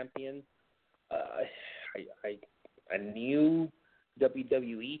Universal champion. A new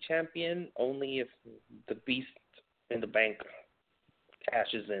WWE champion only if the Beast in the Bank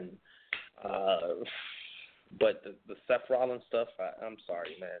cashes in. But the Seth Rollins stuff, I'm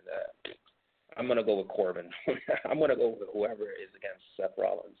sorry, man. I'm going to go with Corbin. I'm going to go with whoever is against Seth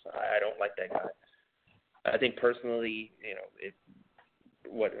Rollins. I don't like that guy. I think personally,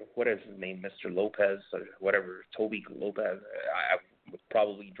 what is his name, Mr. Lopez or whatever, Toby Lopez, I would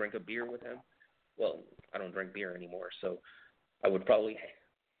probably drink a beer with him. Well, I don't drink beer anymore, so I would probably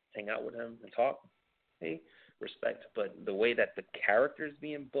hang out with him and talk. Hey, respect. But the way that the character's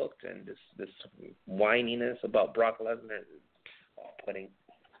being booked and this whininess about Brock Lesnar is off-putting.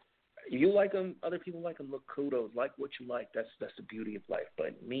 You like him, other people like him. Look, kudos, like what you like. That's the beauty of life.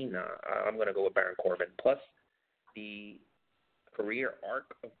 But me, nah, I'm gonna go with Baron Corbin. Plus, the career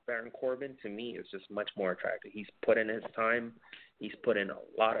arc of Baron Corbin to me is just much more attractive. He's put in his time. He's put in a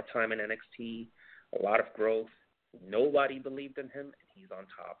lot of time in NXT, a lot of growth. Nobody believed in him, and he's on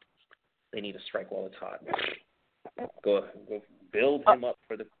top. They need to strike while it's hot. Go build him up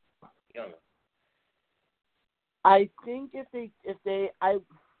for the young. I think if they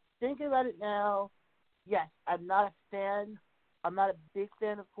thinking about it now, yes, I'm not a fan. I'm not a big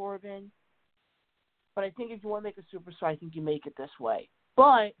fan of Corbin. But I think if you want to make a superstar, I think you make it this way.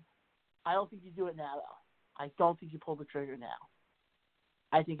 But I don't think you do it now, though. I don't think you pull the trigger now.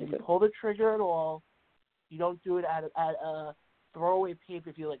 I think if you pull the trigger at all, you don't do it at a throwaway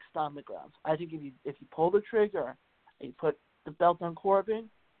pay-per-view like Stomping Grounds. I think if you pull the trigger and you put the belt on Corbin,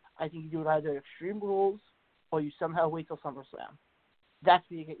 I think you do it either at Extreme Rules or you somehow wait till SummerSlam. That's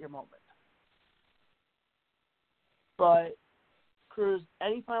where you get your moment. But, Cruz,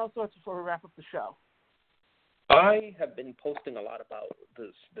 any final thoughts before we wrap up the show? I have been posting a lot about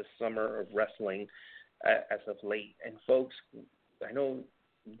this summer of wrestling as of late. And, folks, I know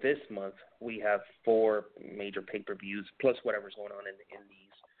this month we have 4 major pay-per-views plus whatever's going on in the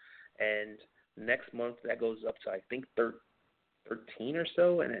Indies. And next month that goes up to, I think, 13 or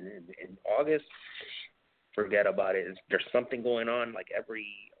so. And in August, forget about it. There's something going on like every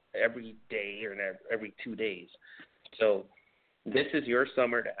day or every 2 days. So this is your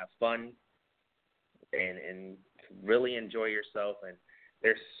summer to have fun and really enjoy yourself. And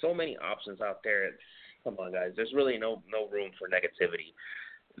there's so many options out there. Come on, guys. There's really no room for negativity.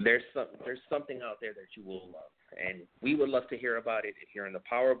 There's something out there that you will love. And we would love to hear about it if you're in the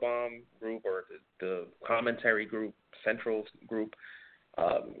Powerbomb group or the commentary group, Central group.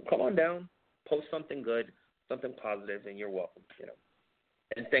 Come on down. Post something good, something positive, and you're welcome.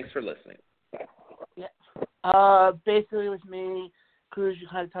 And thanks for listening. Yeah. Basically, with me, Cruz, you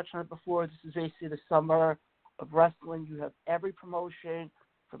kind of touched on it before. This is basically the summer of wrestling. You have every promotion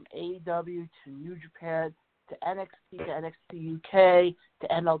from AEW to New Japan to NXT to NXT UK to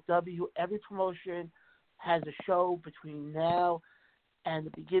MLW. Every promotion has a show between now and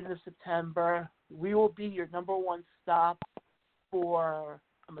the beginning of September. We will be your number one stop for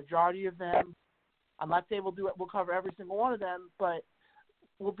a majority of them. I'm not saying we'll cover every single one of them, but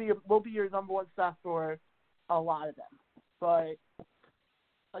we'll be your number one stop for a lot of them. But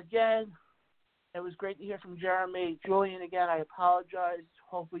again, it was great to hear from Jeremy. Julian, again, I apologize.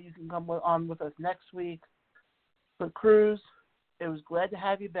 Hopefully you can come on with us next week. But Cruz, it was glad to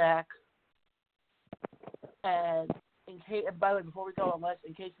have you back. And by the way, before we go,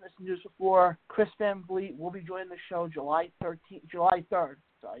 in case you missed the news before, Chris Van Vliet will be joining the show July 3rd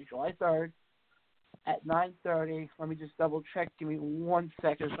at 9:30. Let me just double check. Give me 1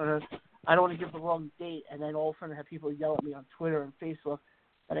 second. I don't want to give the wrong date, and then all of a sudden have people yell at me on Twitter and Facebook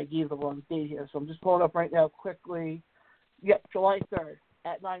that I gave the wrong date here. So I'm just pulling up right now quickly. Yep, July 3rd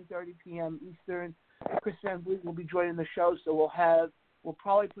at 9:30 p.m. Eastern. Chris Van Vliet will be joining the show, so we'll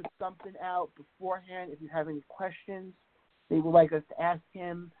probably put something out beforehand if you have any questions they would like us to ask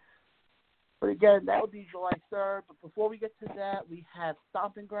him. But again, that would be July 3rd. But before we get to that, we have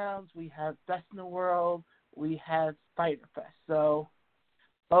Stomping Grounds, we have Best in the World, we have Fighter Fest. So,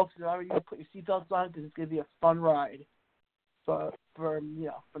 folks, remember you put your seatbelts on because it's going to be a fun ride from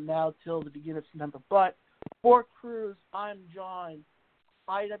now till the beginning of September. But for Cruz, I'm John.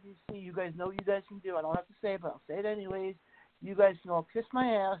 IWC, you guys know what you guys can do. I don't have to say it, but I'll say it anyways. You guys can all kiss my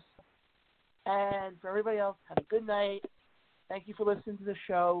ass. And for everybody else, have a good night. Thank you for listening to the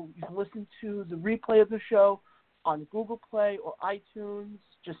show. You can listen to the replay of the show on Google Play or iTunes.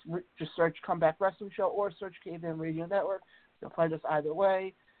 Just search Comeback Wrestling Show or search KVM Radio Network. You'll find us either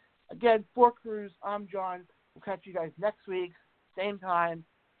way. Again, for Cruz, I'm John. We'll catch you guys next week. Same time,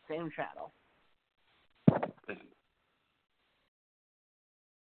 same channel.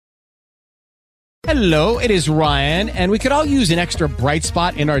 Hello, it is Ryan, and we could all use an extra bright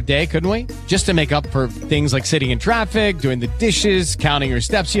spot in our day, couldn't we? Just to make up for things like sitting in traffic, doing the dishes, counting your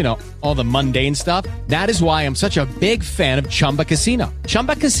steps, all the mundane stuff. That is why I'm such a big fan of Chumba Casino.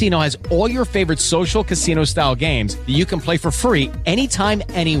 Chumba Casino has all your favorite social casino-style games that you can play for free anytime,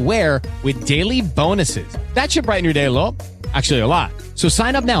 anywhere with daily bonuses. That should brighten your day a little. Actually, a lot. So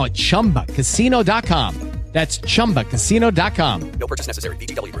sign up now at ChumbaCasino.com. That's ChumbaCasino.com. No purchase necessary.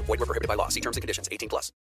 VGW Group. Void where prohibited by law. See terms and conditions. 18+.